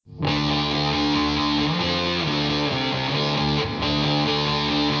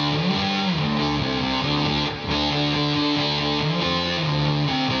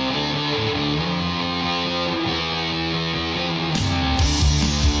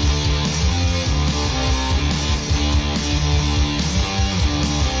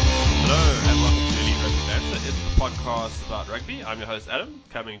podcast about rugby. I'm your host Adam,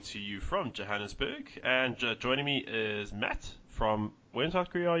 coming to you from Johannesburg, and joining me is Matt from, where in South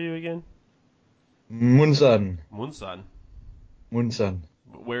Korea are you again? Munsan. Munsan. Munsan.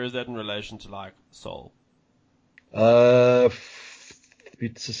 Where is that in relation to like Seoul? It's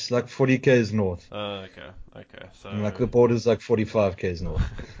just like 40 k's north. Okay. So And like the border's like 45 k's north.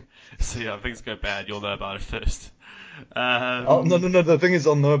 so yeah, if things go bad, you'll know about it first. No. The thing is,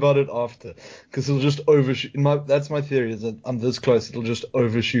 I'll know about it after, because it'll just overshoot. That's my theory. Is that I'm this close, it'll just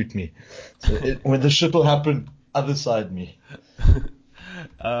overshoot me. So when the shit will happen, other side me.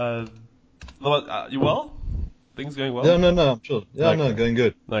 You well? Things going well? Yeah, no, I'm sure. Yeah, Okay. no, going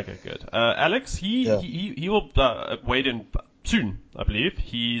good. Okay, good. Alex, he will wade in soon, I believe.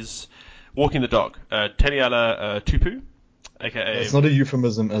 He's walking the dog. Taniela Tupu, aka... It's not a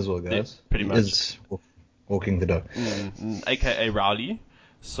euphemism as well, guys. Yeah, pretty much. He is walking the dog. Aka Rowley.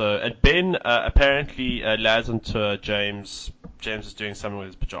 So, and Ben apparently lads onto James. James was doing something with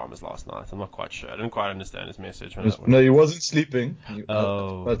his pajamas last night. I'm not quite sure. I didn't quite understand his message. No, he wasn't sleeping.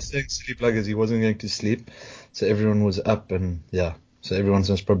 Oh. But saying sleep like as he wasn't going to sleep. So everyone was up and yeah. So everyone's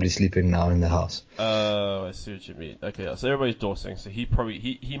just probably sleeping now in the house. Oh, I see what you mean. Okay, so everybody's dawsing. So he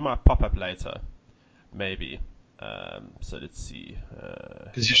might pop up later, maybe. So let's see.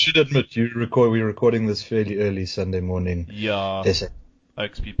 Because you should admit we're recording this fairly early Sunday morning. Yeah. Essay.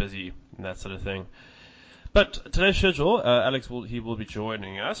 Oaks be busy and that sort of thing. But today's schedule, Alex will be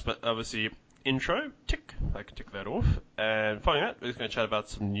joining us. But obviously, intro, tick. I can tick that off. And following that, we're just going to chat about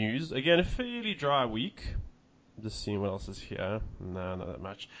some news. Again, a fairly dry week. Just seeing what else is here. No, not that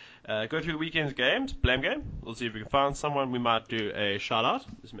much. Go through the weekend's games. Blame game. We'll see if we can find someone. We might do a shout out.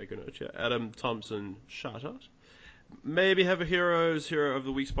 Just make a note here. Adam Thompson shout out. Maybe have a Hero of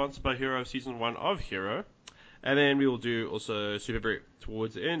the Week sponsored by Hero Season 1 of Hero. And then we will do also Super Break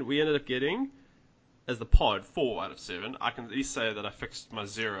towards the end. We ended up getting, as the pod, 4 out of 7. I can at least say that I fixed my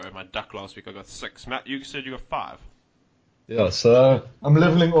 0. My duck last week I got 6. Matt, you said you got 5. Yeah, so I'm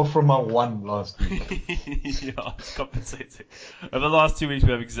leveling off from my 1 last week. Yeah, it's compensating. Over the last 2 weeks we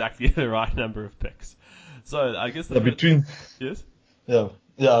have exactly the right number of picks. So I guess Yes?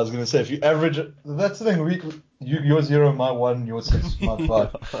 Yeah, I was going to say, if you average it, that's the thing, your 0, my 1, your 6, my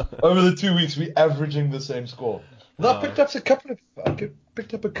 5. Over the 2 weeks, we're averaging the same score. But I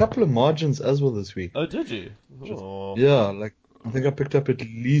picked up a couple of margins as well this week. Oh, did you? Yeah, I think I picked up at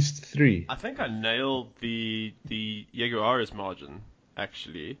least 3. I think I nailed the Jaguares margin,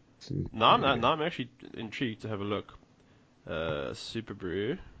 actually. Now I'm actually intrigued to have a look. Super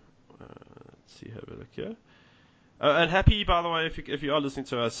Brew. Let's see, have a look here. And happy, by the way, if you are listening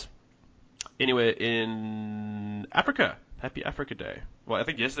to us anywhere in Africa, happy Africa Day. Well, I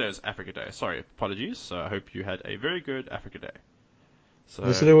think yesterday was Africa Day. Sorry, apologies. So I hope you had a very good Africa Day. So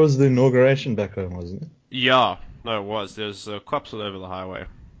Yesterday was the inauguration back home, wasn't it? Yeah, no, it was. There's cops all over the highway.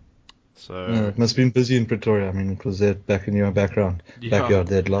 So No, it must have been busy in Pretoria. I mean, it was there back in your backyard. They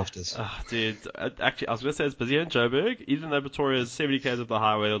had laughters. Dude, actually, I was going to say it's busy in Joburg. Even though Pretoria is 70 k's of the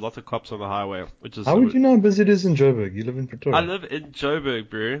highway, there are lots of cops on the highway. How would you know how busy it is in Joburg? You live in Pretoria. I live in Joburg,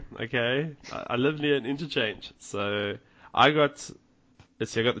 bro. Okay? I live near an interchange. So I got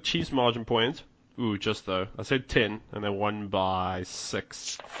the Chiefs margin point. Ooh, just though. I said 10, and they won by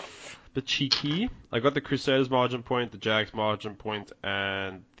 6. Bit cheeky. I got the Crusaders margin point, the Jags margin point,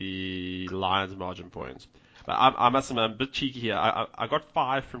 and the Lions margin point. But I must admit, I'm a bit cheeky here. I got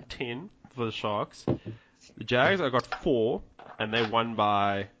 5 from 10 for the Sharks. The Jags, I got 4, and they won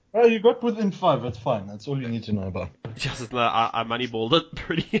by... Oh, you got within 5. That's fine. That's all you need to know about. Just I moneyballed it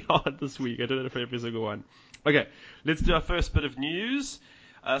pretty hard this week. I did it for every single one. Okay, let's do our first bit of news.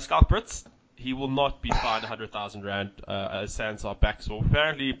 Schalk Brits, he will not be fined 100,000 Rand as Sansar backs. Well,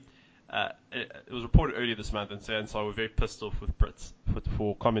 apparently... it was reported earlier this month, and Sansar were very pissed off with Brits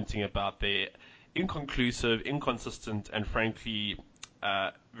for commenting about their inconclusive, inconsistent, and frankly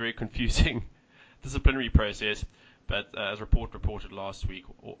very confusing disciplinary process. But as reported last week,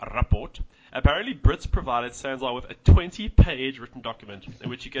 or a report, apparently Brits provided Sansar with a 20-page written document in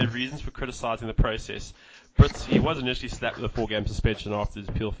which he gave reasons for criticising the process. Brits, he was initially slapped with a 4-game suspension after his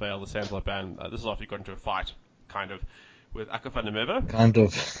appeal failed, the Sansar ban. This is after he got into a fight, kind of, with Aka van der Merwe. Kind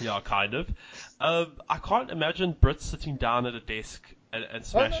of. Yeah, kind of. I can't imagine Brits sitting down at a desk and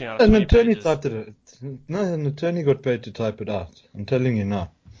smashing out 20 pages. Typed it. No, an attorney got paid to type it out. I'm telling you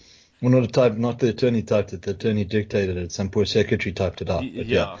now. Well, not the attorney typed it. The attorney dictated it. Some poor secretary typed it out.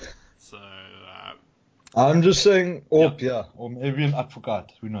 Yeah. So. I'm just saying, or maybe an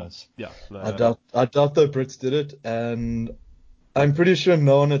advocate. Who knows? Yeah. No, I doubt the Brits did it, and I'm pretty sure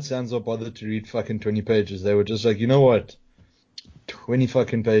no one at Sansar bothered to read fucking 20 pages. They were just like, you know what? 20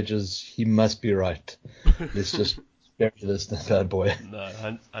 fucking pages. He must be right. Let's just bury this bad boy. No,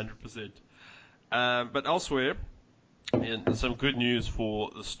 100%. But elsewhere, some good news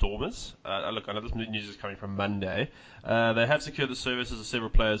for the Stormers. Look, I know this news is coming from Monday. They have secured the services of several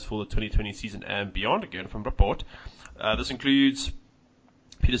players for the 2020 season and beyond, again from Report. This includes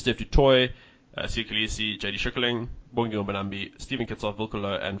Pieter-Steph du Toit, Siya Kolisi, JD Schikkeling, Bongi Mbonambi, Stephen Kitshoff,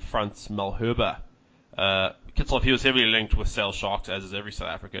 Wilkelo, and Frans Malherbe. Kitshoff, he was heavily linked with Sale Sharks, as is every South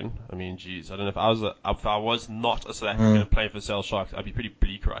African. I mean, geez, I don't know if I was not a South African playing for Sale Sharks, I'd be pretty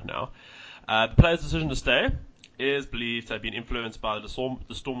bleak right now. The player's decision to stay is believed to have been influenced by the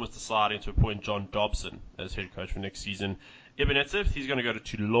Stormers deciding to appoint John Dobson as head coach for next season. Eben Etzebeth, he's going to go to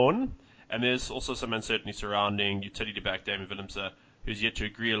Toulon, and there's also some uncertainty surrounding utility back Damien Willemse, who's yet to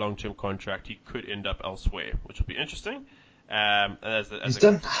agree a long-term contract. He could end up elsewhere, which will be interesting.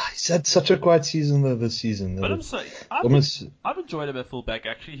 He's had such a quiet season though this season. But I've enjoyed him at fullback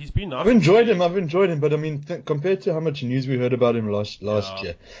actually. He's been nice. I've enjoyed him, but I mean, compared to how much news we heard about him last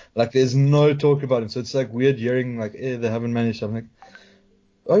year, like there's no talk about him. So it's like weird hearing like, they haven't managed. I'm like,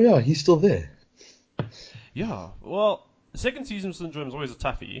 oh yeah, he's still there. Yeah, well, second season syndrome is always a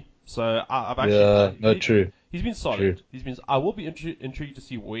toughie. So I've actually true. He's been solid. True. I will be intrigued to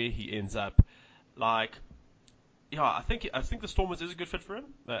see where he ends up. Like. Yeah, I think the Stormers is a good fit for him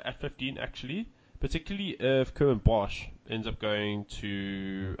at 15 actually, particularly if Kerwin Bosch ends up going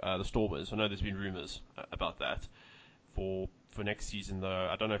to the Stormers. I know there's been rumours about that for next season though.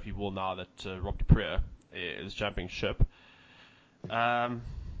 I don't know if he will now that Rob de Preer is jumping ship. I'm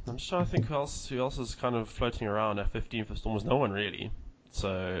just trying to think who else is kind of floating around at 15 for Stormers. No one really.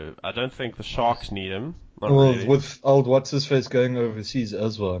 So I don't think the Sharks need him. Really. With old what's-his-face going overseas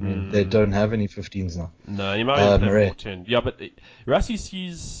as well. I mean, they don't have any 15s now. No, he might even play 14. Yeah, but Rassie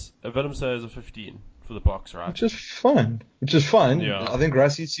sees Willemse as a 15 for the Boks, right? Which is fine. Yeah. I think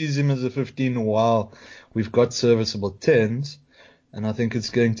Rassie sees him as a 15 while we've got serviceable 10s. And I think it's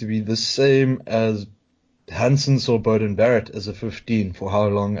going to be the same as Hansen saw Beauden Barrett as a 15 for how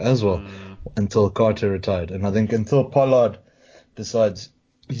long as well, until Carter retired. And I think until Pollard decides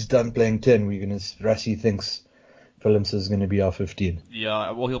he's done playing 10, Rassie thinks Willemse is going to be our 15.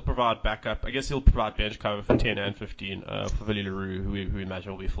 Yeah, well, he'll provide backup. I guess he'll provide bench cover for 10 and 15 for Willie Leroux, who we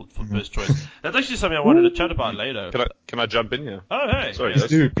imagine will be for first choice. That's actually something I wanted to chat about later. Can I jump in here? Oh, hey. Sorry,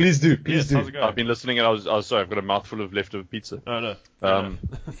 please do. How's it going? I've been listening and I was sorry, I've got a mouthful of leftover pizza. Oh, no.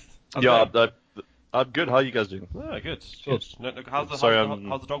 I'm good. How are you guys doing? Oh, good. No, how's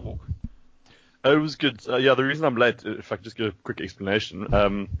the dog walk? It was good. The reason I'm late, if I could just give a quick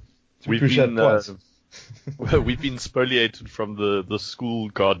explanation, we've been spoliated from the school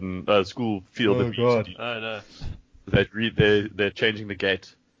field that we used to do. Oh no! They're changing the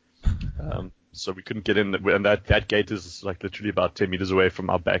gate, so we couldn't get in. And that gate is like literally about 10 meters away from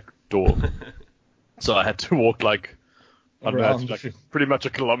our back door. So I had to walk pretty much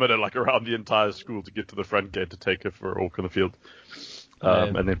a kilometer around the entire school to get to the front gate to take her for a walk on the field,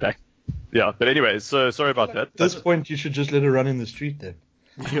 and then back. Yeah, but anyway, so sorry about that. At this point, you should just let her run in the street then.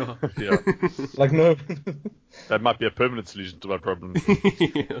 Yeah. No. That might be a permanent solution to my problem.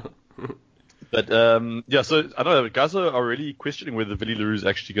 But so I don't know. Guys are really questioning whether Willie Leroux is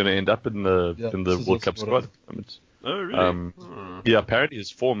actually going to end up in the World Cup squad. Oh really? Yeah, apparently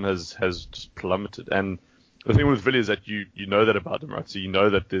his form has just plummeted, and the thing with Willie is that you know that about him, right? So you know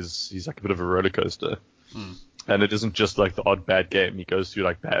that he's like a bit of a roller coaster. And it isn't just like the odd bad game. He goes through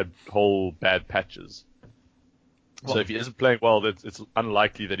like bad patches. So if he isn't playing well, it's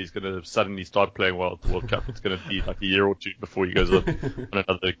unlikely that he's going to suddenly start playing well at the World Cup. It's going to be like a year or two before he goes on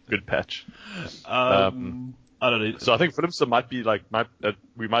another good patch. I don't know. So I think Willemse might be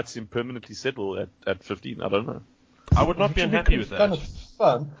we might see him permanently settle at 15. I don't know. I would not be unhappy with that. Kind of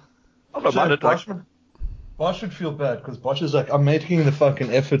fun. I don't mind it. Bosch should feel bad because Bosch is like, I'm making the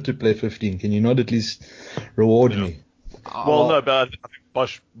fucking effort to play 15. Can you not at least reward me? Well, no, but I think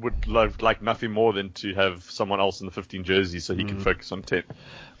Bosch would like nothing more than to have someone else in the 15 jersey so he can focus on 10.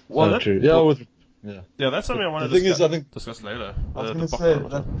 Well, that's true. Yeah, that's something I wanted to discuss later. I was going to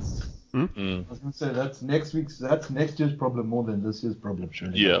say that's next year's problem more than this year's problem,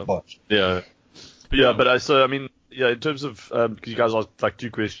 surely. Yeah. Bosch. Yeah. In terms of because you guys asked like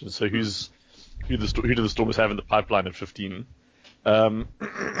two questions. So who do the Stormers have in the pipeline at 15? I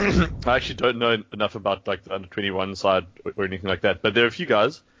actually don't know enough about like the under 21 side or anything like that, but there are a few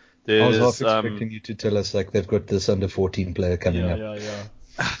guys. I was half expecting you to tell us like they've got this under 14 player coming up. Yeah.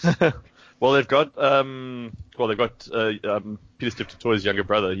 Well, they've got Pieter-Steph du Toit's younger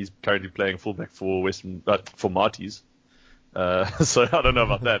brother. He's currently playing fullback for for Marties. So I don't know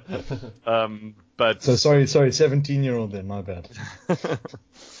about that. But so sorry, 17-year-old then. My bad.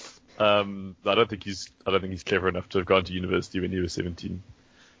 I don't think he's clever enough to have gone to university when he was 17,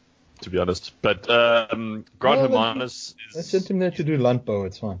 to be honest. But Grant Hermanus I sent him there to do Landbouw.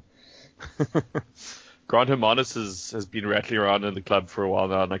 It's fine. Grant Hermanus has been rattling around in the club for a while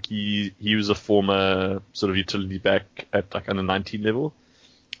now. Like he was a former sort of utility back at like under 19 level.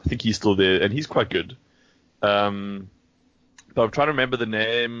 I think he's still there, and he's quite good. But I'm trying to remember the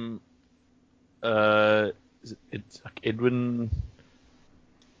name. It's like Edwin.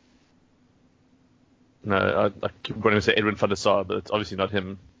 No, I keep wanting to say Edwin van der Sar, but it's obviously not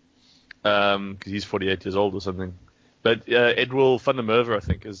him. Because he's 48 years old or something. But Edwil van der Merwe, I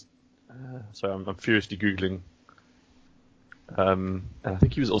think, is. Sorry, I'm furiously googling. And I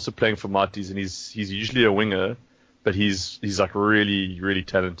think he was also playing for Marties, and he's usually a winger, but he's like really, really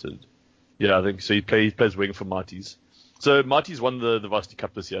talented. Yeah, I think so. He plays wing for Marties. So Marties won the Varsity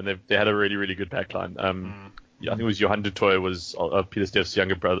Cup this year, and they had a really, really good backline. Yeah, I think it was Johan de Tooy was Peter Steph's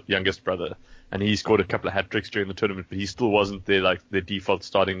youngest brother, and he scored a couple of hat tricks during the tournament, but he still wasn't their default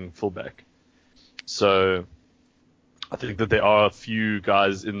starting fullback. So I think that there are a few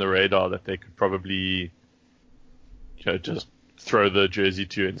guys in the radar that they could probably, just throw the jersey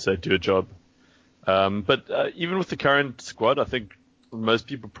to and say do a job. But even with the current squad, I think most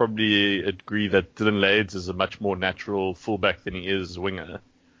people probably agree that Dylan Lades is a much more natural fullback than he is winger,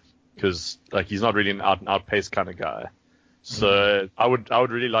 because he's not really an out and out pace kind of guy. So I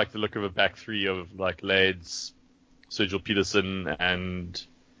would really like the look of a back three of Lades, Sergio Peterson, and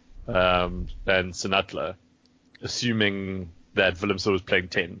Sinatla, assuming that Willemse was playing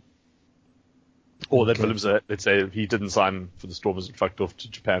 10. Or that Willemse, let's say, he didn't sign for the Stormers and fucked off to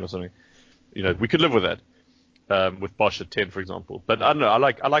Japan or something. We could live with that. With Bosch at 10, for example. But I don't know, I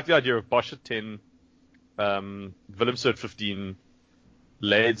like the idea of Bosch at 10, Willemse at 15,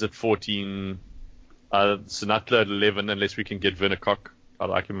 Lades at 14, Sinatla at 11, unless we can get Werner Kok. I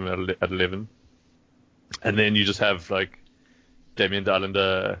like him at 11. And then you just have Damien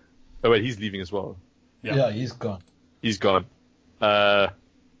Dallender. Oh wait, he's leaving as well. Yeah, he's gone. He's gone. Yeah,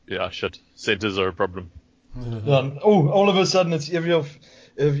 shit. Centers are a problem. All of a sudden it's Evie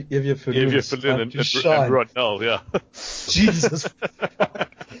Verloon and Rodnell, yeah. Jesus.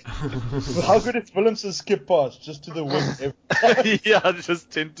 How good is Willemse skip pass just to the wing? Yeah,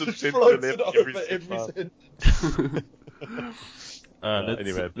 just 10 to floats left it over every cent.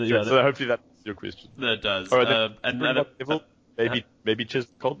 Anyway, so hopefully that's your question. That does. All right, maybe Ches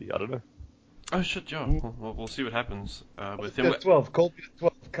Colby. I don't know. Oh shit, yeah. We'll see what happens with him. 12, Colby at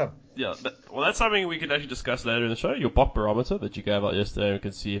 12, come. Yeah, that's something we could actually discuss later in the show. Your bot barometer that you gave out yesterday, we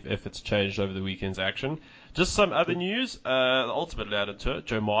can see if it's changed over the weekend's action. Just some other news. Ultimately added to it,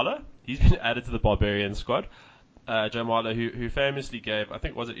 Joe Marler. He's been added to the Barbarian squad. Joe Marler, who famously gave, I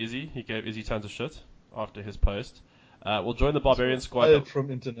think, was it Izzy? He gave Izzy tons of shit after his post. Will join the Barbarian squad.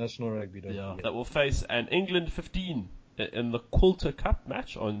 From international rugby, that will face an England 15 in the Quilter Cup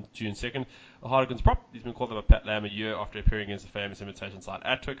match on June 2nd. Hardigan's prop. He's been called up a Pat Lam a year after appearing against the famous invitation side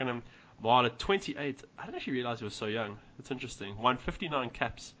at Twickenham. Marler, 28. I didn't actually realise he was so young. That's interesting. Won 59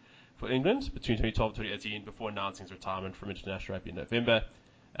 caps for England between 2012 and 2018 before announcing his retirement from international rugby in November.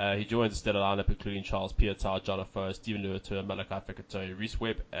 He joins the stellar lineup including Charles Piutau, John Afoe, Stephen Luatua, Malachi Fekitoe, Reece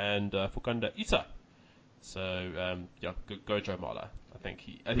Webb, and Fukunda Issa. So go Joe Marler. I think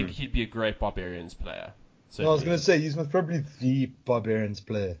he'd be a great Barbarians player. No, I was going to say, he's probably the Barbarians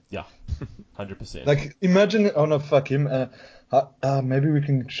player. Yeah, 100%. Imagine, oh no, fuck him. Maybe we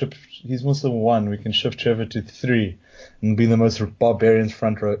can shift, he's also 1, we can shift Trevor to 3 and be the most Barbarians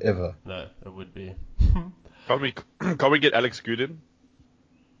front row ever. No, it would be. Can't we get Alex Gooden?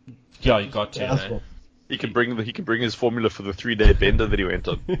 Yeah, you got to. He can bring his formula for the 3-day bender that he went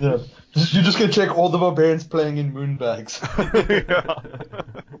on. Yeah. You're just going to check all the Barbarians playing in moonbags.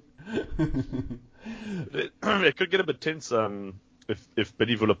 It could get a bit tense if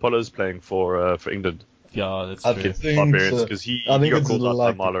Benny Vunipola is playing for England. Yeah, that's true. Against Barbarians, because he got called out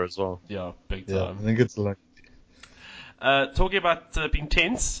by Marler as well. Yeah, big time. Yeah, I think it's like. Talking about being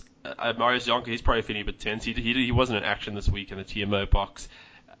tense, Marius Jonker, he's probably feeling a bit tense. He wasn't in action this week in the TMO box.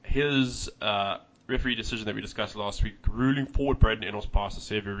 His referee decision that we discussed last week, ruling forward Braden Ennals past the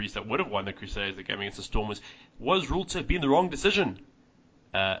Xavier Reese that would have won the Crusaders the game against the Stormers, was ruled to have been the wrong decision.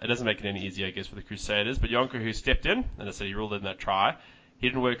 It doesn't make it any easier, I guess, for the Crusaders. But Jonker, who stepped in, and I said he ruled in that try, he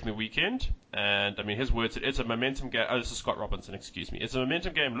didn't work in the weekend. And, I mean, his words said, it's a momentum game. Oh, this is Scott Robinson, excuse me. It's a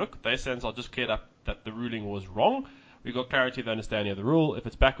momentum game. Look, they said, I'll just clear up that the ruling was wrong. We got clarity of the understanding of the rule. If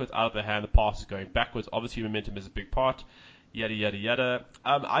it's backwards, out of the hand, the pass is going backwards. Obviously, momentum is a big part. Yada, yada, yada.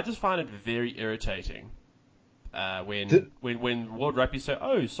 I just find it very irritating when World Rugby say,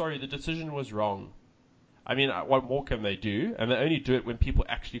 oh, sorry, the decision was wrong. I mean, what more can they do? And they only do it when people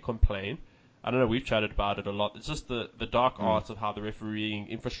actually complain. I don't know, we've chatted about it a lot. It's just the dark arts of how the refereeing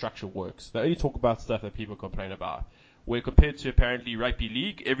infrastructure works. They only talk about stuff that people complain about. Where compared to apparently rugby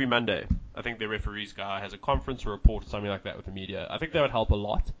league, every Monday, I think their referees guy has a conference or report or something like that with the media. I think that would help a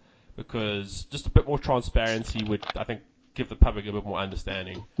lot because just a bit more transparency would, I think, give the public a bit more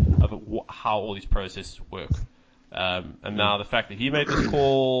understanding of how all these processes work. And now the fact that he made this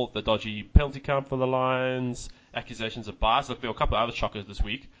call, the dodgy penalty count for the Lions, accusations of bias. Look, there were a couple of other shockers this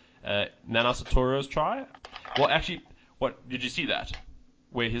week. Nana Satora's try. Well, actually, what did you see that?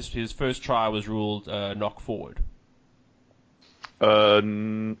 Where his first try was ruled knock forward. I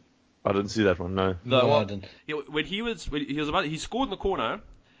didn't see that one. No. I didn't. When he scored in the corner,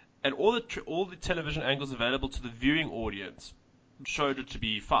 and all the television angles available to the viewing audience showed it to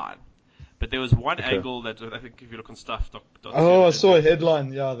be fine. But there was one angle that I think if you look on stuff. I saw a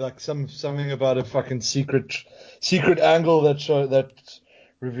headline. Yeah, like something about a fucking secret angle that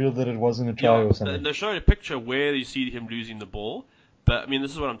revealed that it wasn't a try or something. And they showed a picture where you see him losing the ball. But I mean,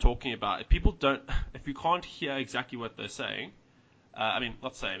 this is what I'm talking about. If you can't hear exactly what they're saying,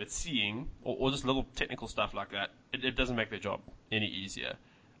 not saying, but seeing, or just little technical stuff like that, it doesn't make their job any easier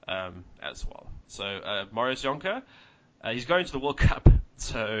as well. So Marius Jonker, he's going to the World Cup,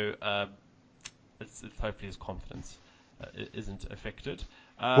 so it's hopefully his confidence isn't affected.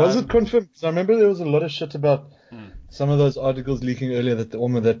 Was it confirmed? Because I remember there was a lot of shit about some of those articles leaking earlier that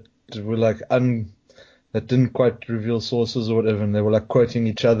were like that didn't quite reveal sources or whatever, and they were like quoting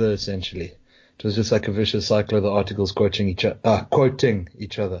each other essentially. It was just like a vicious cycle of the articles quoting each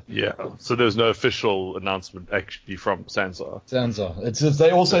other. Yeah. So there's no official announcement actually from Sanzar. It's just, they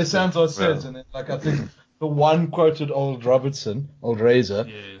all say Sanzar says, and then, like I think the one quoted old Razor,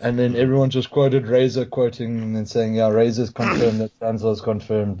 yes. and then everyone just quoted Razor quoting and then saying, yeah, Razor's confirmed that Sanzar's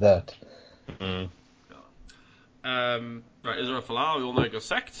confirmed that. Right, Israel Folau, we all know he got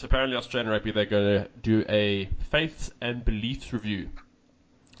sacked. Apparently, Australian Rugby, they're going to do a faiths and beliefs review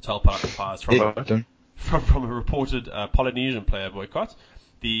to help out umpires from a reported Polynesian player boycott.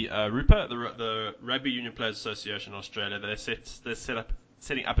 The RUPA, the Rugby Union Players Association in Australia, they're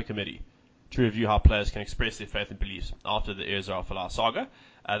setting up a committee to review how players can express their faith and beliefs after the Israel Folau saga.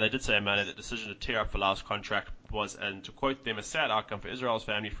 They did say on Monday that the decision to tear up Falau's contract was, and to quote them, a sad outcome for Israel's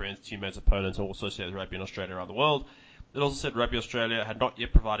family, friends, teammates, opponents, and all associated with rugby in Australia around the world. It also said Rugby Australia had not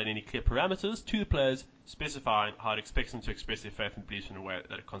yet provided any clear parameters to the players specifying how it expects them to express their faith and beliefs in a way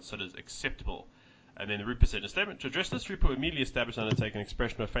that it considers acceptable. And then the RUPA said in a statement, to address this, RUPA immediately established and undertake an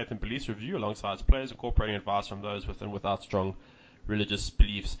expression of faith and beliefs review alongside its players, incorporating advice from those with and without strong religious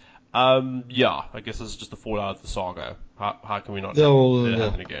beliefs. I guess this is just the fallout of the saga. How can we not let it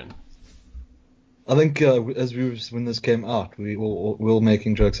happen again? I think when this came out, we were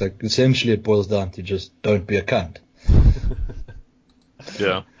making jokes like, essentially it boils down to just don't be a cunt.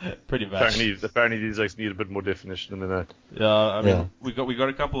 Yeah, pretty bad. Apparently these guys need a bit more definition than that. Yeah, we got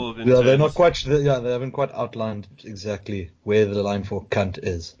a couple of interns. Yeah, they're not quite. They haven't quite outlined exactly where the line for cunt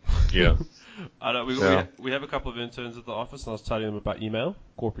is. Yeah. I know we have a couple of interns at the office, and I was telling them about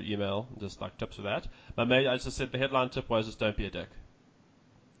corporate email, just like tips for that. My mate, I just said the headline tip was just don't be a dick.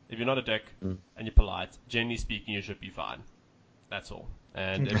 If you're not a dick and you're polite, generally speaking, you should be fine. That's all.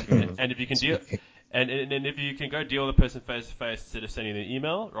 And if you can deal. And if you can go deal with the person face to face instead of sending an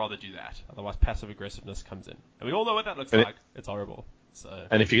email, rather do that. Otherwise, passive aggressiveness comes in, and we all know what that looks like. It's horrible. So.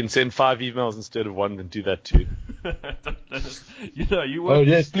 And if you can send 5 emails instead of 1, then do that too. You work. Oh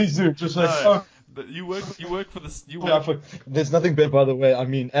yes, please do. Just like but you work for this. There's nothing better, by the way. I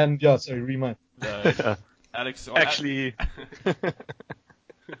mean, and remind. No, Alex. Actually.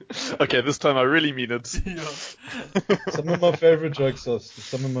 Okay, this time I really mean it. Some of my favorite jokes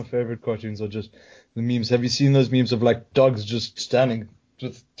some of my favorite cartoons are just the memes. Have you seen those memes of like dogs just standing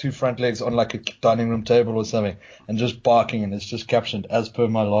with 2 front legs on like a dining room table or something and just barking, and it's just captioned as per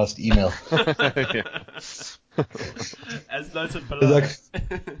my last email. As noted below.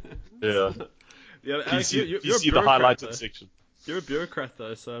 Yeah. You see the highlighted section. You're a bureaucrat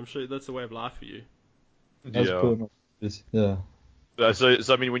though, so I'm sure that's the way of life for you. As per my, yeah. So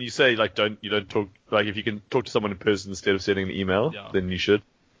I mean, when you say like you don't talk, like if you can talk to someone in person instead of sending an email, then you should.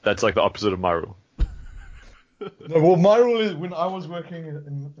 That's like the opposite of my rule. No, well, my rule is when I was working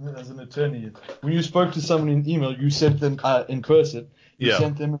as an attorney, when you spoke to someone in email, you sent them in person. You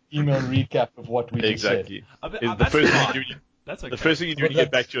sent them an email recap of what we just said. The first thing you do when you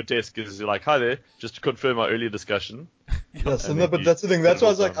get back to your desk is you're like, hi there, just to confirm our earlier discussion, Yeah, so And no, then but you that's the thing. set That's it why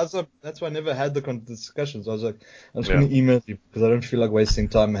I all was like, down. that's why I never had the discussions. I was like, I'm just Yeah. going to email you because I don't feel like wasting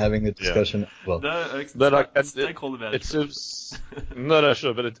time having a Yeah. discussion. Well, No, No, like, and stakeholder it management. serves. No,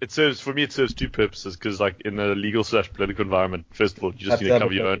 sure, but it serves for me. It serves two purposes because, like, in a legal/political environment, first of all, you just have need to to have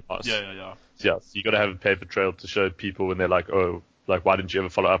cover a your own copy. ass. Yeah. So you got to have a paper trail to show people when they're like, oh, like, why didn't you ever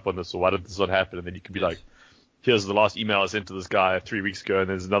follow up on this, or why did this not happen? And then you can be Yes. like, here's the last email I sent to this guy 3 weeks ago, and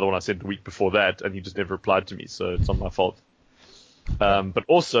there's another one I sent the week before that, and he just never replied to me, so it's not my fault. But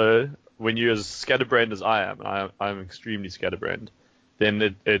also, when you're as scatterbrained as I am, and I'm extremely scatterbrained,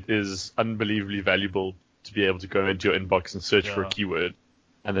 then it is unbelievably valuable to be able to go into your inbox and search for a Yeah. keyword,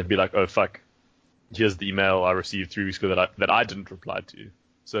 and then be like, oh fuck, here's the email I received 3 weeks ago that I didn't reply to.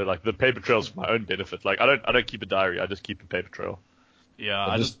 So like the paper trail's for my own benefit. Like I don't keep a diary, I just keep a paper trail. Yeah,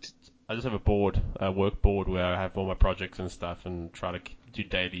 I just have a board, a work board where I have all my projects and stuff and try to do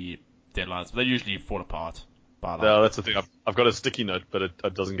daily deadlines. But they usually fall apart by like. No, that's the thing. I've got a sticky note, but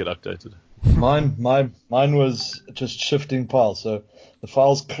it doesn't get updated. Mine was just shifting files. So the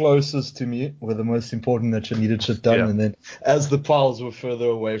files closest to me were the most important that you needed shit done, Yeah. and then as the files were further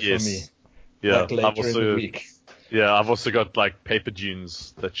away from me, Yes. Yeah. like later in the week. Yeah, I've also got like paper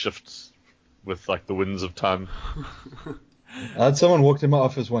dunes that shift with like the winds of time. I had someone walked in my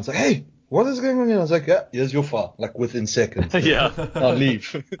office once, like, "Hey, what is going on here?" I was like, "Yeah, here's your file." Like within seconds. Yeah. Now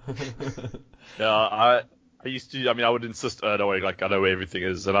leave. Yeah, I used to. I mean, I would insist. Don't worry, like I know where everything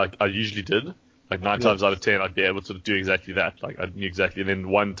is, and I usually did. Like 9 times out of 10, I'd be able to do exactly that. Like I knew exactly. And then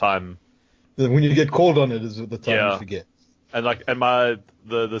one time, When you get called on it is the time Yeah. you forget. and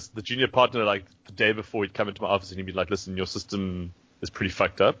the junior partner, like the day before, he'd come into my office and he'd be like, "Listen, your system is pretty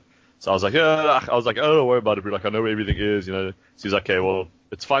fucked up." So I was like, "Yeah." I was like, "Oh, don't worry about it, bro. Like I know where everything is, you know." So he's like, "Okay, well,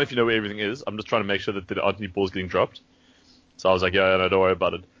 it's fine if you know where everything is. I'm just trying to make sure that there aren't any balls getting dropped." So I was like, "Yeah, no, don't worry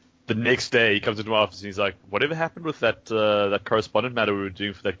about it." The next day, he comes into my office and he's like, "Whatever happened with that correspondent matter we were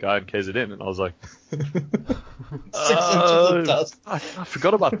doing for that guy in KZN?" And I was like, 6 inches of dust. I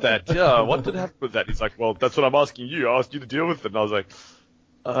forgot about that. Yeah, what did happen with that? He's like, "Well, that's what I'm asking you. I asked you to deal with it." And I was like,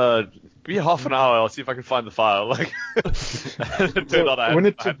 "Give me half an hour. I'll see if I can find the file." Like, it turned out I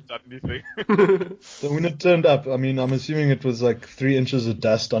hadn't done anything. So when it turned up, I mean, I'm assuming it was like 3 inches of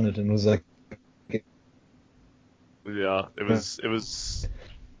dust on it, and was like, Yeah, it was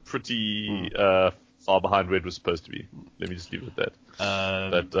pretty far behind where it was supposed to be. Let me just leave it at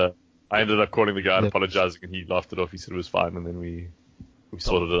that. But I ended up calling the guy and apologizing, and he laughed it off. He said it was fine, and then we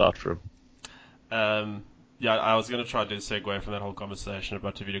sorted it out for him. Yeah, I was going to try to segue from that whole conversation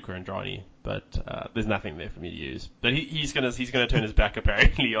about Tavita Kurandrani, but there's nothing there for me to use. But he's going to turn his back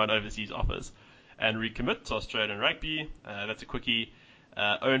apparently on overseas offers and recommit to Australian rugby. That's a quickie.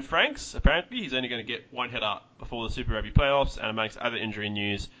 Owen Franks, apparently, he's only going to get one hit out before the Super Rugby playoffs, and amongst other injury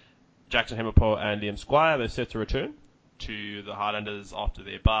news, Jackson Hemipo and Liam Squire, they're set to return to the Highlanders after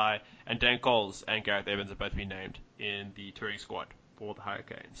their bye, and Dan Coles and Gareth Evans have both been named in the touring squad for the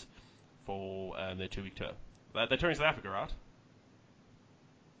Hurricanes for their 2-week tour. They're touring South Africa, right?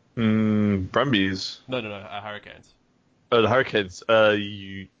 Brumbies. No, Hurricanes. Oh, the Hurricanes.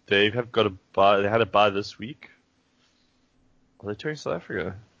 They have got a bye. They had a bye this week. Are they touring South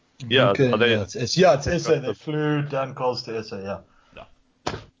Africa? Yeah. okay, Are they? it's SA. They flew Dan Coles to SA. Yeah.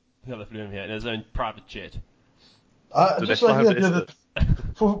 No, they flew him here in his own private jet. I just like the idea that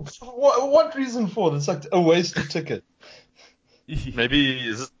for what reason for? It's like a wasted ticket. Maybe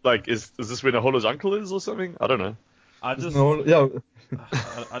is this where Naholo's uncle is or something? I don't know. I don't know.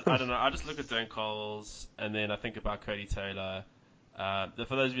 I just look at Dan Coles and then I think about Cody Taylor. For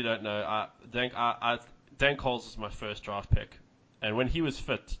those of you who don't know, Dan Coles was my first draft pick, and when he was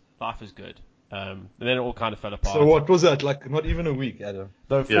fit, life is good. And then it all kind of fell apart. So what was that? Like not even a week, Adam.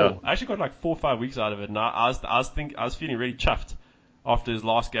 No, 4. Yeah. I actually got like 4 or 5 weeks out of it, and I was feeling really chuffed after his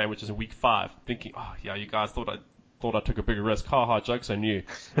last game, which is in week 5, thinking, oh yeah, you guys thought I took a bigger risk. Ha ha, jokes on you.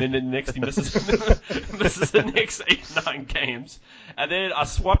 And then the next thing, this is the next 8-9 games, and then I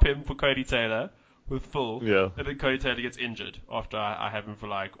swap him for Cody Taylor with Phil. Yeah. And then Cody Taylor gets injured after I have him for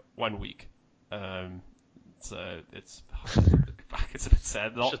like 1 week. So it's a bit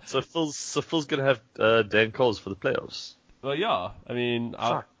sad. So Phil's gonna have Dan Coles for the playoffs. Well, yeah. I mean,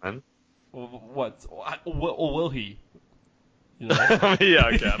 fuck, man. What? Or will he? You know? Yeah,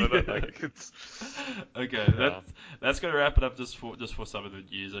 okay, I don't know. Okay, that's going to wrap it up just for some of the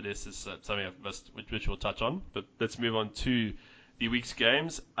news. I guess is something I've missed, which we'll touch on. But let's move on to the week's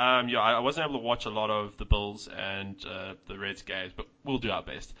games. I wasn't able to watch a lot of the Bills and the Reds games, but we'll do our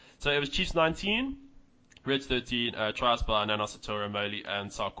best. So it was Chiefs 19, Reds 13, tries by Nana Satora, Moli, and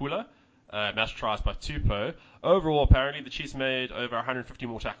Sarkula. Match tries by Tupou. Overall, apparently, the Chiefs made over 150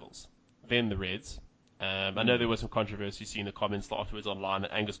 more tackles than the Reds. I know there was some controversy seeing the comments afterwards online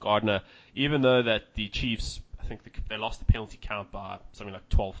that Angus Gardner, even though that the Chiefs, I think they lost the penalty count by something like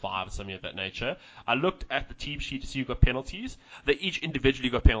 12-5 or something of that nature. I looked at the team sheet to see who got penalties. They each individually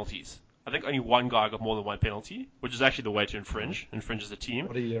got penalties. I think only one guy got more than one penalty, which is actually the way to infringe as a team.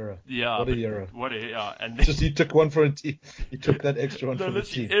 What a era. Yeah. What a era. And then, Just he took one for a team. He took that extra one no, for the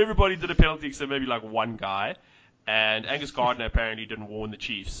literally, team. everybody did a penalty except maybe like one guy. And Angus Gardner apparently didn't warn the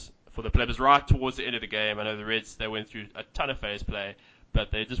Chiefs for the play. It was right towards the end of the game. I know the Reds, they went through a ton of phase play,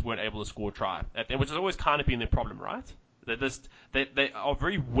 but they just weren't able to score a try. Which has always kind of been their problem, right? They are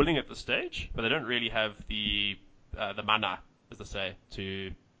very willing at this stage, but they don't really have the mana, as they say,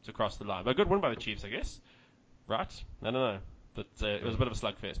 to cross the line. But a good win by the Chiefs, I guess. Right? I don't know. But it was a bit of a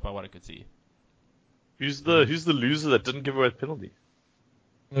slugfest by what I could see. Who's the loser that didn't give away a penalty?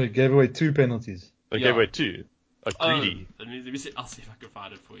 No, he gave away 2 penalties. They gave away 2. Greedy. Let me see. I'll see if I can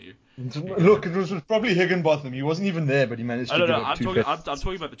find it for you. Look, it was probably Higginbotham. He wasn't even there, but he managed to give up 2 penalties. I'm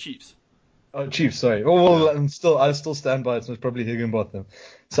talking about the Chiefs. Oh, Chiefs, sorry. Oh, well, I still stand by it, so it's probably Higginbotham.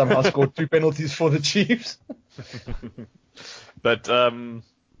 Somehow scored 2 penalties for the Chiefs. But,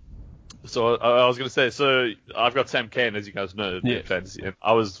 so I was going to say, so I've got Sam Cane, as you guys know, in fantasy, and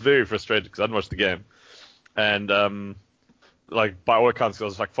I was very frustrated because I didn't watch the game. And, like, by all accounts, I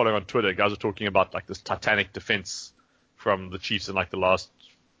was, like, following on Twitter, guys were talking about, like, this titanic defense from the Chiefs in, like, the last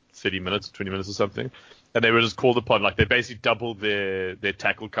 30 minutes, 20 minutes or something. And they were just called upon, like, they basically doubled their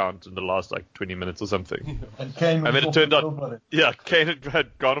tackle count in the last, like, 20 minutes or something. And then it turned out, Kane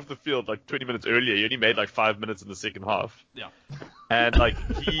had gone off the field, like, 20 minutes earlier. He only made, like, 5 minutes in the second half. Yeah. And, like,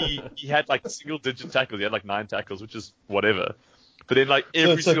 he had, like, single-digit tackles. He had, like, 9 tackles, which is whatever. But then, like,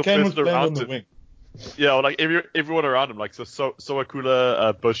 every single person around him. Wing. Yeah, well, like, everyone around him, like, so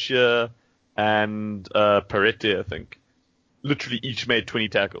Sowakula, Boshier, and Perete, I think, literally each made 20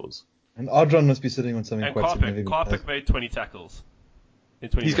 tackles. And Adrian must be sitting on something And quite significant. Karpik made 20 tackles.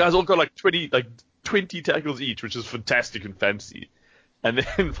 These guys all got like 20 tackles each, which is fantastic in fantasy. And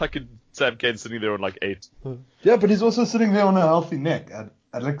then fucking Sam Cane sitting there on like 8. Yeah, but he's also sitting there on a healthy neck at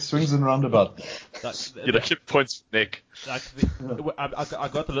like swings and roundabout. Keep points for Nick. I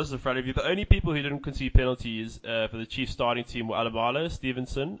got the list in front of you. The only people who didn't concede penalties for the Chiefs starting team were Alabalo,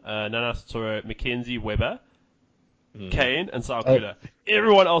 Stevenson, Nana Satoro, McKenzie, Weber, Kane, and Sowakula.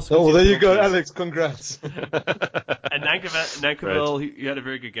 Everyone else. Oh, there you go, Alex. Congrats. And Nankivell, he had a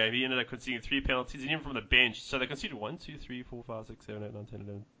very good game. He ended up conceding 3 penalties, and even from the bench. So they conceded 1, 2, 3, 4, 5, 6, 7, 8, 9, 10,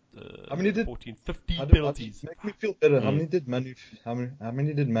 11. How many did 14, 15 penalties? Make me feel better. How many did Manu? How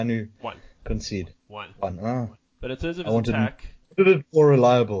many did Manu 1 concede? 1. But in terms of his attack, did it more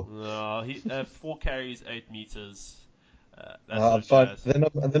reliable? No, he 4 carries, 8 meters. I'm fine. Then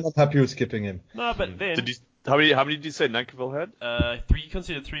I'm happy with skipping him. No, but then how many did you say Nankivell had? 3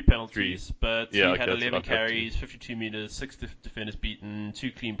 considered 3 penalties, but he had okay, 11 carries, 52 meters, 6 defenders beaten,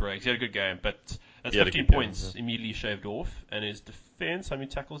 2 clean breaks. He had a good game, but that's 15 points immediately shaved off. And his defense, how many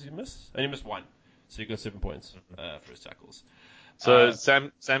tackles did he miss? Only missed 1, so he got 7 points for his tackles. So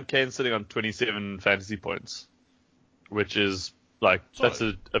Sam Cane's sitting on 27 fantasy points, which is like that's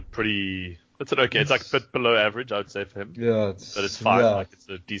a pretty. It's an okay. It's like a bit below average, I would say, for him. Yeah, but it's fine. Yeah. Like it's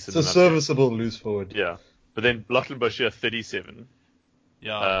a decent. It's a serviceable loose forward. Yeah, but then Lachlan Boshier 37.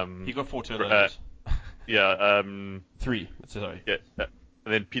 Yeah, he got 4 turnovers. 3. Sorry. Yeah, and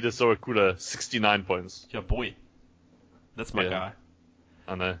then Peter Sowakula 69 points. Yeah, boy, that's my guy.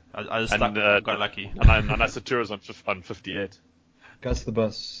 I know. I just got lucky. And I Satura's on 58. That's the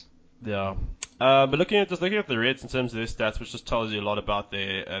bus. Yeah. But looking at the Reds in terms of their stats, which just tells you a lot about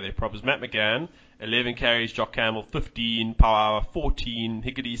their problems. Matt McGann, 11 carries, Jock Campbell, 15, Power, 14,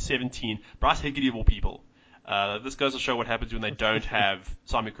 Higgity, 17. Bryce Higgity of all people. This goes to show what happens when they don't have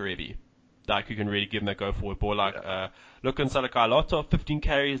Sami Karevi. Like, who can really give them that go-forward ball. Like, Lukan Salakailota, 15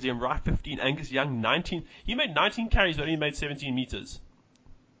 carries, Liam Wright, 15, Angus Young, 19. He made 19 carries, but only made 17 meters.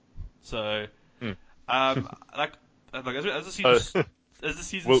 So, as the season... As the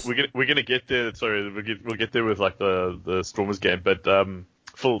season... We're gonna get there. Sorry, we'll get there with like the Stormers game. But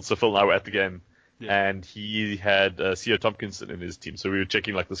Phil and I were at the game, and he had Co Tompkinson in his team, so we were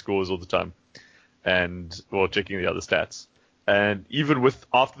checking like the scores all the time, and checking the other stats. And even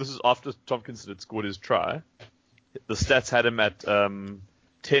after Tompkinson had scored his try, the stats had him at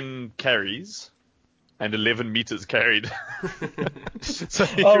 10 carries and 11 meters carried. So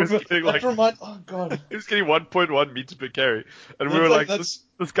he was getting like, he was getting 1.1 meters per carry, and we were like, this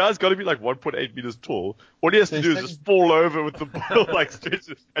guy's got to be like 1.8 meters tall. All he has to do is just fall over with the ball, like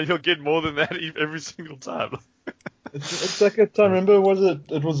stretches, and he'll get more than that every single time. It's like a time. Remember,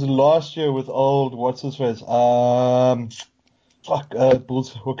 it was last year with old what's his face? Fuck,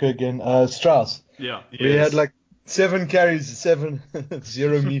 Bulls hooker again. Strauss. Yeah. We had like 7 carries,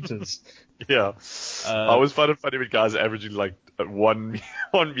 0 meters. Yeah. I always find it funny when guys are averaging like 1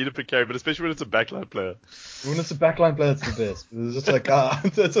 meter per carry, but especially when it's a backline player. When it's a backline player, it's the best. It's just like,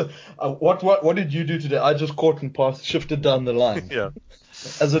 what did you do today? I just caught and passed, shifted down the line. Yeah.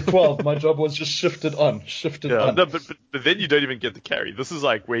 As a 12, my job was just shifted on. Yeah. No, but then you don't even get the carry. This is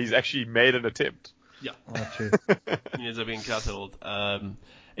like where he's actually made an attempt. Yeah. Oh, true. He ends up being castled.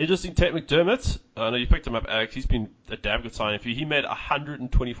 Interesting, Tate McDermott. I know you picked him up, Alex. He's been a damn good signing for you. He made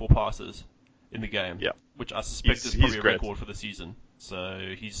 124 passes in the game, which I suspect is probably a record for the season. So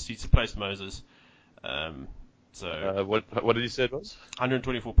he's replaced Moses. What did you say it was?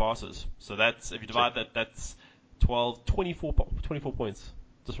 124 passes. So that's, if you divide that, that's 24 points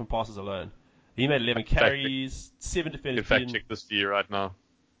just from passes alone. He made 11 carries, 7 defenders. In fact, check this for you right now.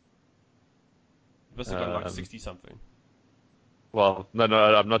 He must have got like 60 something. Well, no,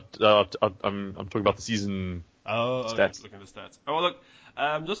 I'm not. I'm talking about the season stats. Okay, looking at the stats. Oh, well, look,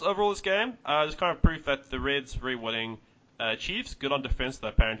 just overall this game, just kind of proof that the Reds very willing. Chiefs, good on defense, though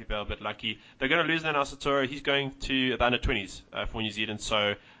apparently they're a bit lucky. They're going to lose Nana Satoro. He's going to the under-20s for New Zealand,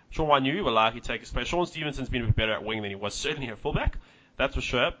 so Sean Wainuiu will likely take his place. Sean Stevenson's been a bit better at wing than he was certainly at fullback, that's for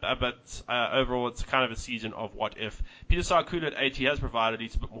sure. But overall, it's kind of a season of what if. Peter Sarkula at 80 has provided a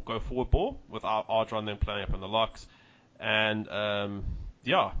bit more go-forward ball, with Ardron then playing up in the locks. And,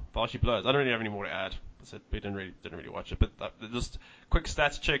 Valshi blows. I don't really have any more to add. I said we didn't really watch it, but just quick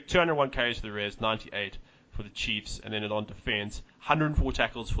stats check: 201 carries for the Reds, 98 for the Chiefs, and then on defense, 104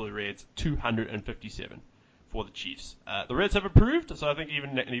 tackles for the Reds, 257 for the Chiefs. The Reds have improved, so I think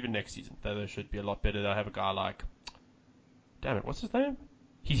even next season they should be a lot better. They'll have a guy like, damn it, what's his name?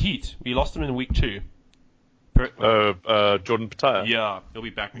 He's Heat. We lost him in week 2. Jordan Pataya. Yeah, he'll be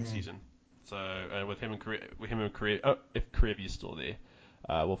back next season. So with him and Korea, if Karevi is still there,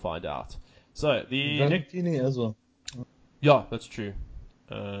 we'll find out. So Valentini as well. Yeah, that's true.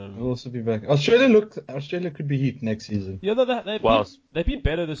 He'll also be back. Australia could be Heat next season. Yeah, they've been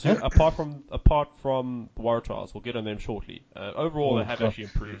better this year. Apart from the Waratahs, we'll get on them shortly. Overall, they have actually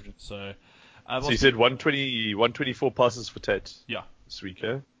improved. So you said 124 passes for Tate. Yeah. This week,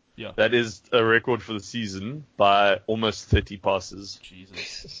 eh? Yeah. That is a record for the season by almost 30 passes.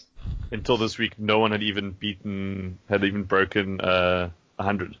 Jesus. Until this week, no one had even broken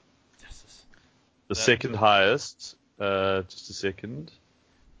 100. Yes. The second highest, just a second.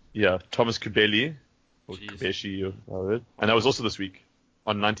 Yeah, Thomas Kubeli, or Kubeshi, or however. And that was also this week,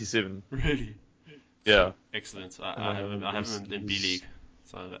 on 97. Really? Yeah. Excellent. I have him in B League.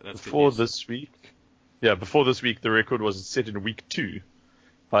 So that's before this week, the record was set in week 2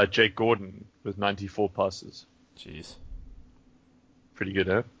 by Jake Gordon with 94 passes. Jeez. Pretty good,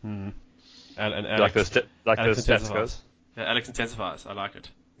 eh? Mm-hmm. And Alex, those stats guys. Yeah, Alex intensifies. I like it.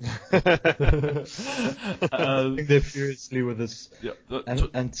 I think they're furiously with this,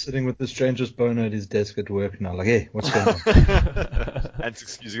 and sitting with the strangest boner at his desk at work now, like, hey, what's going on? And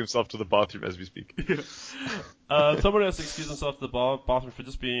excusing himself to the bathroom as we speak. Someone else excused himself to the bathroom for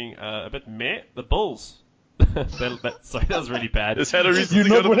just being a bit meh. The Bulls. Sorry, that was really bad. You're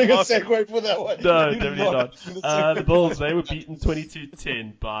not winning a segue for that one. No, definitely not. The Bulls, they were beaten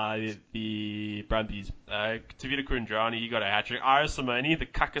 22-10 by the Brumbies. Tavita Kurandrani, he got a hat-trick. Ira Simoni, the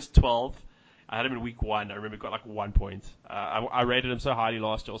Cuckus 12. I had him in week 1. I remember he got like 1 point. I rated him so highly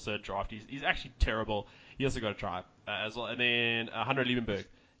last year, also at draft. He's actually terrible. He also got a try as well. And then Hunter Liebenberg,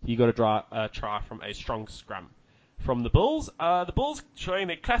 he got a try from a strong scrum. From the Bulls showing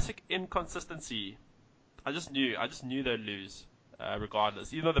their classic inconsistency. I just knew they'd lose,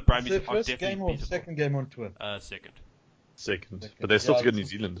 regardless. Even though the Brumbies are definitely game or second game on tour? Second. But they're still to go to New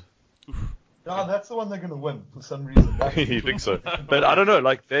Zealand. No, that's the one they're going to win for some reason. You think so? But I don't know.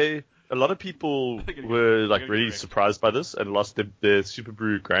 Like a lot of people were like really surprised by this and lost their Super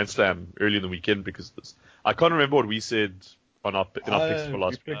Brew Grand Slam early in the weekend because of this. I can't remember what we said in our picks for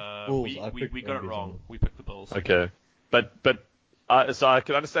last week. We got it wrong. We picked the Bulls. Okay, but so I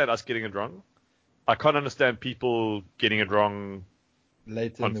can understand us getting it wrong. I can't understand people getting it wrong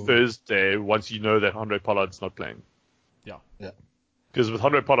later on Thursday once you know that Andre Pollard's not playing. Yeah. Because with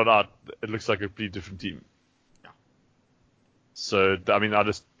Andre Pollard out, it looks like a pretty different team. Yeah. So I mean,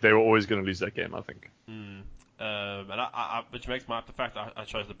 they were always going to lose that game, I think. And which makes the fact that I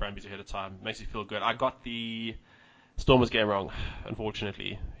chose the Brumbies ahead of time makes me feel good. I got the Stormers game wrong,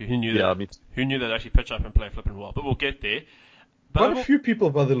 unfortunately. Who knew that? Who knew they'd actually pitch up and play flipping well? But we'll get there. Quite a few people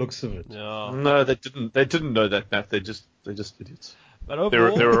by the looks of it. Yeah. No, they didn't. They didn't know that, Matt. They're just idiots. But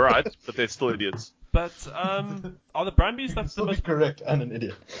overall, they were right, but they're still idiots. But are the Brumbies You'd the still be most correct and an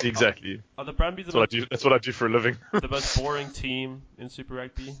idiot. Exactly. are the Brumbies That's what I do for a living. the most boring team in Super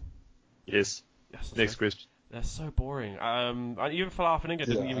Rugby? Yes. Yes. Next question. They're so boring. Even Falafinenga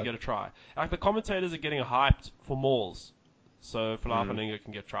didn't Yeah. even get a try. Like the commentators are getting hyped for mauls, so Falafinenga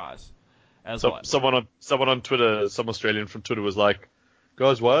can get tries. As So, well. someone on Twitter, some Australian from Twitter was like,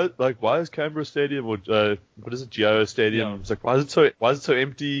 guys, why is Canberra Stadium or what is it, Geo Stadium? Yeah. It's like, why is it so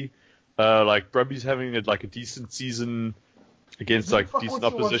empty? Like Brumbies having a decent season against Who the like fuck decent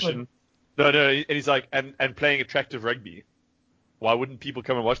wants to watch opposition. No, and he's like, and playing attractive rugby. Why wouldn't people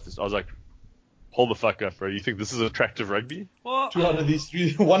come and watch this? I was like, hold the fuck up, bro. You think this is attractive rugby? Well, Two out of these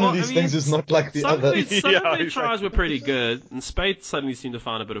three, one of these things is not like the other. Some Yeah, of their exactly. tries were pretty good, and Spade suddenly seemed to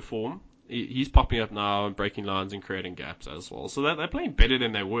find a bit of form. He's popping up now and breaking lines and creating gaps as well. So they're playing better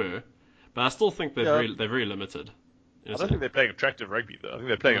than they were, but I still think they're very limited. I don't think they're playing attractive rugby though. I think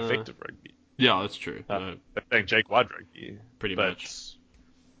they're playing effective rugby. Yeah, that's true. No, They're playing Jake White rugby. pretty but much.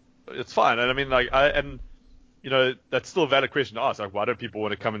 It's fine, and I mean, that's still a valid question to ask. Like, why don't people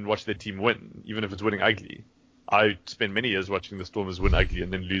want to come and watch their team win, even if it's winning ugly? I spent many years watching the Stormers win ugly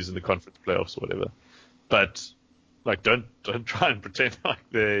and then lose in the conference playoffs or whatever. But like, don't try and pretend like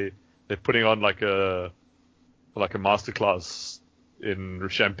they're putting on like a masterclass in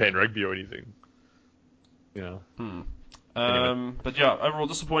champagne rugby or anything. You know. Anyway. But yeah, overall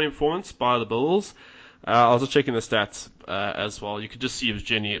disappointing performance by the Bulls. I was just checking the stats as well. You could just see it was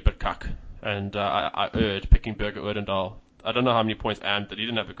Jenny at Cuck, and I erred picking Birger Odendahl. I don't know how many points Am did. He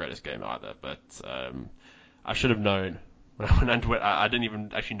didn't have the greatest game either, but I should have known when I went into it. I didn't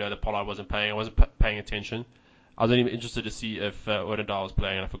even actually know that Pollard wasn't playing. I wasn't paying attention. I was only interested to see if Odendahl was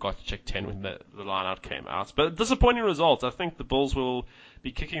playing, and I forgot to check 10 when the line-out came out. But disappointing results. I think the Bulls will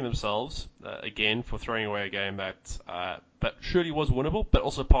be kicking themselves again for throwing away a game that surely was winnable, but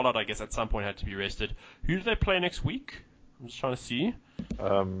also Pollard, I guess, at some point had to be rested. Who do they play next week? I'm just trying to see.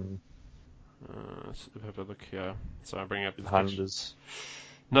 Let's have a look here. So I'm bringing up the Highlanders.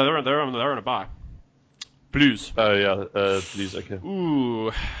 No, they're on a bye. Blues. Oh yeah, Blues. Okay.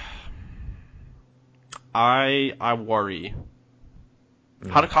 Ooh. I worry.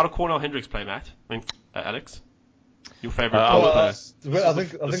 How did Cornell Hendricks play, Matt? I mean, Alex? Your favorite player? I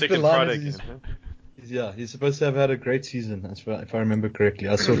think the second line Friday is game. he's supposed to have had a great season, if I remember correctly.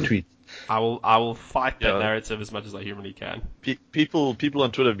 I saw a tweet. I will fight that Yeah. narrative as much as I humanly can. People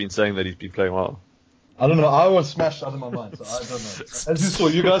on Twitter have been saying that he's been playing well. I don't know. I was smashed out of my mind, so I don't know. As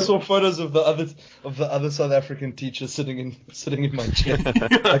you guys saw photos of the other South African teacher sitting in my chair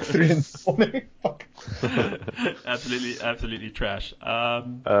like 3 in the morning. Fuck. absolutely trash.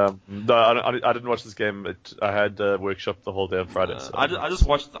 No, I didn't watch this game. I had a workshop the whole day on Friday. So I just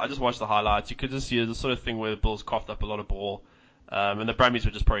watched the highlights. You could just see the sort of thing where the Bulls coughed up a lot of ball, and the Brumbies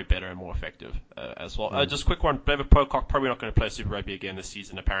were just probably better and more effective as well. Just a quick one. David Pocock probably not going to play Super Rugby again this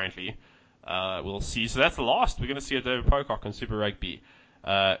season, apparently. We'll see. So that's the last we're going to see of David Pocock in Super Rugby.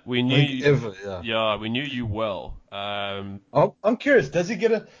 We knew we knew you well. I'm curious. Does he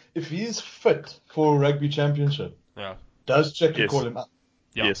get if he's fit for Rugby Championship? Yeah. Does Checker call him up?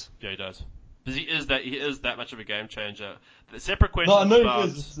 Yeah. Yes. Yeah, he does. Because he is that much of a game changer. The separate question. No, I know about...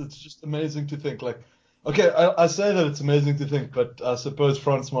 he is. It's just amazing to think. Like, okay, I say that it's amazing to think, but I suppose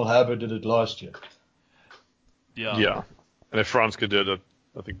Frans Malherbe did it last year. Yeah. And if France could do it,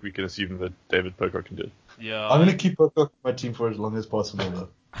 I think we can assume that David Pocock can do it. Yeah. I'm gonna keep Pocock on my team for as long as possible, though.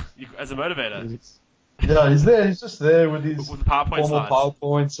 As a motivator. Yeah, he's there. He's just there with his with the PowerPoint formal slides.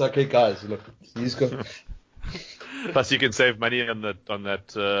 PowerPoints. Okay, guys, look, he's got. Plus, you can save money on that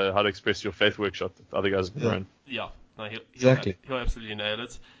how to express your faith workshop that other guys have run. Yeah. No, Exactly. He'll absolutely nail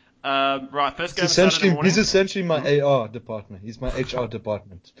it. Right, first game. He's essentially my AR department. He's my HR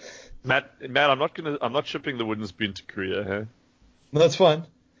department. Matt, I'm not shipping the wooden spoon to Korea. Huh? No, that's fine.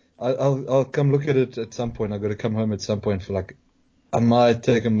 I'll come look at it at some point. I've got to come home at some point for like. I might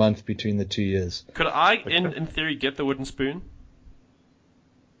take a month between the 2 years. Could I, in theory, get the wooden spoon?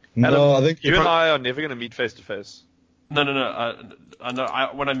 No, Adam, I think you and I are never going to meet face to face. No. I know.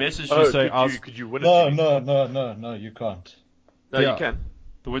 When I messaged you saying could you win it? No, you can't. No, you can.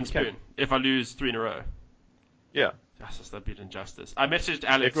 The wooden spoon. If I lose 3 in a row. Yeah. That'd be an injustice. I messaged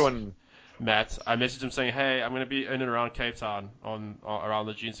Alex. Matt. I messaged him saying, "Hey, I'm going to be in and around Cape Town around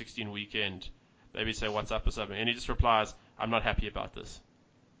the June 16 weekend. Maybe say what's up or something." And he just replies, "I'm not happy about this."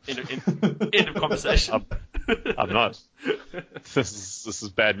 End of conversation. I'm not. This is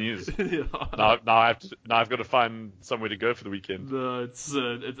bad news. Yeah. Now I've got to find somewhere to go for the weekend. No, it's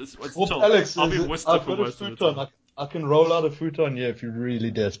Well, chill. Alex, I'll be in Worcester I've for got a most of the futon. time. I can roll out a futon here if you're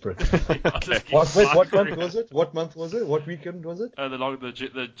really desperate. I'll just keep What month cycling. was it? What month was it? What weekend was it?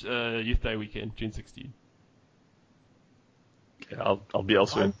 The Youth Day weekend, June 16. Yeah, I'll be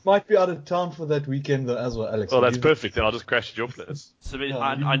elsewhere. I might be out of town for that weekend though, as well, Alex. Oh, that's perfect. Then I'll just crash at your place. So No,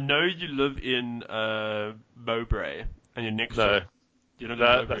 I know you live in Mowbray, and you're next door. No, You don't live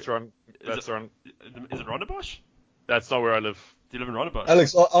in Mowbray. that's wrong. Is That's wrong. Is it Rondebosch? That's not where I live. Do you live in Rondebosch?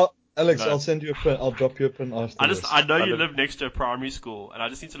 Alex, No. I'll send you a pin. I'll drop you a pin after I know I you live- live next to a primary school, and I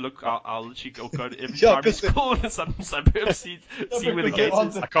just need to look. I'll literally go to every Yeah, primary 'cause school in some suburb, see where the because gate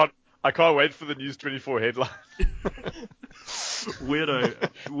they is. I can't wait for the News 24 headline.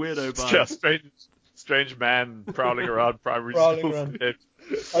 Weirdo, Yeah, strange man prowling around primary Prowling schools. around. Yeah.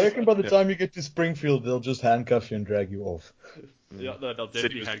 I reckon by the time you get to Springfield, they'll just handcuff you and drag you off. Yeah, no, they'll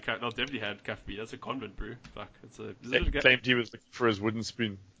Said he definitely was- handcuff me. That's a convent, bro. Fuck, He claimed he was looking for his wooden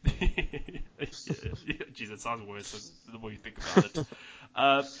spoon. Jeez, it sounds worse the more you think about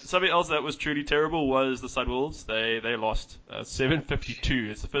it. Something else that was truly terrible was the Sunwolves. They lost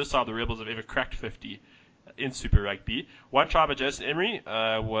 7-52. It's the first time the Rebels have ever cracked 50 in Super Rugby. One try by Jason Emery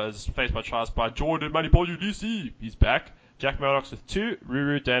was faced by tries by Jordan Moneyball Ulysses. He's back. Jack Maddox with 2,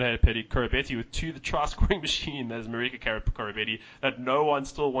 Ruru, Dan Hayapeti, Korobetti with 2, the try-scoring machine, that is Marika Korobetti, that no one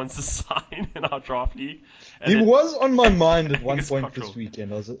still wants to sign in our draft league. And He then- was on my mind at one It's point Cockrell. this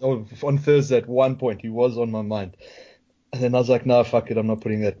weekend. On Thursday at one point, he was on my mind. And then I was like, no, fuck it, I'm not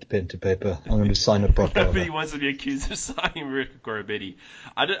putting that pen to paper. I'm going to sign a prop Nobody holder. wants to be accused of signing Marika Korobetti.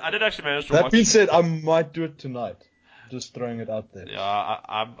 I did actually manage to That watch. being said, I might do it tonight. Just throwing it out there. Yeah,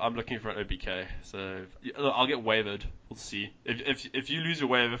 I'm looking for an OBK, so I'll get wavered. We'll see. If you lose your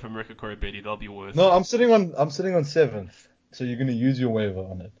waiver from Marika Korobetti, they'll be worth. No, I'm sitting on 7th. So you're going to use your waiver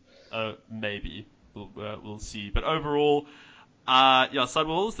on it. Maybe we'll see. But overall,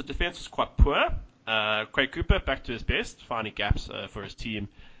 Sunwolves, the defense was quite poor. Craig Cooper back to his best, finding gaps for his team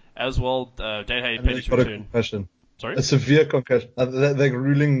as well. Dane And then Hayapeti's got a return. concussion. Sorry. A severe concussion. They're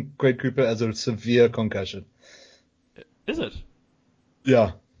ruling Quade Cooper as a severe concussion. Is it?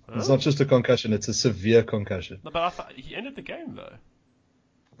 Yeah. It's Huh? not just a concussion, it's a severe concussion. No, but I thought he ended the game though.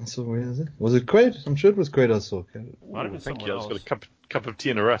 So where is it? Was it Quade? I'm sure it was Quade I saw. Okay. Might have been Thank someone you. I just else. got a cup of tea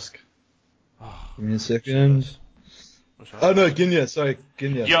and a rusk. Give me a second. Oh no, Ginya. Sorry,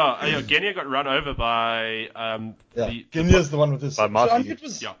 Ginya. Yeah, Genia got run over by Yeah. the Ginya's the one with his. By So I Murphy. knew it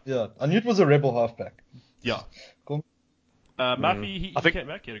was. Yeah. Yeah. I knew it was a rebel halfback. yeah. Cool. Murphy, he I think- came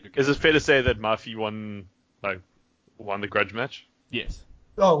back. He had a good game. Is it fair to say that Murphy won the grudge match? Yes.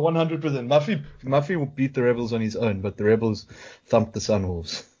 Oh, 100%. Murphy will beat the rebels on his own, but the rebels thumped the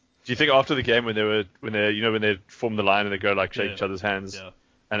Sunwolves. Do you think after the game when they form the line and they go like shake Yeah. each other's hands Yeah.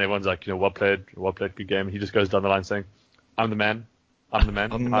 and everyone's like, well played, good game, and he just goes down the line saying, I'm the man. I'm the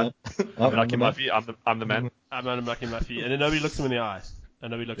man. I'm the man. I'm Lucky Murphy. I'm the man. I'm Lucky Murphy, and then nobody looks him in the eye. And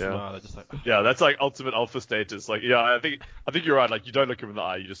nobody looks him in the Yeah. eye. They're just like, Yeah, that's like ultimate alpha status. Like, yeah, I think you're right. Like, you don't look him in the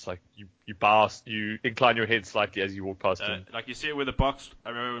eye. You just like you bow, you incline your head slightly as you walk past him. like you see it with the box. I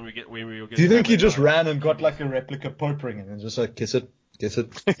remember when we were getting. Do you think he hammered just by- ran and got like a replica Pope ring and just like kiss it, kiss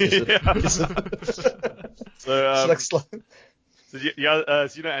it, kiss it, Yeah. kiss it? So, It's like so you know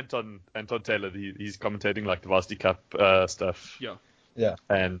Anton Taylor. He's commentating like the Varsity Cup stuff. Yeah. yeah.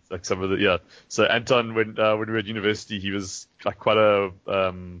 And like some of the So Anton, when we were at university, he was like quite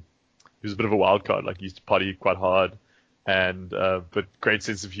he was a bit of a wild card. Like he used to party quite hard, and but great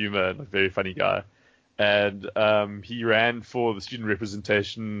sense of humor and like very funny guy. And he ran for the Student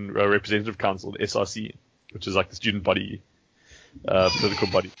Representative Council, the SRC, which is like the student body, political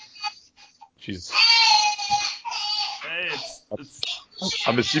body. Jeez. Hey, it's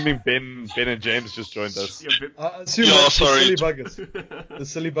I'm assuming Ben and James just joined us. yeah, I assume Yeah, that's sorry. the silly buggers. The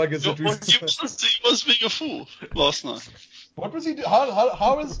silly buggers that we. He was being a fool last night. What was he do?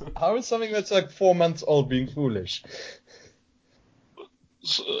 How is something that's like 4 months old being foolish?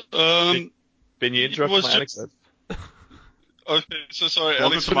 So, Ben, you it interrupt was my just- anecdote. okay, so sorry, Welcome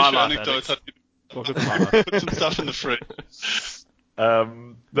Alex, to finish my your life, anecdote. Alex. I need welcome to my life. to put some stuff in the fridge.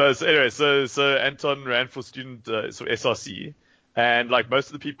 No, so anyway, so Anton ran for student, so SRC, and like most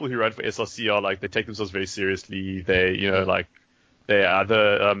of the people who run for SRC are like, they take themselves very seriously. They, like they're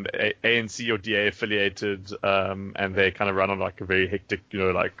either ANC or DA affiliated, and they kind of run on like a very hectic,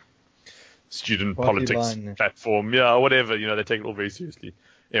 like student Party politics line. platform, or whatever. They take it all very seriously.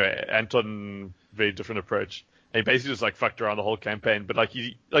 Anyway, Anton, very different approach. And he basically just like fucked around the whole campaign, but like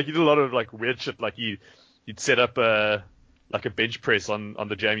he did a lot of like weird shit. Like he'd set up a bench press on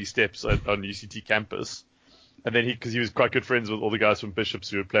the JME steps on UCT campus, and then because he was quite good friends with all the guys from Bishops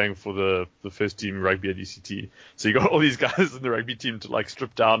who were playing for the first team rugby at UCT, so he got all these guys in the rugby team to like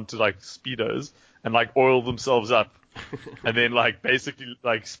strip down to like speedos and like oil themselves up, and then like basically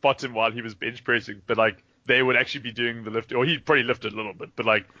like spot him while he was bench pressing, but like they would actually be doing the lift, or he'd probably lift it a little bit, but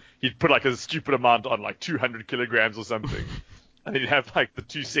like he'd put like a stupid amount on, like 200 kilograms or something, and he'd have like the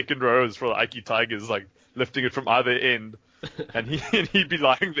 2 second rows for the Ike Tigers like lifting it from either end, and he'd be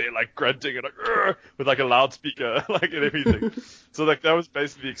lying there like grunting and like "Urgh," with like a loudspeaker like and everything. So like that was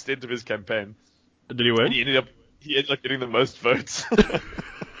basically the extent of his campaign. Did he win? And he ended up getting the most votes. But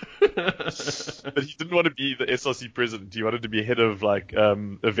he didn't want to be the SRC president. He wanted to be head of like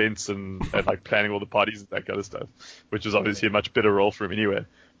events and like planning all the parties and that kind of stuff, which was obviously a much better role for him anyway.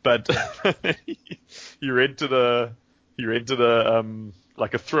 But he rented a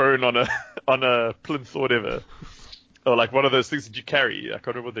like a throne on a plinth or whatever, or like one of those things that you carry. I can't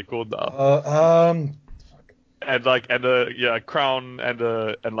remember what they're called now. And a crown and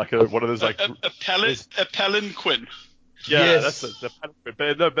like one of those like a palanquin. Yeah, Yes. that's it. The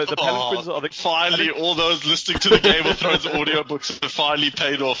palanquin. But the palanquins are the finally all those listening to the Game of Thrones audiobooks have finally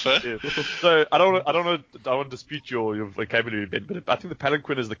paid off. Eh? Yeah. So I don't want to dispute your vocabulary, Ben, but I think the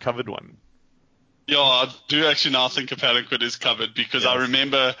palanquin is the covered one. Yeah, I do actually now think a palanquin is covered because I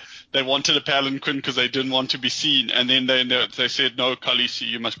remember they wanted a palanquin because they didn't want to be seen, and then they said, no, Khaleesi,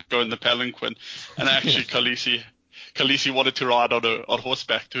 you must go in the palanquin. And actually, Khaleesi wanted to ride on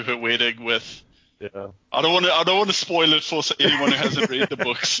horseback to her wedding with. Yeah. I don't want to spoil it for anyone who hasn't read the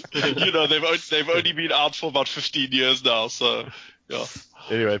books. You know, they've only been out for about 15 years now, so yeah.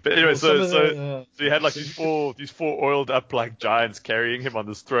 Anyway, so you had like these four oiled up like giants carrying him on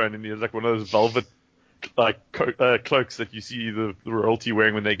this throne, and he had like one of those velvet like cloaks that you see the royalty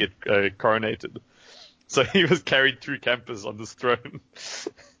wearing when they get coronated. So he was carried through campus on this throne.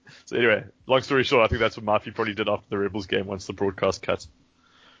 So anyway, long story short, I think that's what Murphy probably did after the Rebels game once the broadcast cut.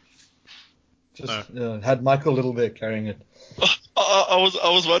 Had Michael Little there carrying it. I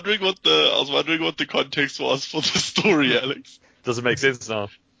was wondering what the context was for the story, Alex. Does it make sense now?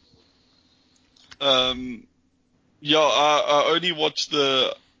 Yeah, I only watched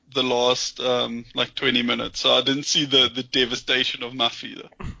the last like 20 minutes, so I didn't see the devastation of Muffy though.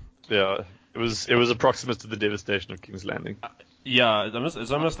 Yeah, it was approximate to the devastation of King's Landing. Yeah,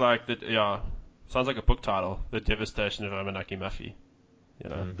 it's almost like that. Yeah, sounds like a book title: "The Devastation of Amanaki Muffy." You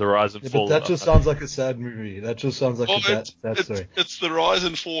know, the rise and fall. But that just sounds like a sad movie. That just sounds like a sad story. It's the rise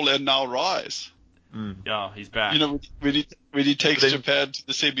and fall, and now rise. Yeah, he's back. You know, when he takes Japan to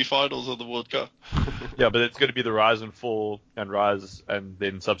the semi-finals of the World Cup. Yeah, but it's going to be the rise and fall and rise and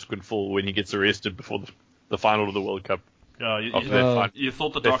then subsequent fall when he gets arrested before the final of the World Cup. Yeah, you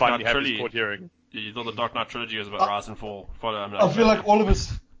thought the Dark Knight trilogy. You thought the Dark Knight trilogy was about rise and fall. I feel like all of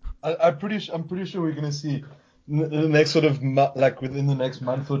us. I'm pretty sure we're going to see in the next sort of like within the next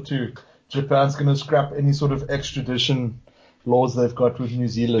month or two, Japan's going to scrap any sort of extradition laws they've got with New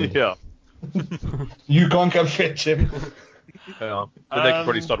Zealand. Yeah. You can't come fetch him. Yeah. But they could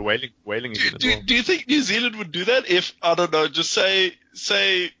probably start whaling again as well. Do you think New Zealand would do that if, I don't know, just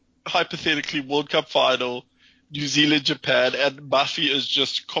say hypothetically World Cup final, New Zealand, Japan, and Muffy is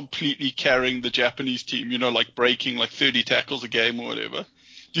just completely carrying the Japanese team, you know, like breaking like 30 tackles a game or whatever.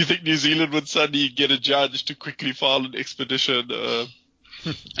 Do you think New Zealand would suddenly get a judge to quickly file an expedition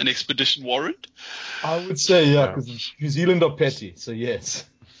warrant? I would say because New Zealand are petty, so yes.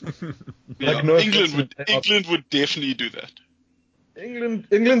 England would definitely do that.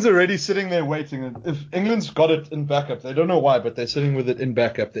 England's already sitting there waiting. If England's got it in backup, they don't know why, but they're sitting with it in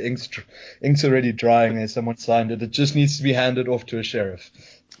backup. The ink's already drying there. Someone signed it. It just needs to be handed off to a sheriff.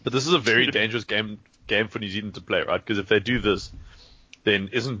 But this is a very dangerous game for New Zealand to play, right? Because if they do this, then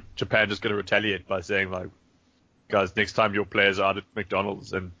isn't Japan just going to retaliate by saying like, guys, next time your players are out at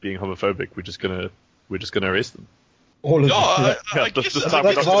McDonald's and being homophobic, we're just gonna arrest them. All of them. I guess that's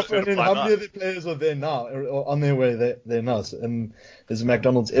half. And then how many of the players are there now, or on their way there now? And there's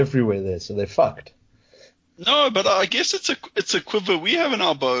McDonald's everywhere there, so they're fucked. No, but I guess it's a quiver we have in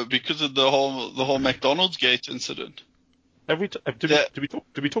our bow because of the whole McDonald's gate incident. Did we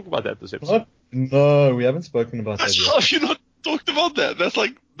talk about that this episode? No, we haven't spoken about that yet. Have you not talked about that? That's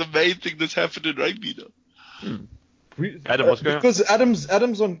like the main thing that's happened in rugby now. Adam, what's going on? Because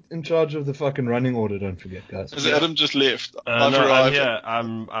Adam's in charge of the fucking running order. Don't forget, guys. Has Adam just left? No, I'm here.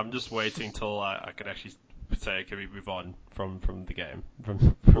 I'm just waiting till I can actually say, can we move on from the game?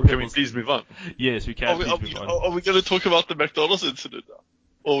 Can we please move on? Yes, we can. Are we going to talk about the McDonald's incident now?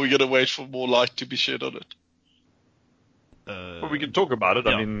 Or are we going to wait for more light to be shed on it? Well, we can talk about it.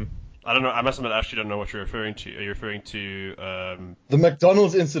 Yeah. I mean, I don't know. I must admit, I actually don't know what you're referring to. Are you referring to the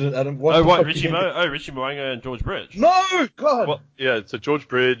McDonald's incident, Adam? Richie Mo'unga and George Bridge. No, God. Well, yeah, so George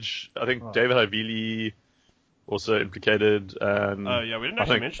Bridge, I think David Havili, also implicated. And Oh yeah, we didn't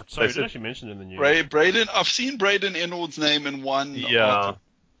actually mention. Sorry, we didn't actually mention it in the news. Braden, I've seen Braden Enord's name in one. Yeah,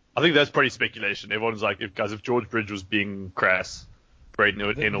 I think that's probably speculation. Everyone's like, if George Bridge was being crass, Braden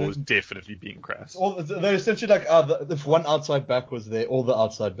Enord was definitely being crass. They're essentially like, if one outside back was there, all the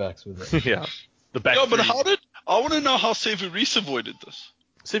outside backs were there. Yeah, the back. Yeah, but three. I want to know how Severis avoided this.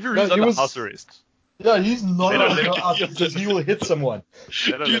 Severis No, under was- house arrest. Yeah, he's not They don't allowed let out because he will hit someone.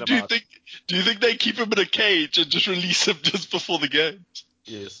 They don't let him out. Do you think they keep him in a cage and just release him just before the game?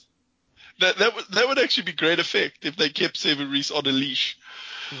 Yes. That would actually be great effect if they kept Severis on a leash.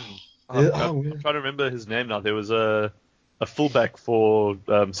 Yeah, I'm trying to remember his name now. There was a fullback for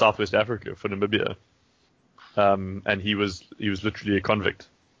Southwest Africa, for Namibia, and he was literally a convict.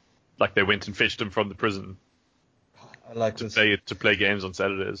 Like they went and fetched him from the prison I like to this. play games on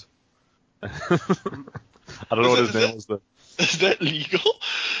Saturdays. I don't know what his name was though. Is that legal?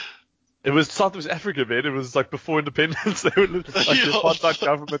 It was Southwest Africa, man. It was like before independence. They were the apartheid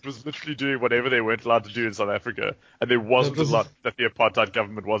government was literally doing whatever they weren't allowed to do in South Africa, and there wasn't a lot that the apartheid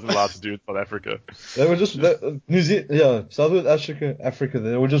government wasn't allowed to do in South Africa. They were just New Zealand, Southwest Africa.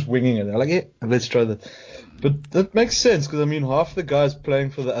 They were just winging it. They're like, yeah, let's try that. But that makes sense because I mean, half the guys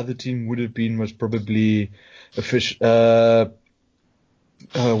playing for the other team would have been most probably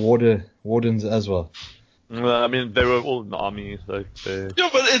wardens as well. I mean, they were all in the army. Yeah,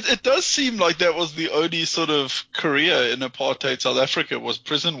 but it does seem like that was the only sort of career in apartheid South Africa was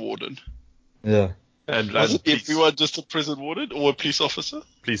prison warden. Yeah. And was it everyone just a prison warden or a police officer?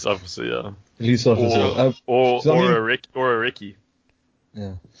 Police officer, yeah. Police officer. Or a recce.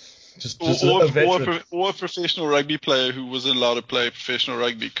 Yeah. Just or a a professional rugby player who wasn't allowed to play professional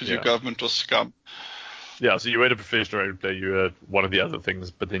rugby because your government was scum. Yeah, so you weren't a professional rugby player, you were one of the other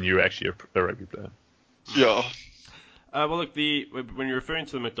things, but then you were actually a rugby player. Yeah. Well, look, when you're referring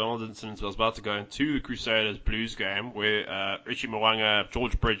to the McDonald's incidents, I was about to go into the Crusaders Blues game where Richie Mwanga,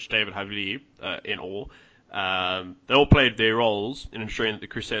 George Bridge, David Havili, in all, they all played their roles in ensuring that the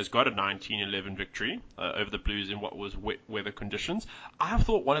Crusaders got a 19-11 victory over the Blues in what was wet weather conditions. I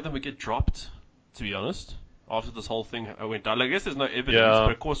thought one of them would get dropped, to be honest, after this whole thing went down. I guess there's no evidence,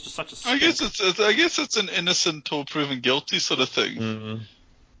 but of course, just such a I guess it's an innocent or proven guilty sort of thing. Mm-hmm.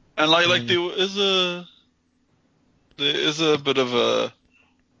 And like there is a bit of a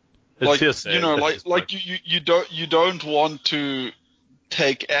you don't want to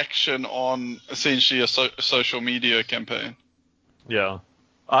take action on essentially a social media campaign. Yeah,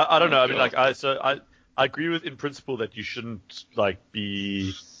 I don't know. I mean, I agree with in principle that you shouldn't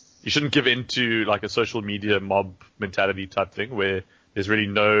you shouldn't give in to like a social media mob mentality type thing where there's really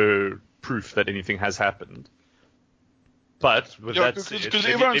no proof that anything has happened. But with that said, because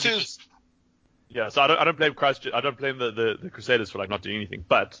everyone says. Yeah, so I don't blame I don't blame the Crusaders for not doing anything,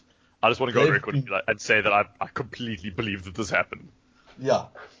 but I just want to go on record and say that I completely believe that this happened. Yeah.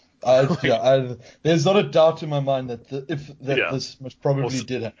 There's not a doubt in my mind that this most probably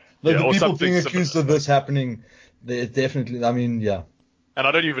did happen. The people being accused of this happening, they definitely, I mean, yeah. And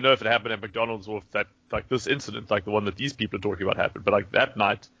I don't even know if it happened at McDonald's or if that, this incident, the one that these people are talking about happened, but that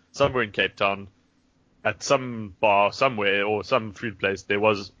night, somewhere in Cape Town, at some bar somewhere or some food place, there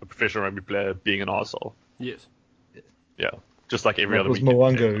was a professional rugby player being an arsehole. Yes. Yeah. Just like every other week. It was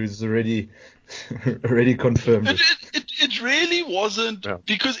Mwanga, who's already confirmed it. It really wasn't,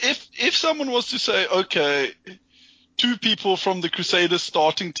 because if someone was to say, okay, 2 people from the Crusaders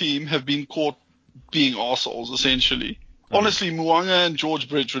starting team have been caught being arseholes, essentially. Honestly, Mwanga and George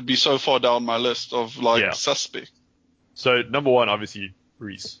Bridge would be so far down my list of suspects. So number 1, obviously,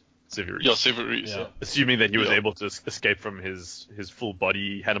 Severis. Yeah, Severis. Yeah. Assuming that he was able to escape from his full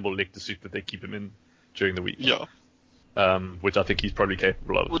body Hannibal Lecter suit that they keep him in during the week. Yeah. Which I think he's probably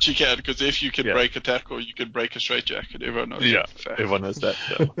capable of. Which you can, because if you can break a tackle, you can break a straitjacket. Everyone knows that. Yeah, everyone knows that.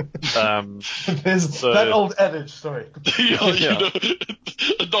 Yeah. There's that old adage, sorry.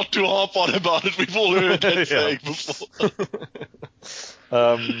 Not too harp on about it. We've all heard that saying before.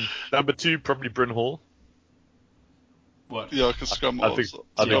 Number 2, probably Bryn Hall. What? Yeah, because scrum halves.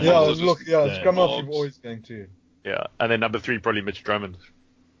 Scrum half you're always going to. Yeah, and then number 3, probably Mitch Drummond,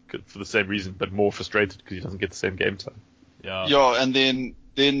 for the same reason, but more frustrated because he doesn't get the same game time. Yeah. Yeah, and then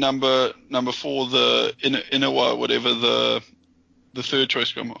number 4, the Inawa, whatever the third choice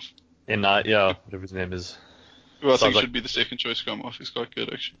scrum half. Whatever his name is. Who I think should be the second choice scrum half. He's quite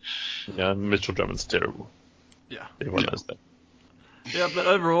good, actually. Yeah, Mitchell Drummond's terrible. Yeah. Everyone knows that. Yeah, but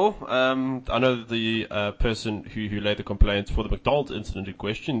overall, I know that the person who laid the complaints for the McDonald's incident in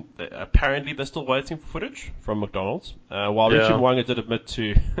question, apparently they're still waiting for footage from McDonald's. While Richard Mwanga did admit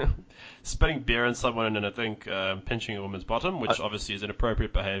to spitting beer on someone and I think pinching a woman's bottom, which obviously is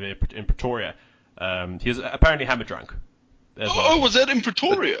inappropriate behaviour in Pretoria. He was apparently hammer drunk. as well. Oh, was that in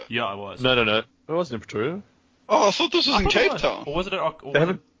Pretoria? Yeah, it was. No. It wasn't in Pretoria. Oh, I thought this was in thought it Cape was. Town. Or was it? Or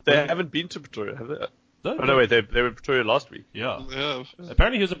They haven't been to Pretoria, have they? No, Oh, no, wait, they were in Pretoria last week. Yeah. Yeah.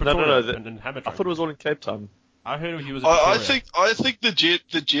 Apparently he was in Pretoria No, and hammer I drunk. thought it was all in Cape Town. I heard he was in Pretoria. I think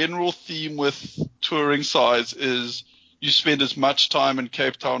the general theme with touring sides is you spend as much time in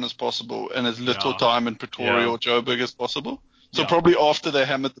Cape Town as possible and as little time in Pretoria or Joburg as possible. So probably after they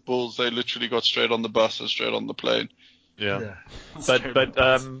hammered the Bulls, they literally got straight on the bus and straight on the plane. Yeah. But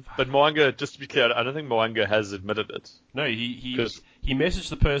Moanga, just to be clear, I don't think Moanga has admitted it. No, he messaged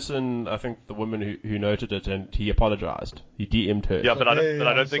the person, I think the woman who noted it, and he apologized. He DM'd her. Yeah, but I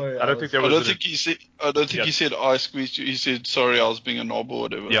don't think there was. He said I squeezed you. He said sorry, I was being a knob or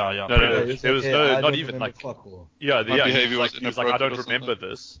whatever. Yeah. No, there was not even like. Fuck all. Yeah, My behavior was he was like, I don't remember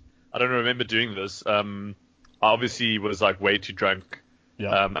this. I don't remember doing this. I obviously was like way too drunk.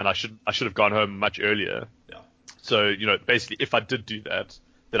 Yeah. And I should have gone home much earlier. Yeah. So basically, if I did do that,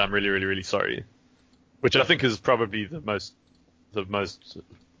 then I'm really, really, really sorry. Which I think is probably the most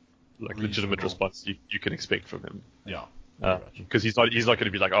like legitimate response you can expect from him. Yeah. Because he's not going to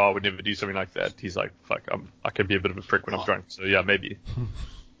be like, oh, I would never do something like that. He's like, fuck, I can be a bit of a prick when I'm drunk. So yeah, maybe.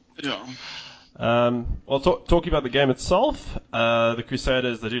 Yeah. Well, talking about the game itself, the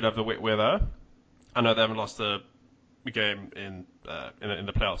Crusaders, they do have the wet weather. I know they haven't lost a game in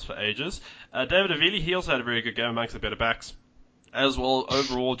the playoffs for ages. David Avili, he also had a very good game amongst the better backs as well.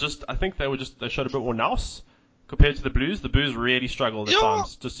 Overall, I think they showed a bit more nous compared to the Blues. The Blues really struggled at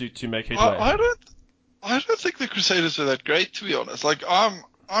times just to make headway. I don't think the Crusaders are that great, to be honest. Like I'm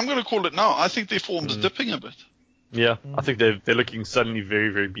going to call it now. I think their form is dipping a bit. Yeah, I think they're looking suddenly very,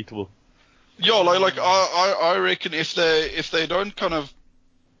 very beatable. Yeah, like I reckon if they don't kind of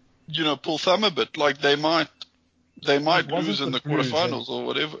pull thumb a bit, like they might lose in the quarterfinals or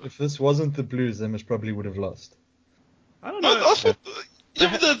whatever. If this wasn't the Blues, they most probably would have lost. I don't know. I thought,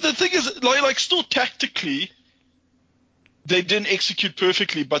 but the thing is, like still tactically, they didn't execute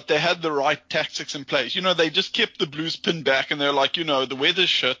perfectly, but they had the right tactics in place. They just kept the Blues pinned back, and they're like, the weather's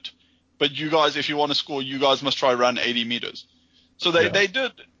shit, but you guys, if you want to score, you guys must try run 80 meters. So they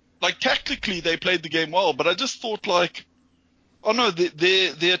did, like tactically, they played the game well, but I just thought like, oh no,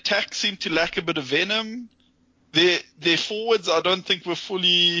 their attack seemed to lack a bit of venom. Their forwards, I don't think were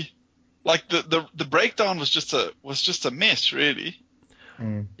fully, like the breakdown was just a mess, really.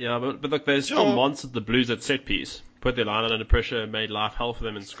 Yeah, but look, they still monstered the Blues at set piece. Put their line out under pressure, made life hell for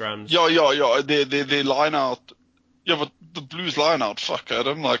them in scrums. Yeah. Their line out. Yeah, but the Blues line out, fuck,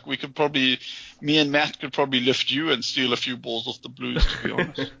 Adam. Like, me and Matt could probably lift you and steal a few balls off the Blues, to be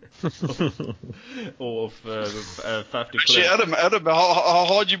honest. Or off Faf de Actually, Klerk. Adam, how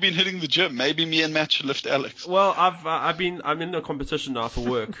hard you been hitting the gym? Maybe me and Matt should lift Alex. Well, I'm in a competition now for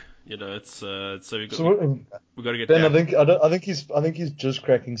work. It's so we got to get Ben, back. I think he's just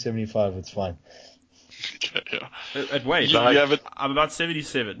cracking 75. It's fine. Yeah. At weight, I'm about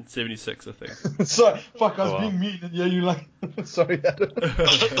 77, 76, I think. Sorry, fuck, I was being mean. And yeah, you like. Sorry, Adam.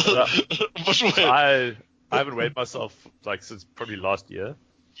 I haven't weighed myself like since probably last year,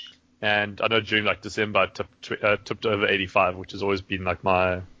 and I know during like December I tipped over 85, which has always been like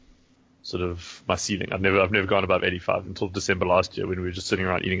my ceiling. I've never gone above 85 until December last year when we were just sitting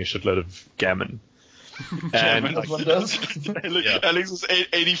around eating a shitload of gammon. And That's what does. Alex was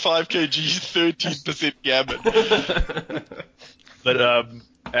 85 kg, 13% gammon. But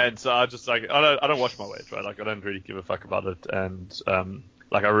and so I just like I don't watch my weight, right? Like I don't really give a fuck about it, and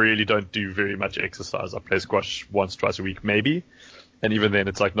like I really don't do very much exercise. I play squash once, twice a week, maybe, and even then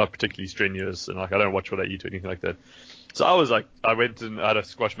it's like not particularly strenuous, and like I don't watch what I eat or anything like that. So I went and had a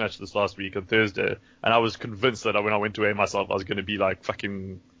squash match this last week on Thursday, and I was convinced that when I went to weigh myself, I was going to be like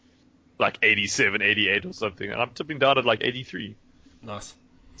fucking like 87, 88 or something, and I'm tipping down at like 83. Nice.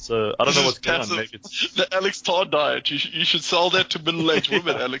 So I don't know what's going on. Maybe it's the Alex Tarr diet. You should sell that to middle-aged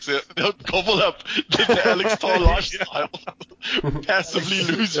women, Alex. They'll gobble up the Alex Tarr lifestyle. Passively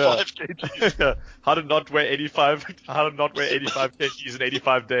lose 5 kgs. How to not weigh 85 kgs in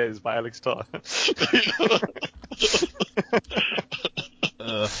 85 days by Alex Tarr.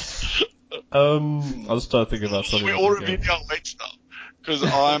 I'll start thinking about something. We're all reviewing our weights now. Because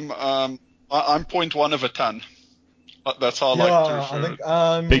I'm 0.1 of a ton. That's how I like to refer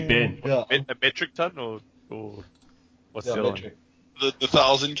I think, Big Ben. Yeah. A metric ton or what's the other metric. one? The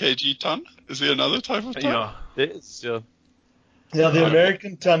 1,000 kg ton? Is there another type of ton? Yeah. It's Yeah, the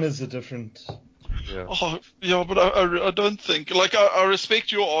American ton is a different. Yeah. Oh, yeah, but I don't think. Like, I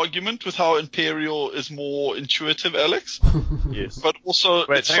respect your argument with how Imperial is more intuitive, Alex. Yes. But also,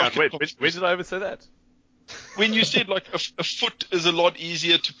 Wait, it's hang on. fucking Wait, when did I ever say that? when you said like a foot is a lot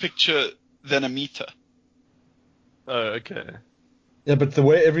easier to picture than a meter. Oh, okay. Yeah, but the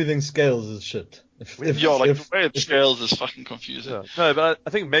way everything scales is shit. The way it scales is fucking confusing. Yeah. No, but I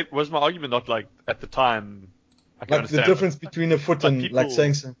think maybe was my argument not like at the time. I can like understand the difference between a foot like and people- like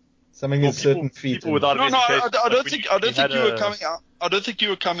saying something is certain feet. People without No, an I education. don't like, think when I don't think had you were a- coming out. I don't think you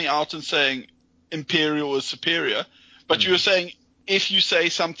were coming out and saying imperial is superior, but you were saying if you say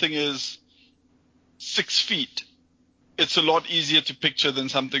something is 6 feet, it's a lot easier to picture than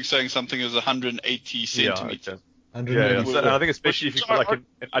saying something is 180 centimeters. Yeah, okay. 180 So, and I think especially if you've got like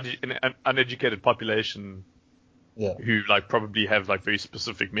an uneducated population Yeah. who like probably have like very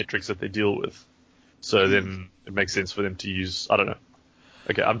specific metrics that they deal with. So then it makes sense for them to use, I don't know.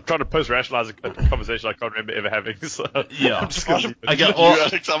 Okay, I'm trying to post-rationalize a conversation I can't remember ever having. So Yeah. I'm just gonna leave it. Okay, You, well,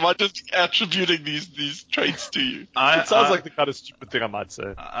 Alex, am I just attributing these traits to you? It sounds like the kind of stupid thing I might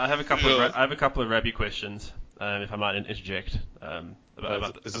say. I have a couple Yeah. of I have a couple of Rabby questions, if I might interject.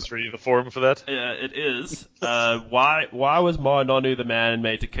 Is this really the forum for that? Yeah, it is. Why was Ma Nonu the man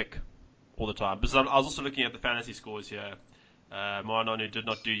made to kick all the time? Because I was also looking at the fantasy scores here. Ma Nonu did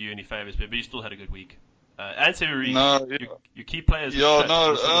not do you any favors, but he still had a good week. And Severini, No, yeah. your key players. Yeah, shit.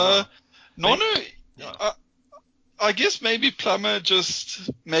 They still no. are. Nonu, Yeah. I guess maybe Plummer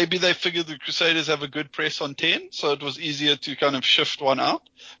maybe they figured the Crusaders have a good press on 10, so it was easier to kind of shift one out.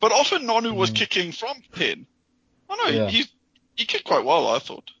 But often Nonu was kicking from 10. I know, Yeah. he kicked quite well, I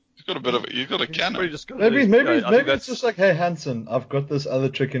thought. He's got a bit of he's got a cannon. Maybe I think it's just like, hey Hanson, I've got this other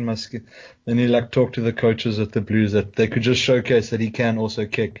trick in my skin. Then he like talked to the coaches at the Blues that they could just showcase that he can also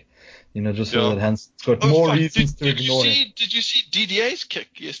kick. Just so Yeah. that Hanson's got more fuck, reasons to ignore him. Did you see DDA's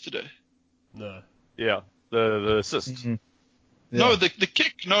kick yesterday? No. Yeah, the assist. Mhm. Yeah. No, the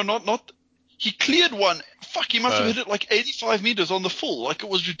kick. No, not. He cleared one. Fuck, he must have hit it like 85 meters on the full. Like it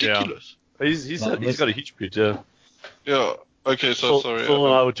was ridiculous. He's got a huge boot. Yeah. Yeah. Okay, so sorry. Phil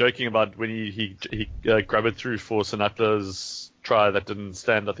and I were joking about when he grabbed it through for Sinatla's try that didn't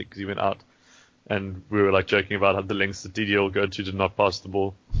stand. I think because he went out, and we were like joking about how the lengths that DDL will go to to not pass the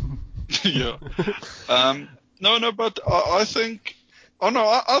ball. Yeah. No, but I think. Oh no,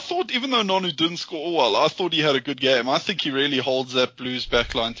 I thought even though Nonu didn't score well, I thought he had a good game. I think he really holds that Blues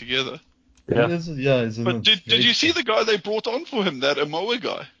backline together. Yeah. But did you see the guy they brought on for him, that Amoa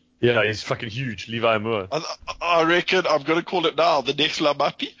guy? Yeah, he's fucking huge, Levi Moore. I reckon I'm going to call it now, the next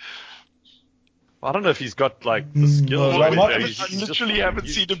Lamapi. I don't know if he's got like the skills. No, or Lamapi- anything. I He's just literally fucking haven't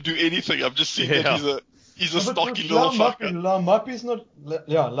huge. seen him do anything. I've just seen that Yeah. he's a stocky little fucker. Lamapi's not.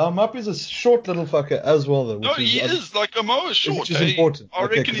 Yeah, Lamapi's a short little fucker as well, though. No, he is. Like, Amoa's short. Which is important. I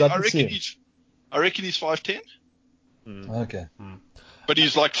Okay, reckon, 'cause I didn't see him. I reckon he's 5'10", Okay. but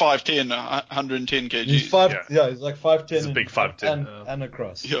he's like 5'10", 110 kg. He's he's like 5'10". He's a big 5'10". And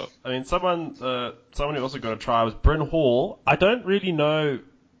across. Yeah. I mean, someone who also got a try was Bryn Hall. I don't really know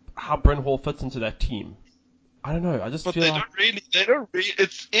how Bryn Hall fits into that team. I don't know. I just But feel they like, don't really.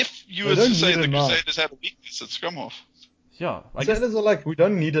 It's if you They were to don't say need the a nine. Crusaders had a weakness, it's scrum off. yeah. I guess, Sailors are like, we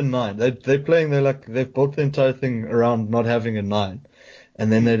don't need a 9. They're playing. They've built the entire thing around not having a 9,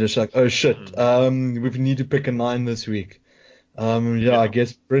 and then they're just like, oh shit, we need to pick a 9 this week. I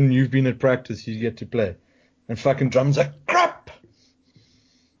guess Bryn, you've been at practice, you get to play, and fucking Drum's like crap.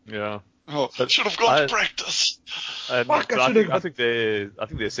 Yeah. Oh, should have gone to practice. And Fuck, I think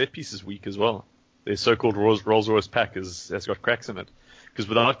their set piece is weak as well. Their so-called Rolls-Royce pack has got cracks in it. Because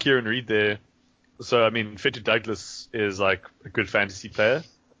without Kieran Reid there, so I mean, Fetty Douglas is like a good fantasy player,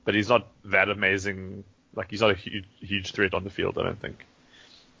 but he's not that amazing. Like he's not a huge threat on the field, I don't think.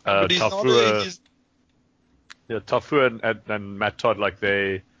 But he's Tafua, Tafua and Matt Todd, like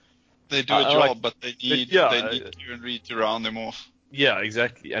they do a job, like- but they need Kieran Reid to round them off. Yeah,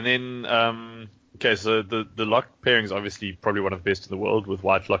 exactly. And then, okay, so the lock pairing is obviously probably one of the best in the world with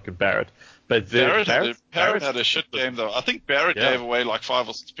Whitelock and Barrett. But Barrett had a shit game though. I think Barrett gave away like 5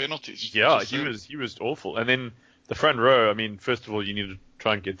 or 6 penalties. Yeah, he was awful. And then the front row, I mean, first of all, you need to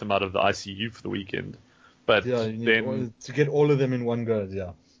try and get them out of the ICU for the weekend. But Yeah, you need to get all of them in one go.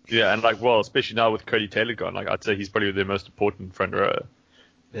 Yeah. Yeah, and especially now with Cody Taylor gone, like I'd say he's probably their most important front row.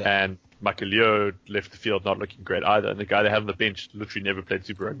 Yeah. And Michael Leo left the field not looking great either. And the guy they had on the bench literally never played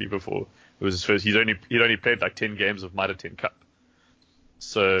Super Rugby before. It was his first. He'd only played like 10 games of Mitre 10 Cup.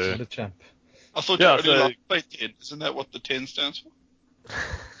 So What a champ. I thought you only played 10. Isn't that what the 10 stands for?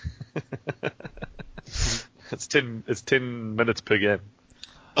 it's 10 minutes per game.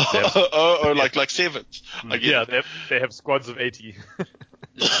 Like sevens. Yeah, they have squads of 80.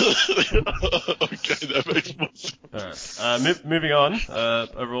 Okay, that makes more sense. All right. Moving on.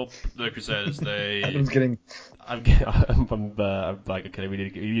 Overall, the Crusaders. Adam's getting. I'm like, okay, we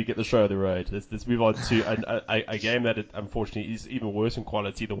need to get the show on the road. Let's move on to a game that unfortunately is even worse in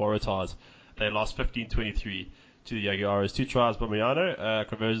quality. The Waratahs. They lost 15-23 to the Jaguares. 2 tries by Miano,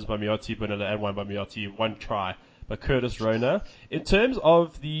 conversions by Miotti, Bonilla, and one by Miotti. 1 try by Curtis Rona. In terms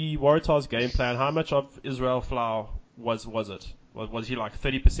of the Waratahs game plan, how much of Israel Folau was it? Was he like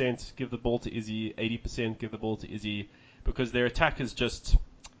 30% give the ball to Izzy, 80% give the ball to Izzy? Because their attack is just...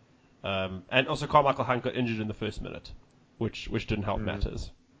 and also Carmichael Hunt got injured in the first minute, which didn't help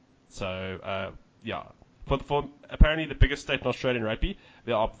matters. So, yeah. For apparently the biggest state in Australian rugby,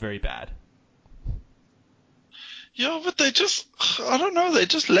 they are very bad. Yeah, but they just, I don't know, they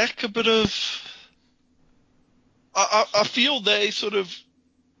just lack a bit of... I feel they sort of...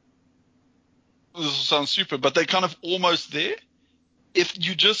 This sounds stupid, but they're kind of almost there. If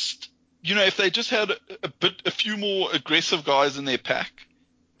you just, if they just had a few more aggressive guys in their pack,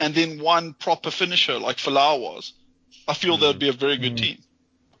 and then one proper finisher like Folau was, I feel that would be a very good team.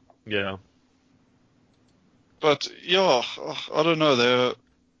 Yeah. But yeah, I don't know. They're,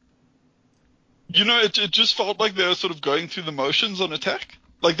 it just felt like they were sort of going through the motions on attack,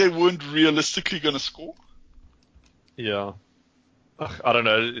 like they weren't realistically going to score. Yeah. I don't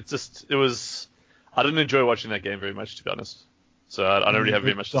know. It was. I didn't enjoy watching that game very much, to be honest. So I don't really have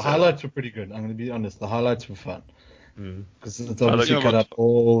very much to say. The highlights were pretty good. I'm going to be honest. The highlights were fun. Because it's I obviously like- cut out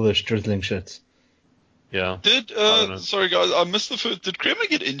all the strizzling shits. Yeah. Sorry guys, I missed the first. Did Kremer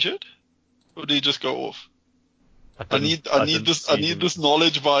get injured, or did he just go off? I need this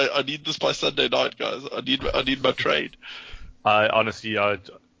knowledge by Sunday night, guys. I need my trade. I honestly,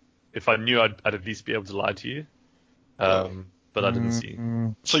 if I knew, I'd at least be able to lie to you. But I didn't see.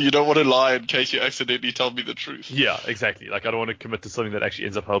 So you don't want to lie in case you accidentally tell me the truth. Yeah, exactly. Like, I don't want to commit to something that actually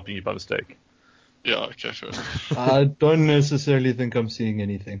ends up helping you by mistake. Yeah, okay, fair enough. I don't necessarily think I'm seeing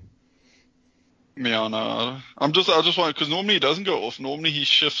anything. Yeah, no. I just want, because normally he doesn't go off. Normally he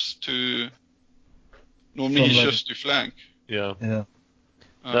shifts to flank. Yeah. Yeah.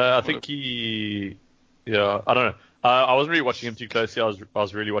 I think I don't know. I wasn't really watching him too closely. I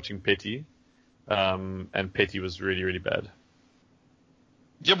was really watching Petty. And Petty was really, really bad.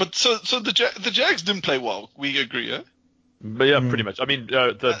 Yeah, but so the Jags didn't play well. We agree, yeah? But yeah, pretty much. I mean,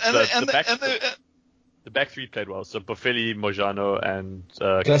 the back three played well. So Boffelli, Mojano, and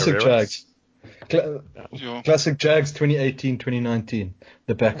Classic Carreras. Jags. Classic Jags 2018-2019.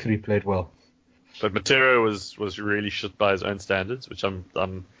 The back three played well. But Matero was really shit by his own standards, which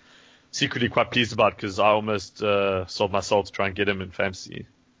I'm secretly quite pleased about because I almost sold my soul to try and get him in fantasy.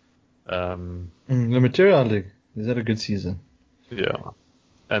 The Material League. Is that a good season? Yeah.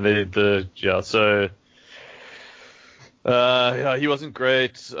 And he wasn't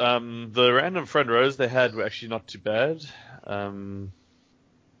great. The random front rows they had were actually not too bad. Yeah.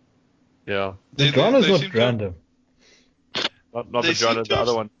 Madrano's not random. Not Madrano, the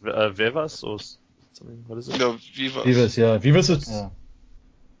other one, Vevas or something. What is it? No, Vivas. Vivas, yeah. Vivas is... Yeah.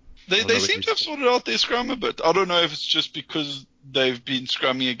 They seem to have sorted out their scrum a bit. I don't know if it's just because they've been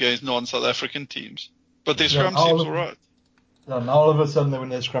scrumming against non-South African teams, but their scrum seems alright. Yeah, now all of a sudden when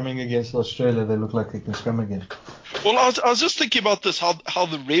they're scrumming against Australia, they look like they can scrum again. Well, I was just thinking about this, how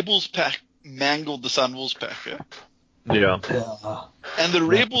the Rebels pack mangled the Sunwolves pack, Yeah. And the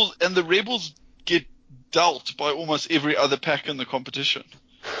Rebels get dealt by almost every other pack in the competition.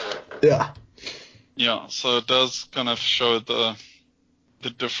 Yeah. Yeah, so it does kind of show the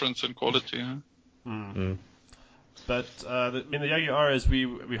difference in quality. Huh? But the Jaguares,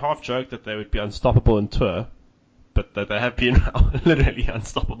 we half joked that they would be unstoppable on tour, but that they have been literally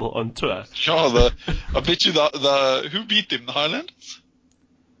unstoppable on tour. Sure, I bet you who beat them? The Highlanders?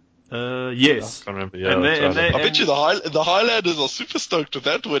 Yes. I can't remember. Yeah, I bet you the Highlanders are super stoked with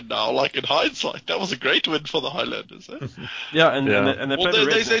that win now. Like in hindsight, that was a great win for the Highlanders. Eh? Yeah, and they played the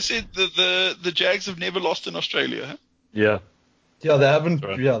Reds. They said the Jags have never lost in Australia. Huh? Yeah. Yeah, they haven't.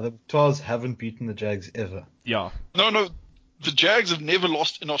 Right. Yeah, the Tars haven't beaten the Jags ever. Yeah. No, the Jags have never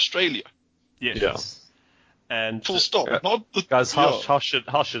lost in Australia. Yes. Yeah. And full stop. Not the guys. How shit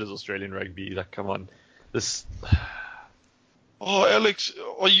is Australian rugby? Like, come on, this. Oh, Alex,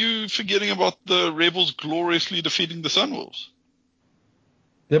 are you forgetting about the Rebels gloriously defeating the Sunwolves?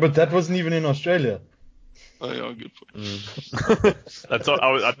 Yeah, but that wasn't even in Australia. Oh yeah, good point. That's all.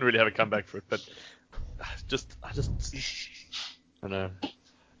 I didn't really have a comeback for it, but I just. I know.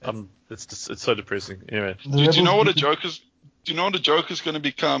 It's so depressing. Anyway. Do you know what a joke is? Do you know what a joke is going to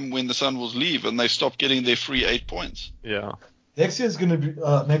become when the Sunwolves leave and they stop getting their free 8 points? Yeah. Next year's going to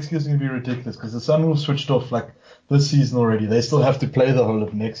be ridiculous because the Sunwolves switched off like this season already. They still have to play the whole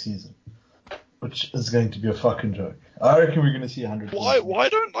of next season, which is going to be a fucking joke. I reckon we're going to see 100. Why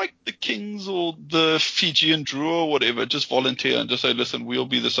don't like the Kings or the Fijian Drew or whatever just volunteer and just say, listen, we'll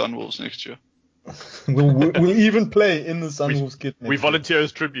be the Sunwolves next year. we'll even play in the Sunwolves kit. We volunteer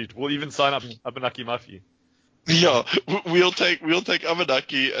as tribute. We'll even sign up Abenaki Mafi. Yeah, we'll take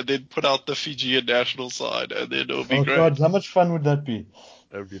Abenaki and then put out the Fijian national side, and then it'll be great. God, how much fun would that be?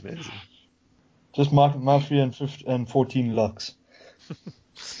 That would be amazing. Just Mafia and 14 locks.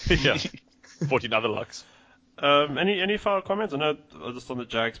 Yeah, 14 other locks. Any final comments? I know just on the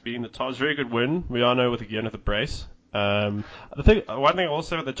Jags beating the Tars, very good win. We all know with the brace. One thing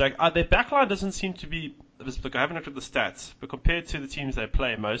also with the Jags, their backline doesn't seem to be. Look, I haven't looked at the stats, but compared to the teams they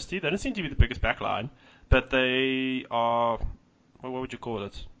play mostly, they don't seem to be the biggest backline. But they are. What would you call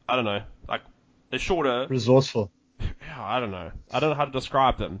it? I don't know. Like they're shorter. Resourceful. Yeah, I don't know. I don't know how to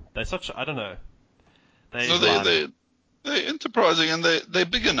describe them. They're such. I don't know. They're enterprising and they're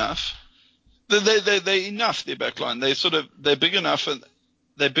big enough. They're enough. Their backline. They're big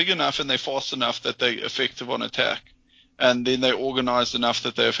enough and they're fast enough that they're effective on attack, and then they're organized enough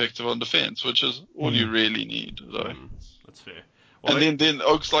that they're effective on defense, which is all you really need. So. That's fair. Well, and then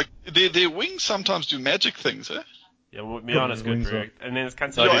Oaks, like their wings sometimes do magic things, eh? Yeah, well, Miana's good, correct. And then it's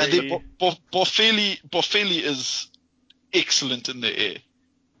Kansas. Yeah, and then Bofeli is excellent in the air.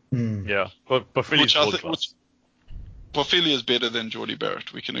 Yeah, but Bofeli's world class. Bofeli is better than Jordy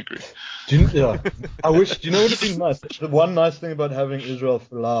Barrett. We can agree. I wish. Do you know what would have been nice? The one nice thing about having Israel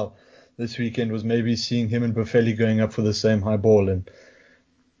Folau this weekend was maybe seeing him and Bofeli going up for the same high ball and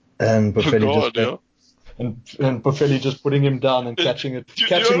Bofeli and Bofeli just putting him down and catching it.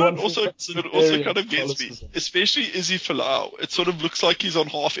 Catching one. It also kind of gets me, especially Izzy Folau. It sort of looks like he's on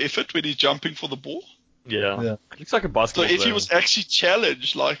half effort when he's jumping for the ball. Yeah. It looks like a basketball So if player. he was actually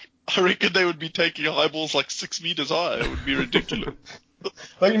challenged, like I reckon they would be taking high balls like 6 meters high. It would be ridiculous.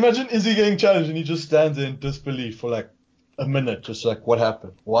 Like imagine Izzy getting challenged and he just stands there in disbelief for like a minute, just like what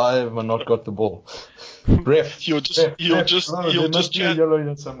happened? Why have I not got the ball? Ref, He'll just yellow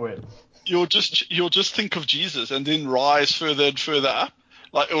somewhere. You'll just think of Jesus and then rise further and further up.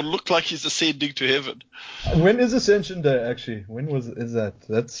 Like it'll look like he's ascending to heaven. When is Ascension Day actually? Is that?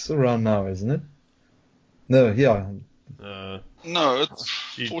 That's around now, isn't it? No, yeah. No, it's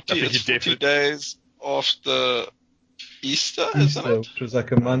 40 days after Easter, isn't it? Which was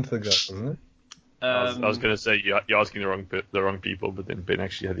like a month ago, isn't it? I was going to say you're asking the wrong people, but then Ben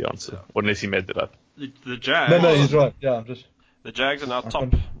actually had the answer, or unless he made that up. The Jags. No, he's right. Yeah, The Jags are now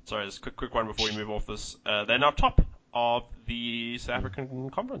top. Sorry, just a quick one before we move off this. They're now top of the South African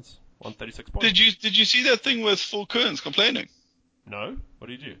Conference, 136 points. Did you see that thing with Phil Kearns complaining? No. What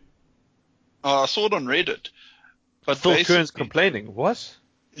do you do? I saw it on Reddit. But Phil Kearns complaining? What?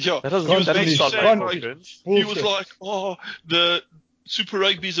 Yeah, that doesn't sound like Kearns. He was like, "Oh, the Super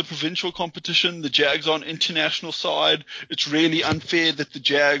Rugby is a provincial competition. The Jags are on international side. It's really unfair that the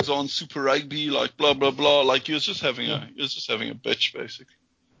Jags are on Super Rugby. Like blah blah blah. Like he was just having a bitch basically.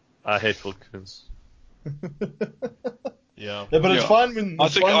 I hate Phil Kearns. Yeah, but it's fine when I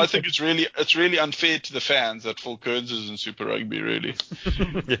think it's really unfair to the fans that Phil Kearns is in Super Rugby. Really.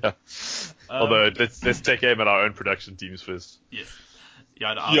 Yeah. Although let's take aim at our own production teams first. Yes.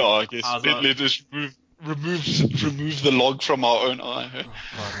 I guess let us remove the log from our own eye.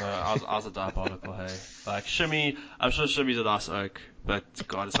 Oh, God, no, I was a diabolical, hey. Like, Shimmy, I'm sure Shimmy's a nice oak, but,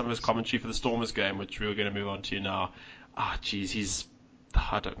 God, some of his commentary for the Stormers game, which we were going to move on to now, I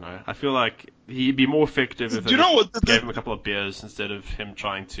don't know. I feel like he'd be more effective if gave him a couple of beers instead of him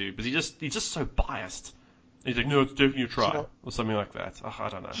trying to, because he's just so biased. He's like, no, it's definitely a try, or something like that. I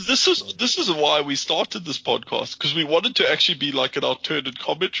don't know. This is why we started this podcast, because we wanted to actually be like an alternate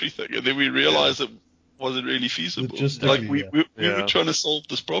commentary thing, and then we realized it wasn't really feasible. We were trying to solve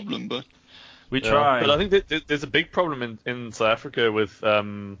this problem, but we tried. But I think there's a big problem in South Africa with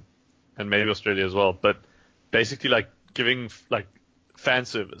and maybe Australia as well, but basically like giving like fan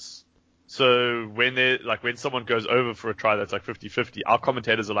service. So when someone goes over for a try that's like 50-50, our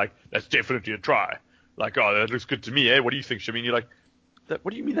commentators are like, that's definitely a try. Like, oh, that looks good to me, eh? What do you think, Shamin? You're like,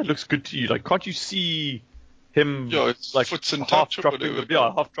 what do you mean that looks good to you? Like, can't you see him like half dropping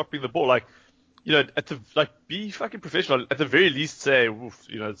the ball? Like, be fucking professional. At the very least, say,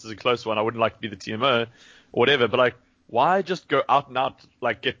 this is a close one. I wouldn't like to be the TMO or whatever. But like, why just go out and out,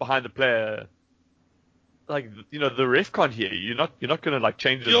 like get behind the player? Like, the ref can't hear you. You're not going to like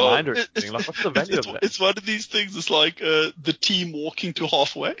change his mind or anything. Like, what's the value of that? It's one of these things. It's like the team walking to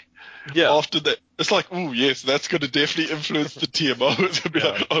halfway. Yeah. After that, it's like, oh yes, that's going to definitely influence the TMO. To be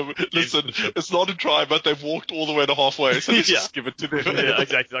like, oh, listen, it's not a try, but they've walked all the way to halfway, so let's just give it to them. Yeah,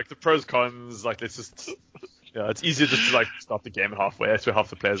 exactly. Like the pros cons. Like let's just Yeah, it's easier just to like stop the game halfway. That's where half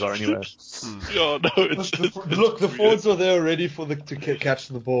the players are anyway. Yeah, no, it's Look, the forwards are there ready for catch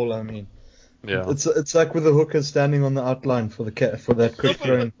the ball. I mean, Yeah. it's like with the hooker standing on the outline for that quick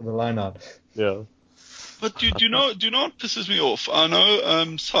throw in for the line out. Yeah. But do you know what pisses me off? I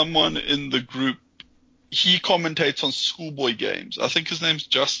know someone in the group, he commentates on schoolboy games. I think his name's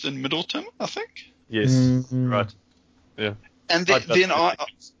Justin Middleton, I think. Yes. Mm-hmm. Right. Yeah. And then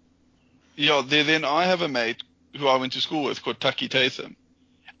I have a mate who I went to school with called Taki Tatham.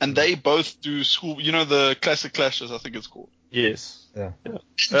 And they both do school, the Classic Clashes, I think it's called. Yes. Yeah.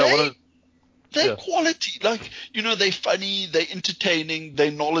 They're quality. Like, they're funny, they're entertaining,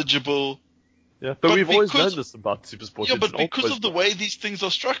 they're knowledgeable. Yeah, but we've always known this about Supersport. Yeah, but because of the way these things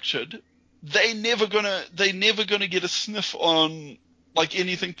are structured, they're never gonna get a sniff on like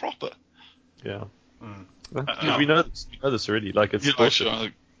anything proper. Yeah. We know this already. Like it's sure.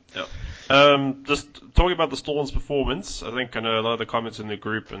 Yeah. Just talking about the Storm's performance, I think I know a lot of the comments in the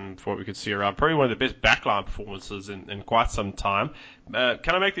group and what we could see around, probably one of the best backline performances in quite some time. Can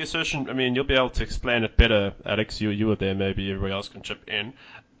I make the assertion? I mean, you'll be able to explain it better, Alex. You were there. Maybe everybody else can chip in.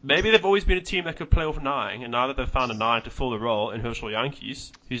 Maybe they've always been a team that could play off 9, and now that they've found a 9 to fill the role in Herschel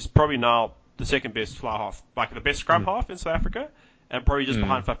Yankees, who's probably now the second best fly half, like the best scrum half in South Africa, and probably just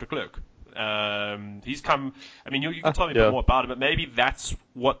behind Faf de Klerk. He's come. I mean, you can tell me a bit more about it, but maybe that's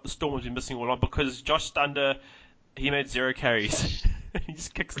what the Storm has been missing all along. Because Josh Stander, he made 0 carries. He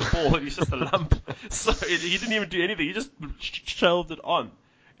just kicks the ball and he's just a lump. So he didn't even do anything. He just shelved it on.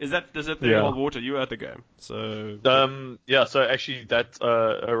 Does that hold water? You were at the game, so. So actually, that's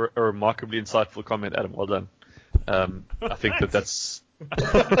a remarkably insightful comment, Adam. Well done. I think that's.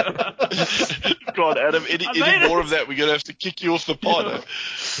 God, Adam, any more of that, we're gonna have to kick you off the pod.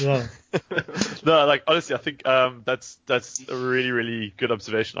 Yeah. No, like honestly, I think that's a really, really good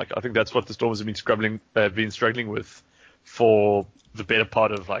observation. Like I think that's what the Stormers have been struggling with for the better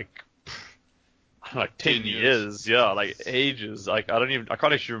part of like 10 years. Yeah, like ages. Like I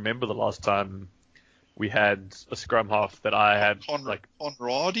can't actually remember the last time we had a scrum half that I had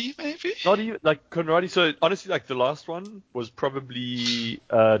Conradi, maybe? Not even like Conradi. So honestly, like the last one was probably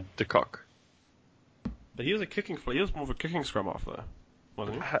De Kock. But he was more of a kicking scrum half though,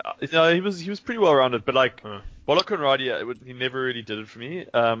 wasn't he? No, he was pretty well rounded, but like Bolo Conradi, he never really did it for me.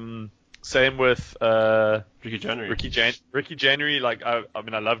 Same with Ricky January. Ricky January, like I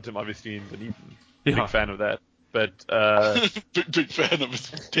mean, I loved him obviously in Dunedin. Yeah. Big fan of that. But big fan of his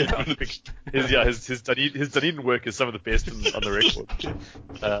 10 minutes. His Dunedin work is some of the best on the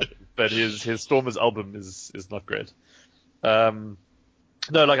record. But his Stormers album is not great.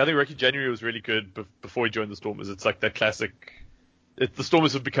 No, like I think Ricky January was really good before he joined the Stormers. It's like that classic. The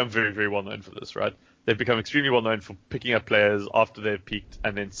Stormers have become very, very well known for this, right? They've become extremely well known for picking up players after they've peaked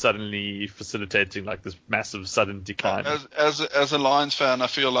and then suddenly facilitating like this massive sudden decline. As a Lions fan, I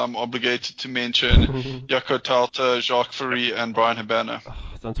feel I'm obligated to mention Jaco Tauta, Jacques Fourie, and Brian Habana.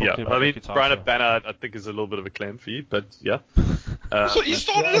 Brian Habana I think is a little bit of a claim for you, but yeah. So he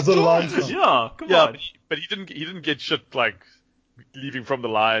started as a Lions fan. Yeah, come on. But he didn't get shit like leaving from the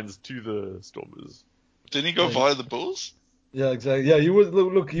Lions to the Stormers. Didn't he go via the Bulls? Yeah, exactly. Yeah, he was.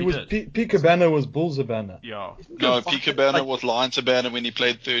 Look, he was. Pete Cabana was Bulls Habana. Yeah. No, Pete Cabana was Lions Habana when he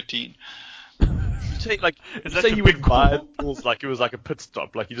played 13. Say he went via Bulls like it was like a pit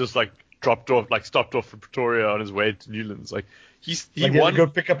stop, like he just like stopped off from Pretoria on his way to Newlands. Like he had to go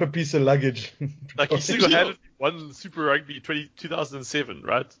pick up a piece of luggage. Like he single-handedly won Super Rugby 2007,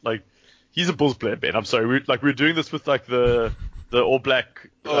 right? Like he's a Bulls player, Ben. I'm sorry, we're doing this with like the All Black.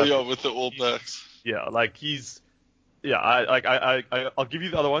 With the All Blacks. Yeah, like he's. Yeah, I'll give you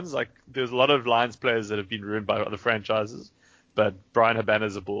the other ones. Like, there's a lot of Lions players that have been ruined by other franchises, but Brian Habana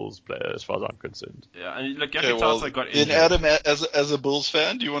is a Bulls player as far as I'm concerned. Yeah, and look, got injured. injured. Adam, as a Bulls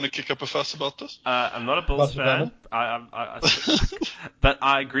fan, do you want to kick up a fuss about this? I'm not a Bulls fan, but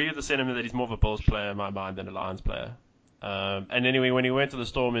I agree with the sentiment that he's more of a Bulls player in my mind than a Lions player. And anyway, when he went to the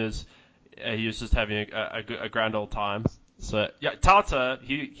Stormers, he was just having a grand old time. So yeah, Tauta,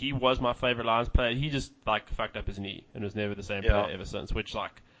 he was my favorite Lions player. He just like fucked up his knee and was never the same player ever since, which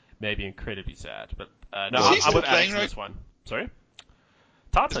like made me incredibly sad. But no, I'm with Alex on this one. Sorry,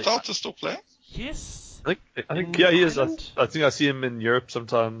 Tauta. Is Tauta still playing? Yes. I think he is. I think I see him in Europe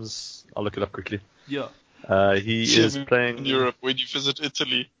sometimes. I'll look it up quickly. Yeah. He is playing in Europe when you visit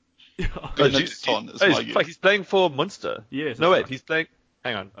Italy. Yeah. He's playing for Munster. Yes. No wait, he's playing.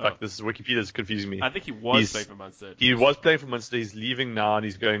 Hang on, this is Wikipedia's confusing me. I think he was playing for Munster. He was playing for Munster. He's leaving now and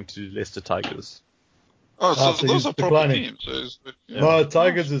he's going to Leicester Tigers. Oh, so those are proper teams. No,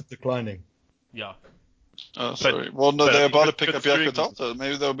 Tigers is declining. Yeah. Oh, sorry. Well, no, they're about to pick up Jaco Tauta.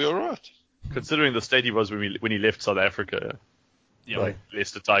 Maybe they'll be all right. considering the state he was when he left South Africa, Yeah. like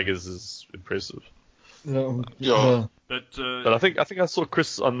Leicester Tigers is impressive. Yeah. But I think I saw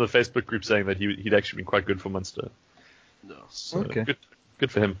Chris on the Facebook group saying that he'd actually been quite good for Munster. No. So Okay.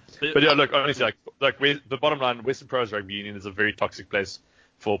 good for him. But yeah, look, honestly, the bottom line, Western Province Rugby Union is a very toxic place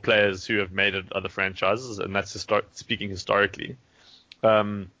for players who have made it other franchises, and that's speaking historically.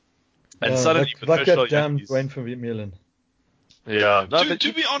 And suddenly, like that damn Yankees, Dwayne from Vermeulen. yeah. No,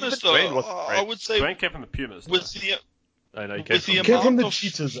 To be honest, though, Dwayne wasn't great. I would say Dwayne came from the Pumas. with though. the I know he with the came Came from amount the of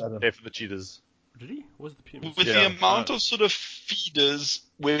Cheetahs, Adam. from the Cheetahs. Did he? Was the Pumas? with Yeah. the amount of sort of feeders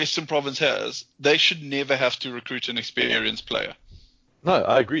Western Province has, they should never have to recruit an experienced player. No,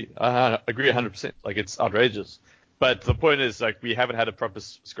 I agree. I agree 100%. Like, it's outrageous. But the point is, like, we haven't had a proper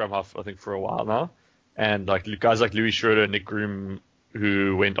scrum half, I think, for a while now. And, like, guys like Louis Schroeder and Nick Groom,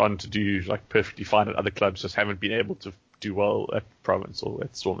 who went on to do, like, perfectly fine at other clubs, just haven't been able to do well at Province or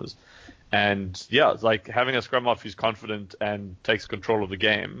at Stormers. And, yeah, it's like having a scrum half who's confident and takes control of the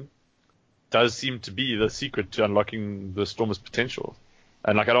game does seem to be the secret to unlocking the Stormers' potential.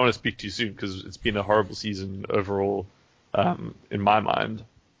 And, like, I don't want to speak too soon because it's been a horrible season overall. In my mind,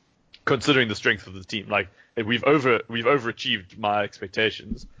 considering the strength of the team, like we've overachieved my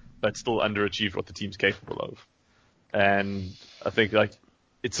expectations, but still underachieved what the team's capable of. And I think like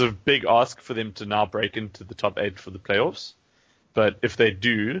it's a big ask for them to now break into the top 8 for the playoffs. But if they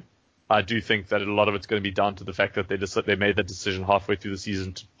do, I do think that a lot of it's going to be down to the fact that they made that decision halfway through the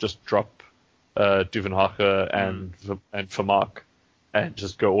season to just drop Duvenhagen and Vermaak and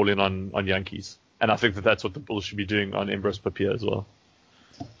just go all in on Yankees. And I think that that's what the Bulls should be doing on Ambrose Papier as well.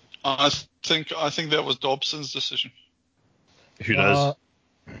 I think that was Dobson's decision. Who knows?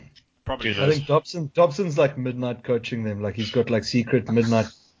 Probably. Who I knows? think Dobson's like midnight coaching them. Like he's got like secret midnight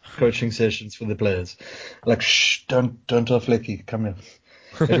coaching sessions for the players. Like, shh, don't tell Flecky, come here.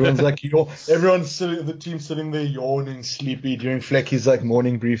 Everyone's like, everyone's sitting, the team's sitting there yawning, sleepy during Flecky's like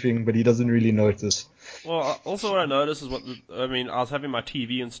morning briefing, but he doesn't really notice. Well, also what I noticed is I was having my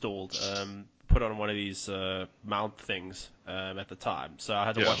TV installed, put on one of these mount things at the time, so I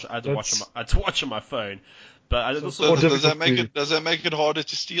had to watch on my phone. But I also Does that make it harder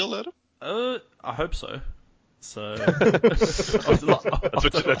to steal, Adam? I hope so. So That's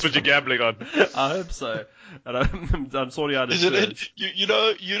what you're gambling on. I hope so, and I'm sorting out Is insurance. you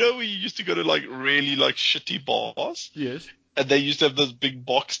know we used to go to like really like shitty bars, Yes. and they used to have those big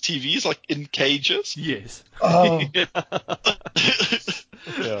box TVs like in cages. Yes. Oh,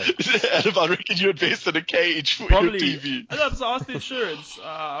 Yeah. Adam, I reckon you invest in a cage for Probably. your TV. And I asked the insurance,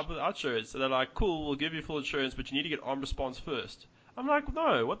 our insurance, and they're like, cool, we'll give you full insurance, but you need to get on response first. I'm like,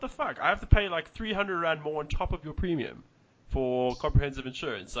 no, what the fuck? I have to pay like 300 Rand more on top of your premium for comprehensive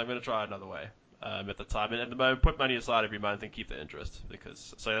insurance, so I'm going to try another way at the time. And at the moment, put money aside every month and keep the interest.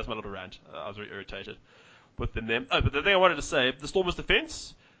 So that's my little rant. I was really irritated with them. Oh, but the thing I wanted to say, the Stormers'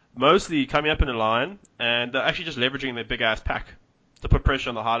 defense, mostly coming up in a line, and they're actually just leveraging their big-ass pack to put pressure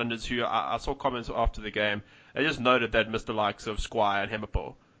on the Highlanders, who I saw comments after the game. They just noted that missed the likes of Squire and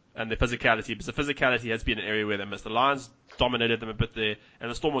Hemapo and their physicality, because the physicality has been an area where they missed. The Lions dominated them a bit there, and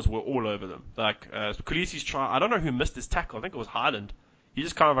the Stormers were all over them. Like, Khaleesi's try, I don't know who missed his tackle. I think it was Highland. He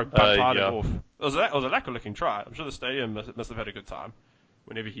just kind of like bumped Highland off. It was a lack-looking try. I'm sure the stadium must have had a good time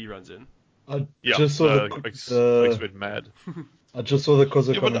whenever he runs in. I just saw makes me mad. I just saw the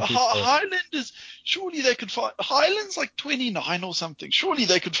Kozo But commentary. Highlanders, surely they could find Highland's like 29 or something. Surely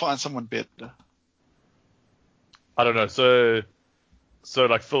they could find someone better. I don't know. So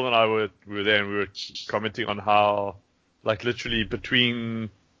like Phil and I we were there and we were commenting on how like literally between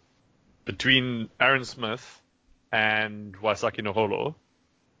Aaron Smith and Waisake Noholo,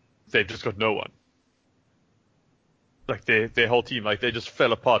 they've just got no one. Like their whole team, like they just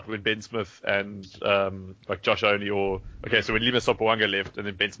fell apart when Ben Smith and like Josh Oney so when Lima Sopawanga left and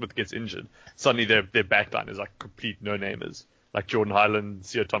then Ben Smith gets injured, suddenly their backline is like complete no-namers. Like Jordan Highland,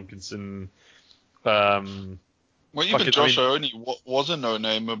 Sio Tompkinson, Well, even Josh Oney was a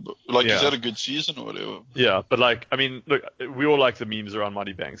no-namer, but like he's had a good season or whatever. Yeah, but like, I mean, look, we all like the memes around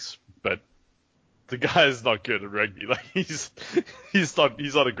Monty Banks, but the guy is not good at rugby. Like he's not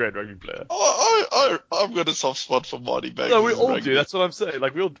a great rugby player. I've got a soft spot for Marty Banks. No, we all do. That's what I'm saying.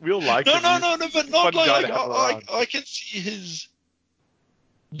 Like we all like. No, but not like I can see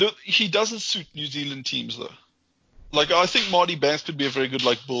he doesn't suit New Zealand teams though. Like I think Marty Banks could be a very good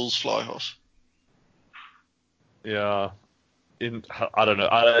like Bulls fly half. Yeah. I don't know.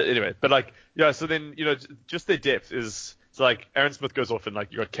 Anyway, but like, yeah. So then just their depth is. It's like Aaron Smith goes off and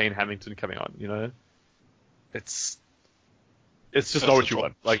like you got Kane Hamilton coming on. It's just not what you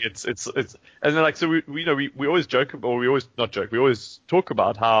want. Like it's and then like so we always joke, or we always not joke. We always talk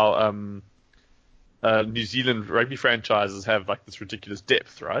about how New Zealand rugby franchises have like this ridiculous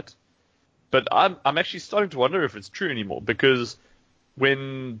depth, right? But I'm actually starting to wonder if it's true anymore, because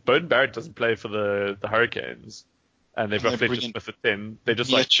when Beauden Barrett doesn't play for the Hurricanes and they've got Fletcher Smith at 10, they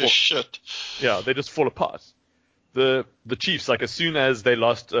just shit. Yeah, they just fall apart. The Chiefs, like as soon as they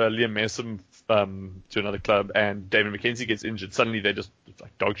lost Liam Messam to another club and David McKenzie gets injured, suddenly they just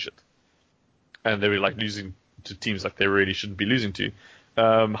like dog shit, and they were like losing to teams like they really shouldn't be losing to.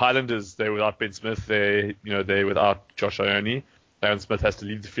 Highlanders, they're without Ben Smith, they're without Josh Ione. Aaron Smith has to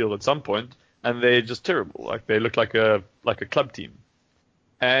leave the field at some point, and they're just terrible. Like they look like a club team.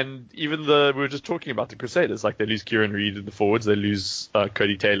 And even we were just talking about the Crusaders, like they lose Kieran Reid in the forwards, they lose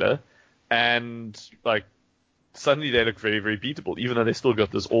Cody Taylor, and like suddenly they look very, very beatable, even though they still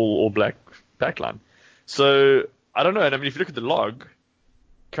got this all black backline. So I don't know. And I mean, if you look at the log,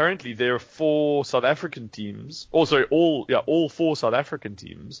 currently there are 4 South African teams. All 4 South African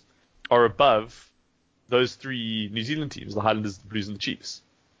teams are above those 3 New Zealand teams: the Highlanders, the Blues, and the Chiefs.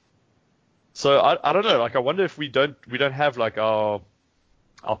 So I don't know. Like I wonder if we don't have like our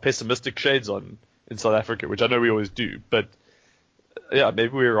pessimistic shades on in South Africa, which I know we always do, but yeah, maybe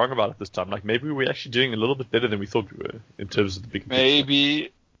we were wrong about it this time. Like maybe we're actually doing a little bit better than we thought we were in terms of the big picture.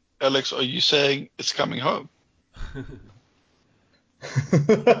 Maybe, Alex, are you saying it's coming home?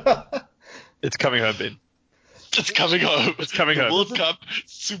 It's coming home, Ben. It's coming home. It's coming home. The World Cup,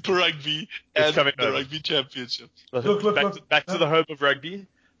 Super Rugby, and the Rugby Championship. Back to the home of rugby,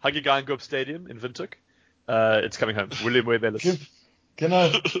 Huggy Geingob Stadium in Windhoek. It's coming home. William Webb Ellis. Can I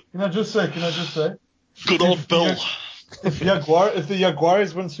just say? Good old Bill. If the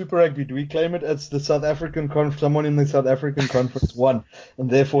Jaguars win Super Rugby, do we claim it as the South African someone in the South African conference won, and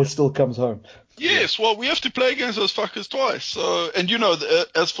therefore still comes home? Yes, well, we have to play against those fuckers twice. So, and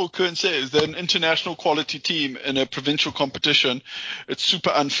as Phil Kern says, they're an international quality team in a provincial competition. It's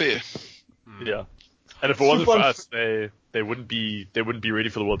super unfair. Yeah, and if it wasn't for us, they wouldn't be ready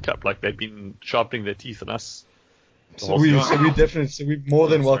for the World Cup. Like they've been sharpening their teeth on us. So we're more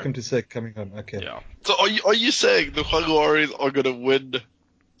than welcome to say coming home. Okay. Yeah. So are you saying the Jaguars are going to win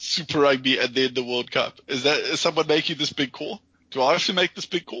Super Rugby and then the World Cup? Is someone making this big call? Do I have to make this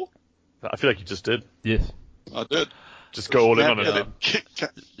big call? I feel like you just did. Yes. I did. Just go all in on it.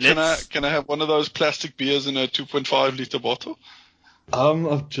 Can I have one of those plastic beers in a 2.5 liter bottle?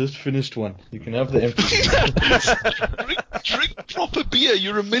 I've just finished one. You can have the empty. drink proper beer.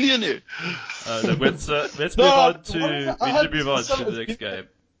 You're a millionaire. Look, let's move on to the next game.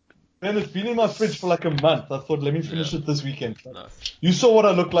 Man, it's been in my fridge for like a month. I thought, let me finish it this weekend. Nice. You saw what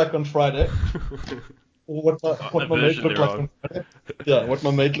I looked like on Friday. Or what my mate looked like on Friday. Yeah, what my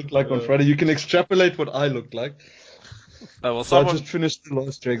mate looked like on Friday. You can extrapolate what I looked like. I just finished the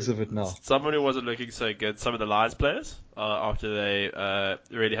last dregs of it now. Someone who wasn't looking so good, some of the Lions players, after they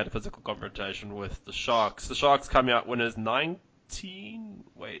really had a physical confrontation with the Sharks. The Sharks coming out winners 19...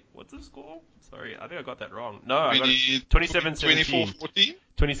 Wait, what's the score? Sorry, I think I got that wrong. No, I got it 27-17. 24-14?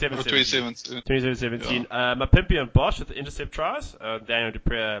 27-17. 27-17. Mapimpi and Bosch with the intercept tries. Daniel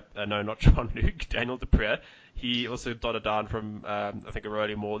Dupré, not Jean-Luc, Daniel Dupré. He also dotted down from, I think, a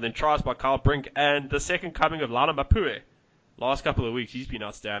Rolly Moore. Then tries by Kyle Brink and the second coming of Lana Mapue. Last couple of weeks, he's been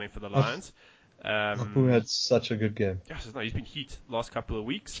outstanding for the Lions. Mapue had such a good game. Yes, no, he's been heat last couple of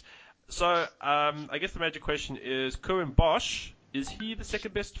weeks. So, I guess the major question is, Curwin Bosch, is he the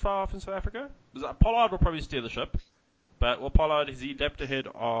second best far off in South Africa? Pollard will probably steer the ship. But Pollard, is he leapt ahead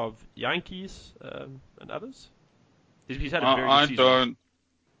of Yankees and others? He's had a very good season.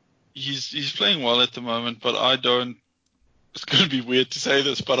 He's playing well at the moment, but I don't. It's going to be weird to say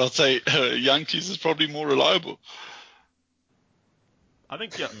this, but I'll say Yankees is probably more reliable. I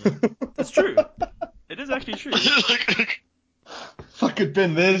think, yeah, it's true. It is actually true. Fuck it,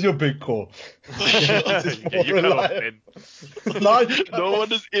 Ben. There's your big call. You cut off, Ben. No one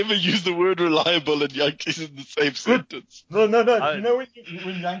has ever used the word reliable and Yankees in the same sentence. No. You know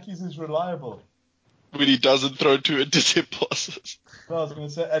when Yankees is reliable? When he doesn't throw 2 intercept passes. No, I was going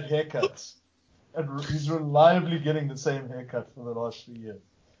to say at haircuts. He's reliably getting the same haircut for the last 3 years.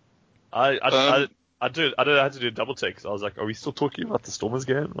 I don't know how to do a double take, because I was like, are we still talking about the Stormers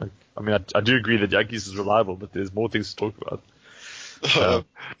game? Like, I mean, I do agree that Yankees is reliable, but there's more things to talk about. I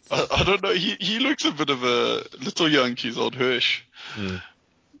don't know. He looks a bit of a little Yankees old Hirsch.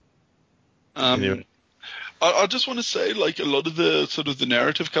 Anyway. I just want to say, like, a lot of the sort of the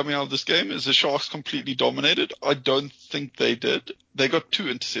narrative coming out of this game is the Sharks completely dominated. I don't think they did. They got 2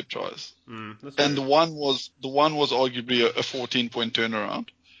 intercept tries, and the one was arguably a 14-point turnaround.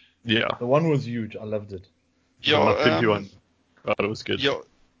 Yeah, the one was huge. I loved it. Yeah, one. Oh, it was good. Yeah,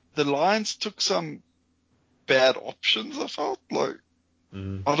 the Lions took some bad options. I felt like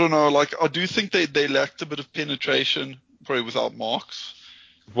I don't know. Like, I do think they lacked a bit of penetration, probably without Marks.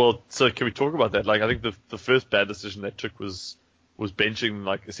 Well, so can we talk about that? Like, I think the first bad decision they took was benching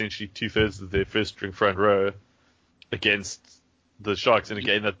like essentially 2/3 of their first string front row against the Sharks in a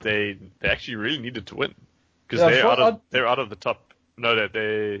game that they actually really needed to win because they're out of the top. No,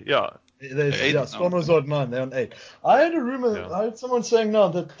 Stormers are at 9. They're on 8. I had a rumor. Yeah. I had someone saying now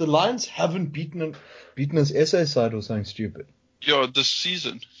that the Lions haven't beaten his SA side or something stupid. Yeah, this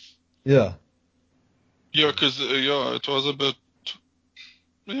season. Yeah. Yeah, because it was a bit.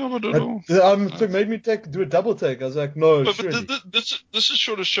 Yeah, I don't know. It made me do a double take. I was like, no, But surely. this is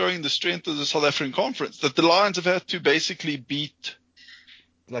sort of showing the strength of the South African conference, that the Lions have had to basically beat.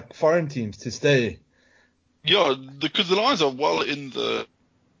 Like foreign teams to stay. Yeah, because the Lions are well in the.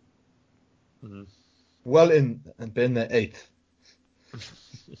 Well in and been their 8th.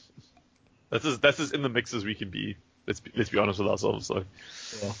 That's as in the mix as we can be. Let's be honest with ourselves. So.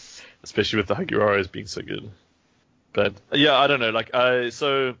 Yeah. Especially with the Hagiraras being so good. But yeah, I don't know. Like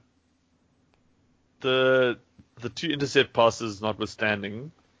so the 2 intercept passes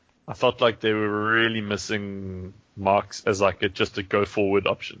notwithstanding, I felt like they were really missing Marks as like just a go forward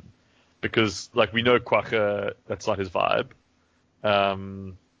option, because like we know Kwagga, that's not his vibe.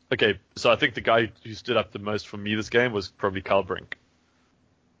 Okay, so I think the guy who stood up the most for me this game was probably Kyle Brink.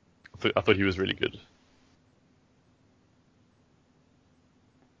 I thought he was really good.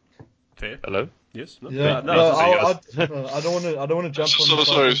 Fair. Hello? Yes. No. Yeah. No. I don't want to jump on the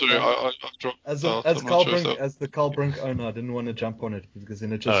Sorry. Carl I dropped. As the Carl Brink owner, I didn't want to jump on it because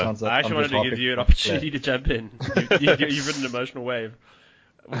then it just sounds like I actually I'm just wanted to give harping you an on the player. opportunity to jump in. You've ridden an emotional wave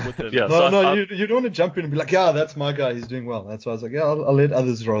with him. Yeah. You don't want to jump in and be like, yeah, that's my guy, he's doing well. That's why I was like, yeah, I'll let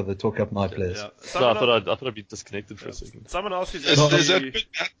others rather talk up my players. Yeah. So I thought I'd be disconnected for a second. Someone else who's So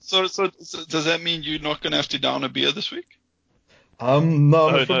does that mean you're not going to have to down a beer this week? No,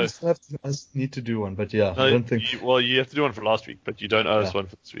 I No. still need to do one, but yeah, No, I don't think. you have to do one for last week, but you don't owe us one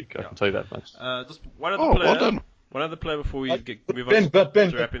for this week. I can tell you that much. just one other Well player. done. One other player before we move Ben, on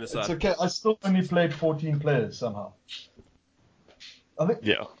Ben, to wrapping this it's up. okay. I still only played 14 players somehow. I think.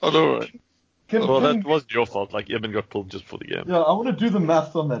 Yeah. Oh, all right. Well, that wasn't your fault. Like, Eben got pulled just for the game. Yeah, I want to do the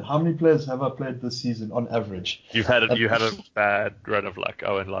math on that. How many players have I played this season on average? You had a bad run of luck.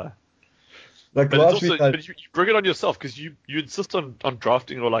 I won't lie. Like But last it's also, week, but you bring it on yourself because you insist on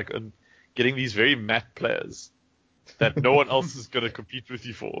drafting or like on getting these very mat players that no one else is going to compete with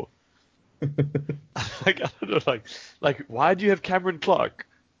you for. Like, I don't know, like why do you have Cameron Clark?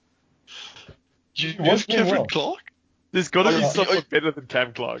 You have Cameron Clark? There's got to be someone better than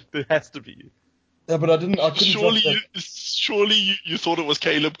Cam Clark. There has to be. Yeah, but I couldn't. Surely you thought it was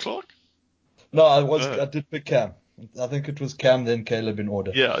Caleb Clark? No, I did pick Cam. I think it was Cam, then Caleb in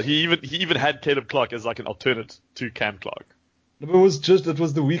order. Yeah, he even had Caleb Clark as like an alternate to Cam Clark. It was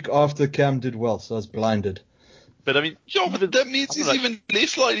the week after Cam did well, so I was blinded. But I mean, but that means he's even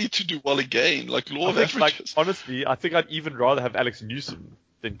less likely to do well again. Like law of averages. Like, honestly, I think I'd even rather have Alex Newsom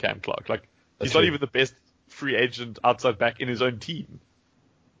than Cam Clark. Like, he's not even the best free agent outside back in his own team.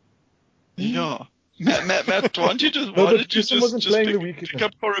 Yeah. Matt, why did you just pick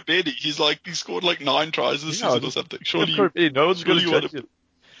up Korobedi? He scored like 9 tries this season or something. Surely no one's going to judge you.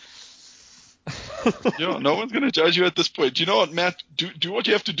 Yeah, no one's going to judge you at this point. You know what, Matt? Do what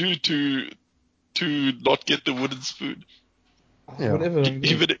you have to do to not get the wooden spoon. Yeah. Whatever.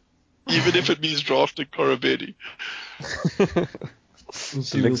 Even if it means drafting Korobedi.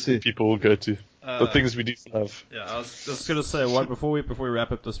 We'll see. People will go to the things we do have. Yeah, I was just going to say before we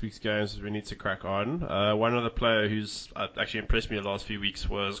wrap up this week's games, we need to crack on. One other player who's actually impressed me the last few weeks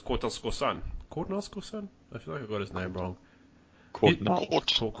was Kortnel Skosan. Kortnel Skosan? I feel like I got his name wrong.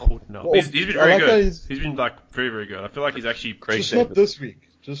 Kortnel. He's been very good. He's been like very, very good. I feel like he's actually great. Just not this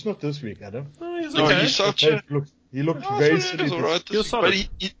week, Adam. He looked very silly. Right but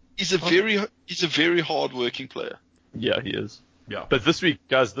he's a very hard working player. Yeah, he is. Yeah. But this week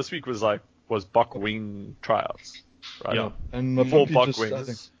was Bok wing tryouts, right? Yeah. And 4 Bok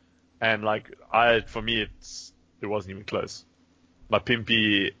wings. And for me, it wasn't even close. My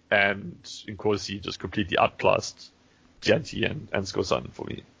Pimpy and Nkosi just completely outclassed Gianti and Skosan for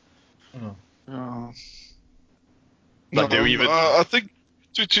me. They were even. I think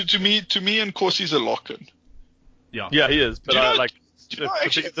to me, Nkosi's a lock-in. Yeah. Yeah, he is. But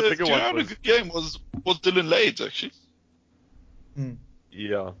the bigger one was. A good game was Dylan Lades actually.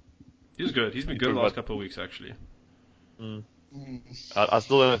 Yeah. He's good. He's been good the last couple of weeks, actually. I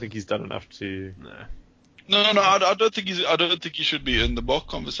still don't think he's done enough to. No. I don't think he should be in the Bok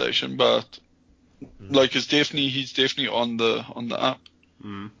conversation, but he's definitely on the up.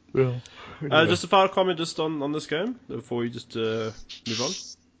 Yeah. Just a final comment just on this game before we just move on.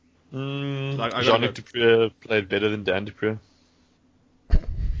 Jean-Luc Dupré played better than Dan Dupré.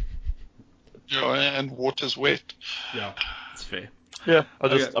 Yeah, and water's wet. Yeah, it's fair. Yeah,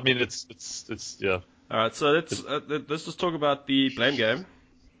 Okay. I mean, it's yeah. All right, so let's just talk about the blame game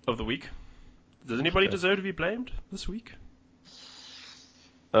of the week. Does anybody deserve to be blamed this week?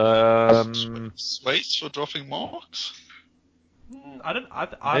 Swayze for dropping marks.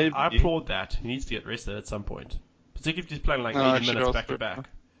 I applaud that. He needs to get rested at some point, particularly if he's playing like 80 minutes back to back.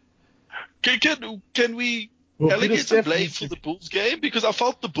 Can we allocate some blame for the Bulls game? Because I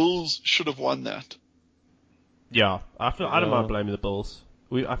felt the Bulls should have won that. Yeah, I don't mind blaming the Bulls.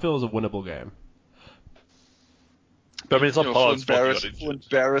 I feel it was a winnable game. But I mean, it's not hard for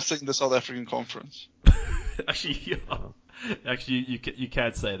embarrassing the South African Conference. Actually, you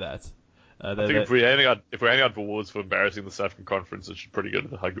can't say that. I think if we're handing out awards for embarrassing the South African Conference, it should pretty go to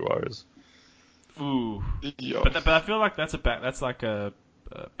the Jaguars. Ooh, yeah. But I feel like that's like a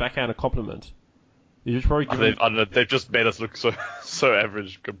backhanded compliment. You should probably give I don't know, they've just made us look so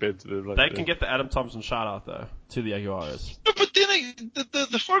average compared to them. They can get the Adam Thompson shout out though to the Jaguars. No, but then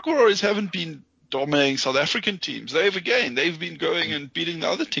the Fark Warriors haven't been dominating South African teams. They've been going and beating the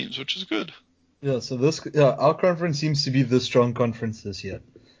other teams, which is good. Yeah, so our conference seems to be the strong conference this year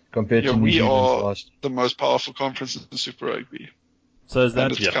compared to New we Zealand's are last year. the most powerful conference in Super Rugby. So is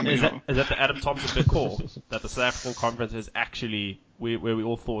that the Adam Thompson big call that the South African Conference is actually where we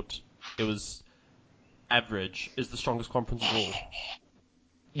all thought it was average is the strongest conference of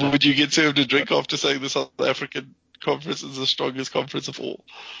all? Would you get served a drink after saying the South African Conference is the strongest conference of all?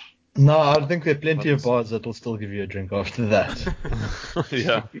 No, I think there are plenty of bars that will still give you a drink after that.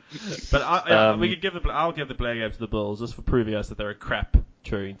 Yeah. But I'll give the blame game to the Bulls just for proving us that they're a crap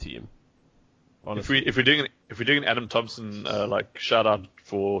touring team. Honestly. If we're doing an Adam Thompson shout out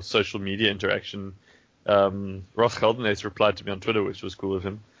for social media interaction, Ross Geldenhuys replied to me on Twitter, which was cool of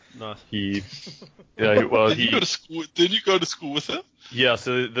him. Nice. Did you go to school? Did you go to school with him? Yeah.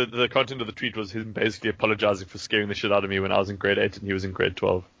 So the content of the tweet was him basically apologizing for scaring the shit out of me when I was in grade 8 and he was in grade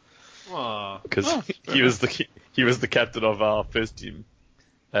 12. Because he was the captain of our first team,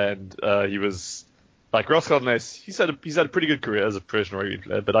 and he was like Ross Geldenhuys. He's had a pretty good career as a professional rugby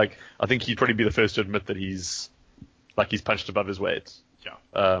player, but I think he'd probably be the first to admit that he's punched above his weight.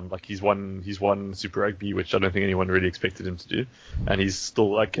 Yeah. He's won Super Rugby, which I don't think anyone really expected him to do, and he's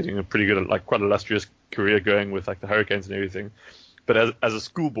still getting a pretty good, quite illustrious career going with the Hurricanes and everything. But as a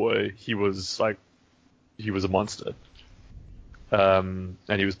schoolboy, he was a monster. And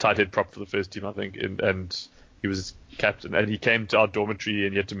he was tight head prop for the first team, I think, and he was captain. And he came to our dormitory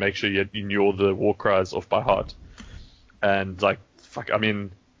and he had to make sure he knew all the war cries off by heart. And I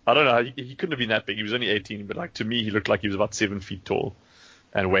mean, I don't know, he couldn't have been that big. He was only 18, but to me, he looked like he was about 7 feet tall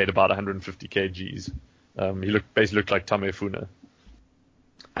and weighed about 150 kgs. He basically looked like Tame Funa.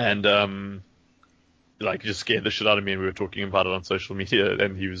 And he just scared the shit out of me, and we were talking about it on social media,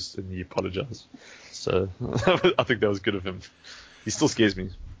 and he apologized. So I think that was good of him. He still scares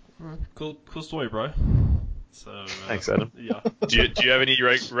me. Cool story, bro. So thanks, Adam. Yeah. Do you have any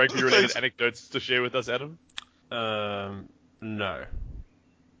rugby-related anecdotes to share with us, Adam? No.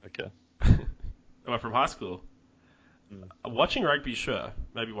 Okay. Am I from high school? Watching rugby, sure,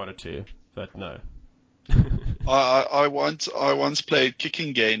 maybe one or two, but no. I once played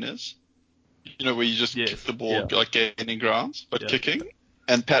kicking gainers. Where you just kick the ball gaining grounds, but kicking.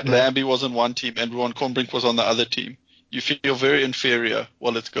 And Pat Lambie was on one team, and Ron Cornbrink was on the other team. You feel very inferior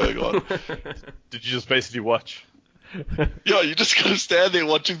while it's going on. Did you just basically watch? Yeah, you just gotta stand there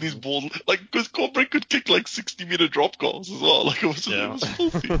watching these balls. Because Cornbrink could kick 60-meter drop goals as well. It was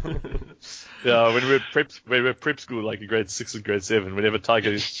filthy. Yeah, when we were prep school, in grade 6 and grade 7, whenever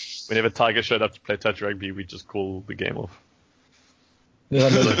Tiger showed up to play touch rugby, we'd just call the game off. Yeah,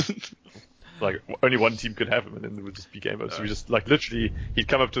 no. Only one team could have him, and then it would just be game over. So we just literally, he'd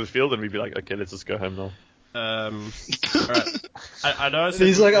come up to the field, and we'd be like, okay, let's just go home now. All right. I know.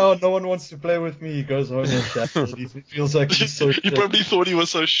 He's like, oh, no one wants to play with me. He goes home and shouts. He feels like he's so shit. He probably thought he was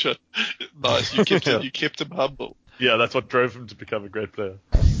so shit. Nice, you kept him humble. Yeah, that's what drove him to become a great player.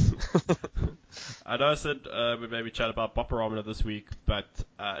 I know I said we maybe chat about Boparometer this week, but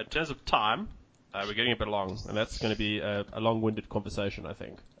in terms of time, we're getting a bit long, and that's going to be a long-winded conversation, I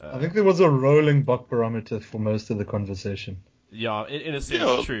think. I think there was a rolling Bok barometer for most of the conversation. Yeah, in a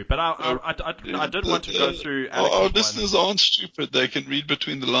sense, true. But I did want to go through Alex's our listeners aren't stupid. They can read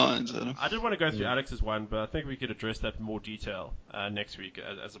between the lines. I did want to go through Alex's one, but I think we could address that in more detail next week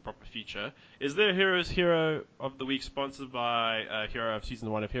as a proper feature. Is there a Heroes Hero of the Week sponsored by Hero of Season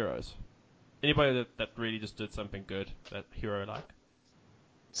 1 of Heroes? Anybody that really just did something good that Hero like?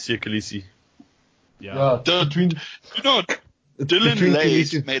 Sia Khaleesi. Yeah. Between Dylan between Lade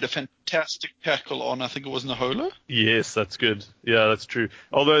Khaleesi- made a fantastic tackle on, I think it was Nahola. Yes, that's good. Yeah, that's true.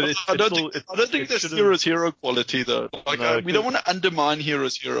 Although I don't think that's Hero's hero quality though. Like No, we don't want to undermine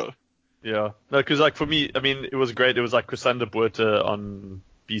Hero's hero. Yeah, no, because like for me, I mean, it was great. It was like Chrysander Buerta on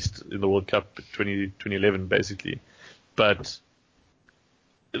Beast in the World Cup 2011, basically. But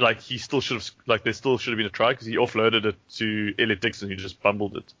like he still should have, like there still should have been a try because he offloaded it to Elliot Dixon, who just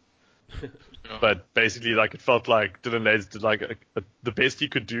bumbled it. But basically, like it felt like Dylan Lades did like the best he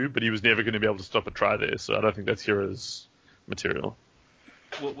could do, but he was never going to be able to stop a try there. So I don't think that's Hero's material.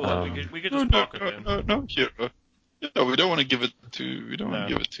 Well, we could just park it then. No, Hero. Yeah, we don't want to give it too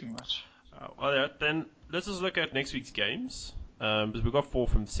much. Well, yeah, then let's just look at next week's games. Because we've got 4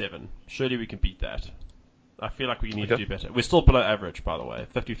 from 7. Surely we can beat that. I feel like we need to do better. We're still below average, by the way.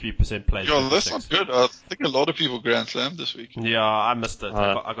 53% play. Yeah, that's not good. I think a lot of people Grand Slam this week. Yeah, I missed it.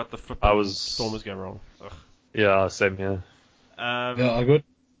 I got the flipping Stormers going wrong. Ugh. Yeah, same here. I got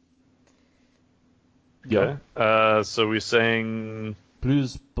Yeah. So we're saying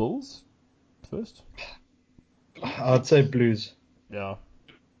Blues Bulls first. I'd say Blues. Yeah.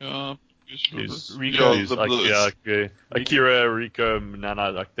 Yeah. Rico. okay. Akira, Rico,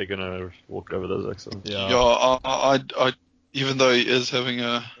 Nana, like they're gonna walk over those excellent. Yeah. I even though he is having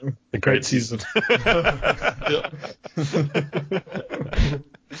a great season. yeah.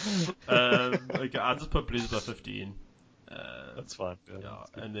 Okay, I'll just put Blues by 15. That's fine. Yeah,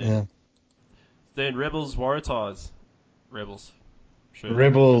 and then Rebels, Waratahs. Rebels. Sure.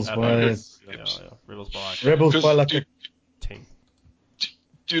 Rebels At by home. Rebels by Rebels by like a 10.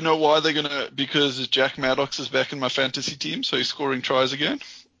 Do you know why they're gonna? Because Jack Maddox is back in my fantasy team, so he's scoring tries again.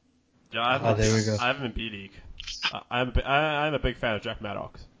 Yeah, there we go. I have him in B League. I'm a big fan of Jack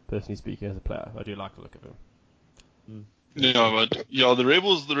Maddox, personally speaking, as a player. I do like the look of him. Yeah, but the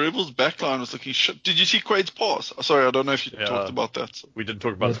Rebels backline was looking shit. Did you see Quaid's pass? Sorry, I don't know if you talked about that. So. We didn't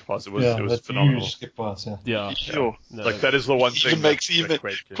talk about the pass. It was that's phenomenal. Huge skip pass, Yeah. Sure. No, like that is the one thing.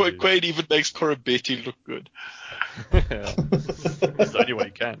 Quaid even makes Corabetti look good. It's the only way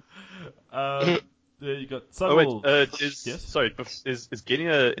you can. There you got Sunwolves. Is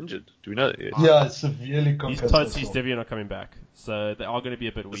Genia injured? Do we know that yet? Yeah, it's severely He's concussed. Todd Sees Devian are coming back, so they are going to be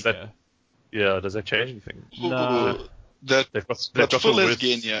a bit weaker. Does that change anything? No. They've got Phil the is worst,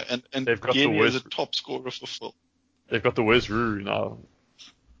 Genia, and they've got Genia the worst, is a top scorer for Phil. They've got the worst Ruru now.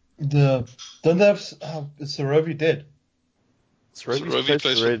 Don't they have is Sorovi dead? Sorovi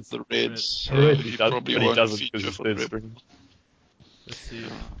plays for the Reds. He doesn't because he's third string. Let's see.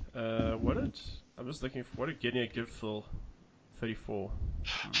 I'm just looking for what did Genia give Phil? 34.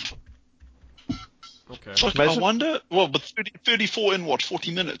 Okay. I wonder. Well, but 34 in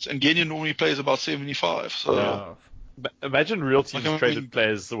 40 minutes, and Genia normally plays about 75. So. Yeah. Imagine real teams traded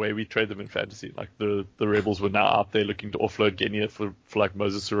players the way we trade them in fantasy. Like the Rebels were now out there looking to offload Genia for like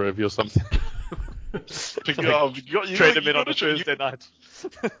Moses Sorovi or something. Trade him in on a Thursday night.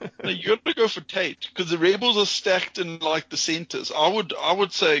 No, you got to go for Tate because the Rebels are stacked in like the centers. I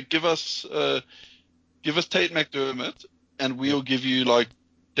would say give us Tate McDermott, and we'll give you like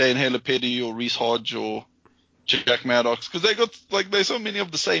Dane Halapedi or Reese Hodge or Jack Maddox because they got there's so many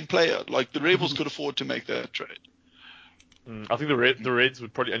of the same player. Like the Rebels could afford to make that trade. I think the Reds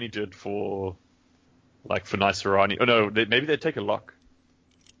would probably only do it for Naisarani. Oh no, maybe they'd take a lock.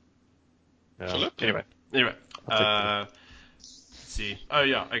 Anyway. Let's see. Oh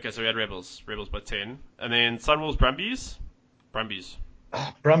yeah, okay. So we had Rebels by 10, and then Sunwolves, Brumbies.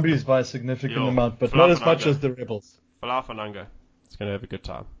 Brumbies by a significant amount, but not as much as the Rebels. Falafananga. It's gonna have a good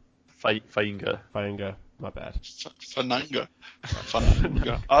time. Fainga. My bad. Fananga.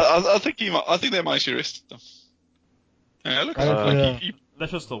 I think they might rest them. Yeah, look, they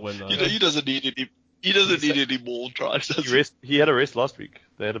should still win though. He doesn't need any. He doesn't need any more tries. He had a rest last week.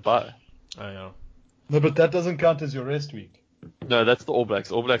 They had a bye. Oh yeah. No, but that doesn't count as your rest week. No, that's the All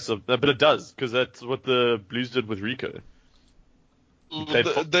Blacks. All Blacks, but it does because that's what the Blues did with Rico. He played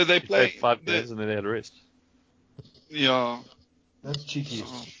 5 games and then they had a rest. Yeah, that's cheeky.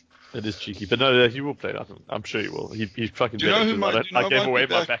 It is cheeky, but no, he will play. I'm sure he will. He fucking. I gave away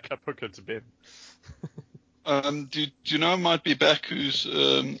my backup hooker to Ben. Do you know who might be back? Who's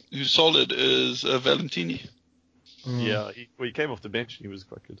solid is Valentini. Yeah, he came off the bench and he was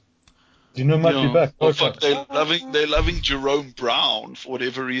quite good. Do you know who might be back? Well, they're loving Jerome Brown for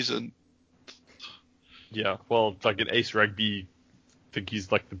whatever reason. Yeah, well, like an Ace Rugby, I think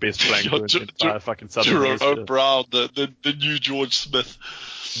he's like the best flanker in the entire fucking Southern Jerome Hemisphere. Brown, the new George Smith.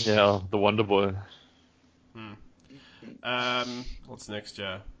 Yeah, the Wonder Boy. What's next?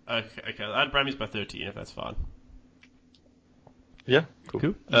 Yeah. Okay. I had Brumbies by 13, if that's fine. Yeah, cool.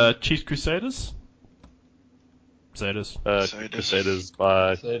 Cool. Chiefs Crusaders. Crusaders. Crusaders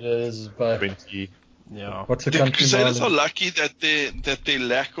by So it is by 20. Yeah. what's the The country? Crusaders are mileage? lucky that their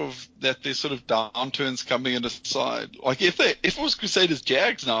lack of their sort of downturns coming in aside. Like if it was Crusaders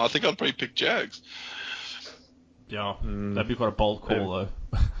Jags now, I think I'd probably pick Jags. Yeah. That'd be quite a bold call though.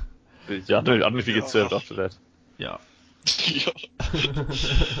 Yeah, I don't know if you get served after that. Yeah. Yeah.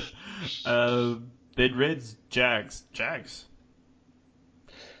 Then Reds, Jags. Jags.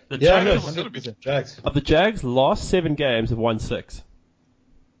 The Yeah, no, Jags, 100% Jags. of the Jags' last 7 games have won 6.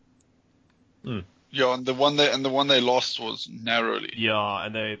 Yeah, and the one they lost was narrowly. Yeah,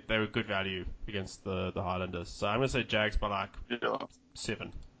 and they were good value against the Highlanders. So I'm gonna say Jags by like Yeah.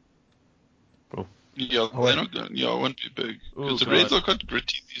 7. Yeah, Oh, they're not going. Yeah, it won't be big Oh, because the God. Reds are quite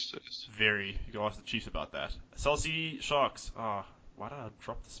gritty these days. Very. You can ask the Chiefs about that. Chelsea Sharks. Ah, why did I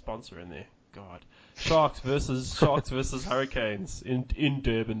drop the sponsor in there? God. Sharks versus Hurricanes in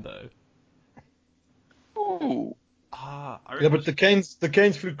Durban though. Ooh. I Yeah, reckon but the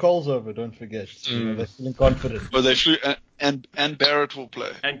Canes flew Coles over. Don't forget. You know, they're feeling confident. But they flew, and Barrett will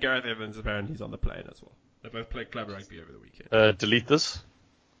play. and Gareth Evans apparently is on the plane as well. They both played club rugby over the weekend. Delete this.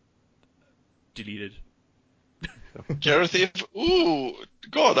 Deleted. Gareth Evans. Ooh,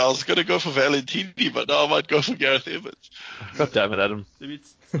 God, I was gonna go for Valentini, but now I might go for Gareth Evans. God damn it, Adam. Let me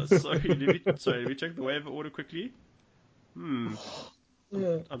check the waiver order quickly.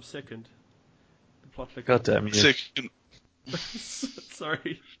 Yeah. I'm second. The plot liquor. God damn you. Second.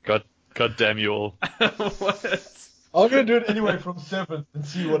 Sorry. God damn you all. What? I'm gonna do it anyway from 7th and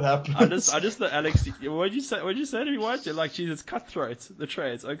see what happens. I just the Alex. What'd you say to me? What? You're like, Jesus, cutthroat the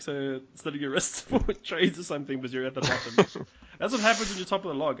trades. Like, so slitting your wrists for trades or something, but you're at the bottom. That's what happens when you're top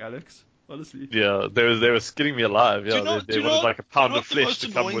of the log, Alex. Honestly. Yeah, they were skinning me alive. Yeah, Do they you wanted know- like a pound do you know of what the flesh most to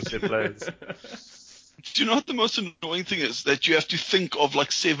come annoying with their players. Do you know what the most annoying thing is? That you have to think of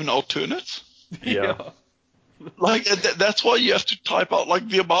like 7 alternates. Yeah. Like that's why you have to type out like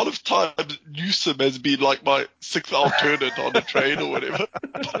the amount of times Newsom has been like my 6th alternate on a trade or whatever.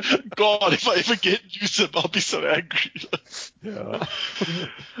 God, if I ever get Newsom, I'll be so angry. Yeah.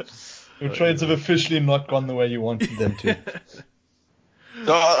 Your trades have officially not gone the way you wanted them to.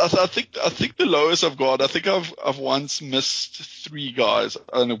 No, I think the lowest I've got. I think I've once missed 3 guys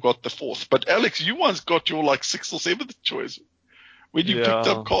and I've got the 4th. But Alex, you once got your like 6th or 7th choice when you picked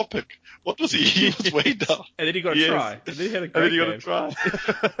up Karpik. What was he? He was way down. And then he got a try. And then he had a And great then you game. got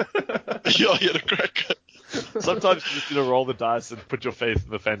to try. Yeah, he had a cracker. Sometimes you just need to roll the dice and put your faith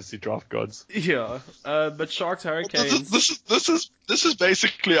in the fantasy draft gods. Yeah. But Sharks Hurricanes. This is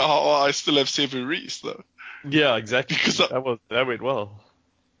basically how I still have Seven Reese though. Yeah, exactly. Because that went well.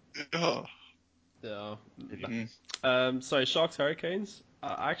 Yeah. Yeah. Sorry, Sharks Hurricanes.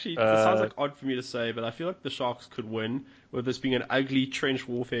 Actually, this sounds like odd for me to say, but I feel like the Sharks could win with this being an ugly trench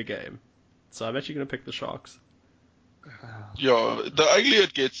warfare game. So I'm actually going to pick the Sharks. Yeah, the uglier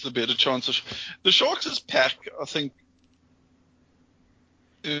it gets, the better chance of the Sharks' pack. I think.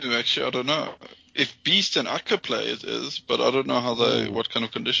 Actually, I don't know if Beast and Akka play it is, but I don't know how what kind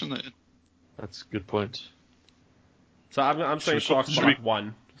of condition they're in. That's a good point. So I'm saying Sharks by like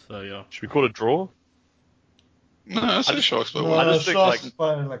 1. So yeah. Should we call it draw? No, I say Sharks by No, 1. I just think, Sharks like-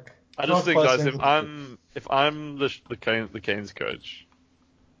 by, like, I just Sharks think, by guys, single if I'm the Canes coach,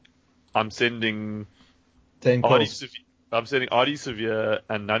 I'm sending Ten Artie calls. Severe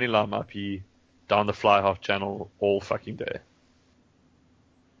and Nani Lamapi down the fly half channel all fucking day.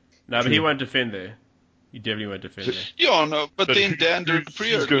 No, but he won't defend there. He definitely won't defend there. Yeah, no, but But then Dan who's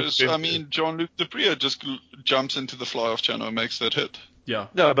Dupree going just, to I defend mean, Jean-Luc Dupree just jumps into the fly-off channel and makes that hit. Yeah.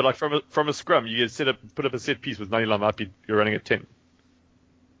 No, but like from a scrum, you get put up a set piece with Nani Lamapi, you're running at 10.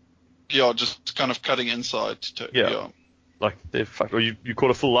 Yeah, just kind of cutting inside. Yeah. Like they're fucked. Or you call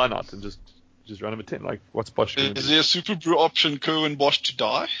a full line out and just run them at 10. Like what's Bosch going to Is do? there a Super Brew option, Kerwin Bosch to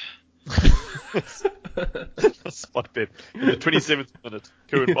die? Spot bet in the 27th minute.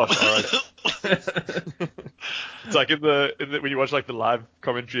 Kerwin Bosch, all right. It's like in the when you watch like the live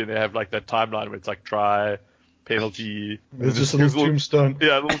commentary and they have like that timeline where it's like try, penalty. There's just a little tombstone.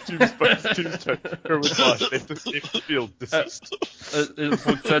 Yeah, a little tombstone. Kerwin Bosch left the field deceased.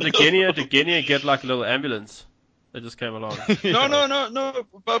 So did Genia get like a little ambulance that just came along? No.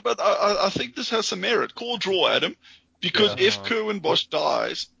 But I think this has some merit. Call draw, Adam, because if Kerwin Bosch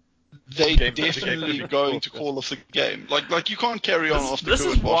dies, they definitely going to call off the game. Like you can't carry on after This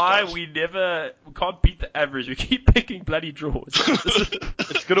Kerwin is Bosch why dies. we can't beat the average. We keep picking bloody draws.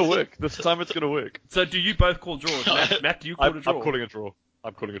 It's gonna work. This time it's gonna work. So do you both call draws? Matt, do you call a draw? I'm calling a draw.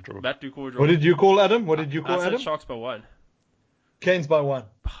 I'm calling a draw. Matt, do you call a draw? What did you call Adam? What did you I call said Adam? Sharks by 1. Canes by 1.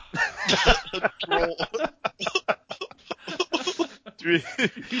 Draw.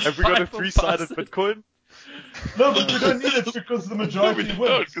 Have we got a Spiteful 3-sided bastard. Bitcoin? No, but we don't need it because the majority No, we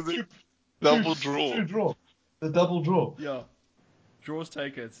wins. don't, 'cause it's double draw. Two draw. The double draw. Yeah. Draws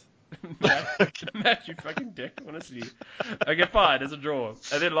take it. Matt, you fucking dick, honestly. Okay, fine, it's a draw.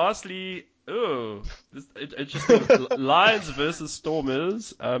 And then lastly, interesting. Lions versus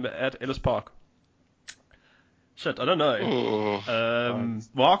Stormers at Ellis Park. Shit, I don't know. Oh.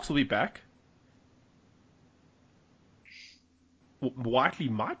 Marks will be back. Whiteley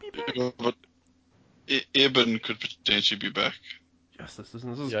might be back. Yeah, but Eben could potentially be back. Yes, this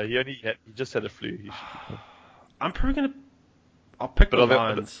is. Yeah, he just had a flu. He should be. I'm probably gonna. I'll pick But the are they-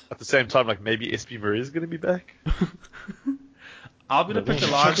 Lions. at the same time, like maybe SB Murray is going to be back. I'm gonna pick the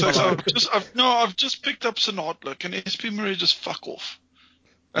Fuck's Lions. sake, for I've just picked up Sonata. Can SP Murray just fuck off?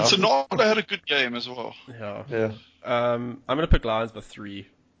 And Oh. Sonata had a good game as well. Yeah. Yeah. I'm gonna pick Lions by 3.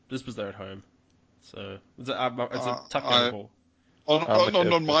 Just because they're at home. So it's a tough game of ball.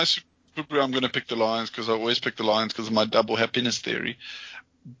 On my Super, I'm going to pick the Lions because I always pick the Lions because of my double happiness theory.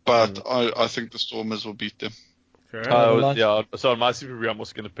 But I think the Stormers will beat them. Okay. So on my Super Review, I'm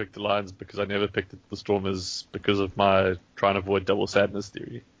also going to pick the Lions because I never picked the Stormers because of my trying to avoid double sadness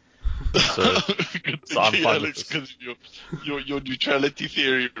theory. So, so I'm fine Alex, with this. because your neutrality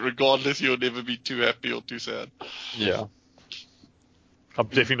theory, regardless, you'll never be too happy or too sad. Yeah. I'm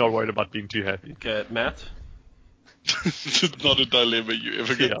definitely not worried about being too happy. Okay, Matt. It's not a dilemma you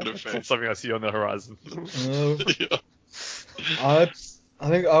ever get to It's not face. something I see on the horizon. Yeah. I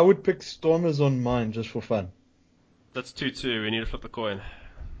think I would pick Stormers on mine just for fun. That's 2-2. We need to flip the coin.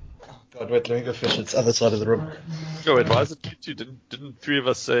 God, wait, let me go fish. It's other side of the room. Go ahead, why is it 2-2? Didn't 3 of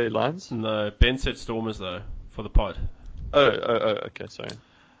us say Lions? No, Ben said Stormers though for the pod. Oh, okay, sorry.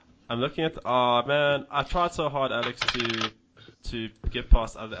 I'm looking at. Oh man, I tried so hard, Alex, to get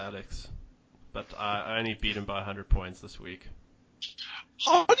past other Alex, but I only beat him by 100 points this week.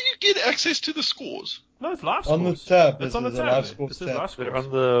 How do you get access to the scores? No, it's live On the scores. tab, It's on the there's a tab. live scores It says tab. live They're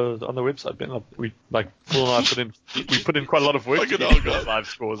scores. on the website, Ben. Phil and I put in quite a lot of work Fucking to hell, get guys. those live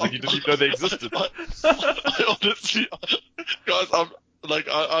scores, and you didn't even know they existed. I honestly, guys,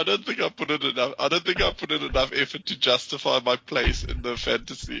 I don't think I put in enough. I don't think I put in enough effort to justify my place in the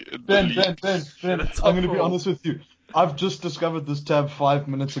fantasy. In the league. Ben, that's I'm going to be awful. honest with you. I've just discovered this tab 5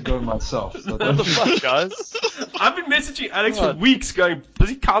 minutes ago myself. So What the fuck, guys? I've been messaging Alex for God. weeks, going, "Is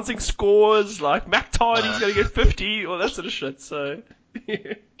he counting scores? Like Mac Tardy's gonna get 50, all that sort of shit." So.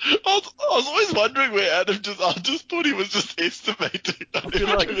 I was always wondering where Adam I just thought he was just estimating. I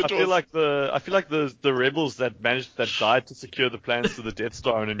feel like the rebels that died to secure the plans to the Death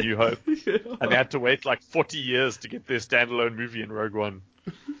Star in A New Hope, and they had to wait like 40 years to get their standalone movie in Rogue One.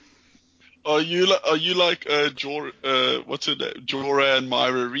 Are you like what's her name? Jorah and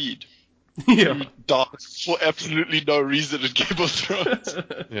Myra Reed, Yeah. who died for absolutely no reason in Game of Thrones?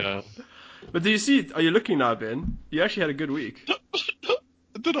 Yeah. But do you see? Are you looking now, Ben? You actually had a good week.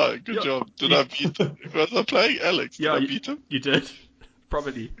 Did I? Good Yeah. job. Did I beat him? Was I playing Alex? Did Yeah, I you- beat him? You did,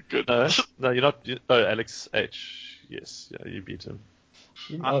 probably. Good. No, you're not. Oh, Alex H. Yes, yeah, you beat him.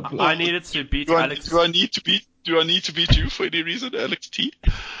 I needed to beat Do Alex. I need to beat you for any reason, Alex T?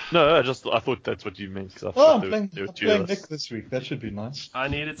 No, I thought that's what you meant. 'Cause I Oh, thought I'm playing two of us. Nick this week. That should be nice. I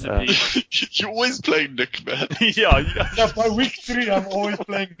needed to beat. You're always playing Nick, man. Yeah, Yeah, by week 3, I'm always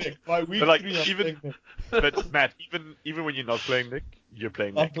playing Nick. By week But, like, 3, I'm even- playing Nick. but Matt, even when you're not playing Nick, you're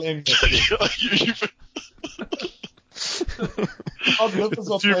playing I'm Nick. playing Nick. Odd Lippers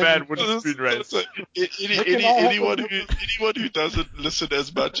are Two playing man Nick. wooden spoon race. So, anyone who doesn't listen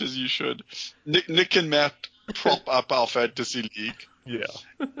as much as you should, Nick and Matt prop up our fantasy league, Yeah.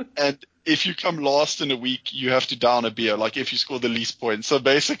 and if you come last in a week, you have to down a beer. Like if you score the least points, so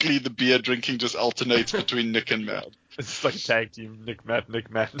basically the beer drinking just alternates between Nick and Matt. It's just like a tag team. Nick, Matt, just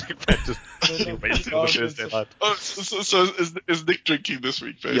wasting on the Thursday night. Oh, so is Nick drinking this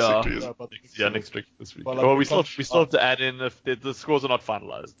week? Basically, is Yeah, it? but Yeah, next week this week. Well, Well, like, we still have to add in if the scores are not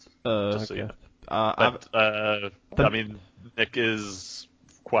finalized. Just so you know. But I mean, Nick is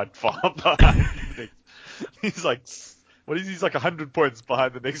quite far behind. Nick. He's like, what is he? He's like 100 points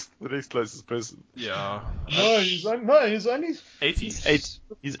behind the next closest person. Yeah. No, he's only 80.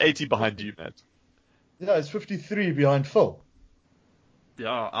 He's 80 behind you, Matt. Yeah, he's 53 behind Phil. Yeah,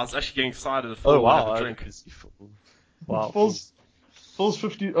 I was actually getting excited if Oh Phil would have wow! a drink. Wow. Phil's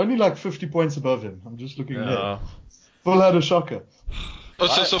 50, only like 50 points above him. I'm just looking there. Yeah. Phil had a shocker. Oh,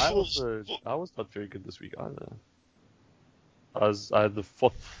 so I was not very good this week either. I had the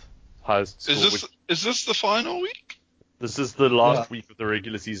 4th highest score. is this the final week? This is the last Yeah. week of the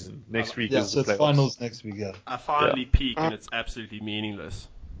regular season. Next week Yeah, is so the it's playoffs. finals next week, yeah. I finally peak and it's absolutely meaningless.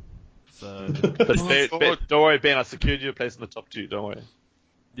 So But Oh, don't worry, Ben. I secured you a place in the top 2. Don't worry.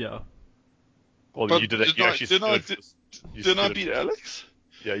 yeah. Well, But you did it. You actually secured it. You didn't I secured it. beat Alex?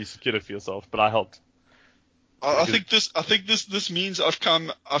 Yeah, you secured it for yourself, but I helped. I think this means I've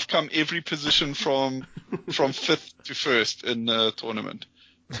come every position from 5th to 1st in the tournament,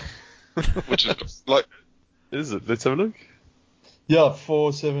 which is like Is it? Let's have a look. Yeah,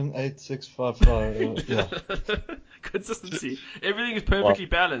 4, 7, 8, 6, 5, 5. Yeah. Consistency. Everything is perfectly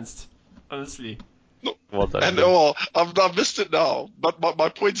balanced. Honestly. Well done. and Ben. I've missed it now, but my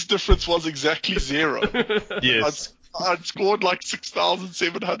points difference was exactly 0. Yes. I'd scored like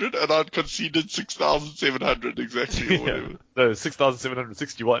 6,700 and I'd conceded 6,700 exactly or Yeah. whatever. No,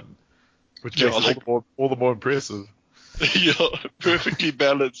 6,761, which Yeah, makes it like- all the more impressive. Yeah, perfectly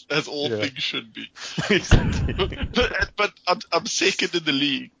balanced as all Yeah. things should be. Exactly. But I'm second in the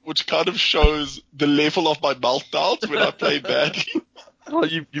league, which kind of shows the level of my meltdowns when I play badly. Well,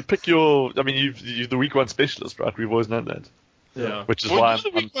 you pick your. I mean, you're the week 1 specialist, right? We've always known that. Yeah. Which is Well, why you're the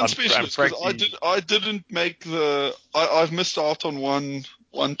I'm week one specialist because frankly. I didn't make the. I've missed out on one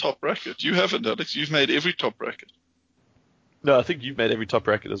top bracket. You haven't, Alex. You've made every top bracket. No, I think you've made every top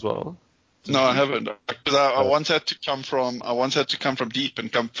bracket as well. No, I haven't. Because I once had to come from deep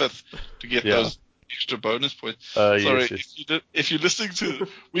and come 5th to get Yeah. those extra bonus points. Sorry, Yes. if you're listening to,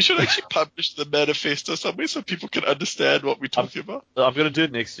 we should actually publish the manifesto somewhere so people can understand what we're talking about. I'm going to do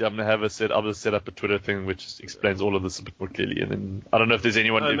it next year. I'm going to set up a Twitter thing which explains all of this a bit more clearly. And then I don't know if there's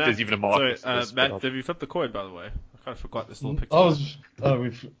anyone, if Matt, there's even a market. sorry, for this, Matt, but have you flipped the coin, by the way? I kind of forgot this little picture.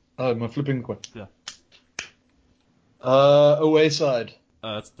 I'm flipping the coin. Yeah. Away side.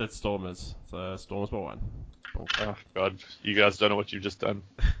 That's Stormers. So Stormers by 1. oh god, you guys don't know what you've just done.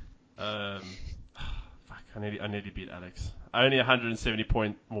 Fuck, I nearly beat Alex. Only 170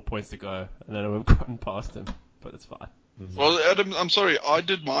 more points to go, and then I would have gotten past him, but it's fine. Well, Adam, I'm sorry. I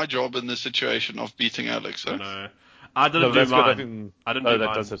did my job in this situation of beating Alex. I Eh? know. I didn't No, do that's good. I mine. think I didn't do that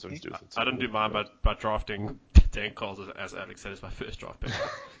mine. does have something to do with it. I didn't do mine by drafting Dan Coles as Alex said as my first draft pick.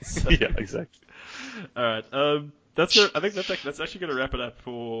 So, yeah, exactly. all right. That's good. I think that's actually going to wrap it up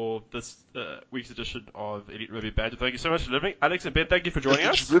for this week's edition of Elite Rugby Banter. Thank you so much for living, Alex and Ben. Thank you for joining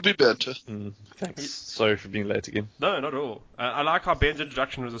It's us. really banter. Thanks. Sorry for being late again. No, not at all. I like how Ben's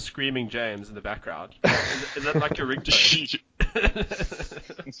introduction was a screaming James in the background. Is that like your ringtone?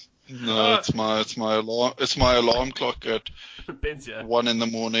 No, it's my alarm. It's my alarm clock at Ben's here. 1 in the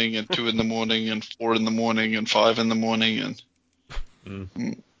morning and 2 in the morning and 4 in the morning and 5 in the morning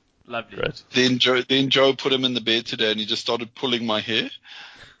and Lovely. Great. then Joe put him in the bed today and he just started pulling my hair.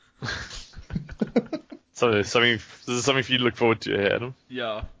 So this is something for you to look forward to, Adam.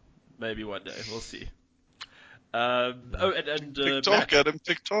 Yeah, maybe one day. We'll see. And TikTok, Matt. Adam,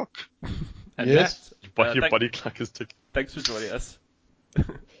 TikTok. And Yes. Matt, Your body clock is ticking. thanks for joining us.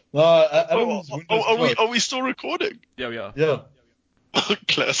 No, Adam's Windows Are closed. we still recording? Yeah, we are. Yeah.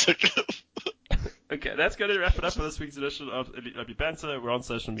 Classic. Okay, that's going to wrap it up for this week's edition of Elite Rugby Banter. We're on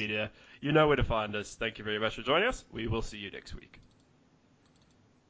social media. You know where to find us. Thank you very much for joining us. We will see you next week.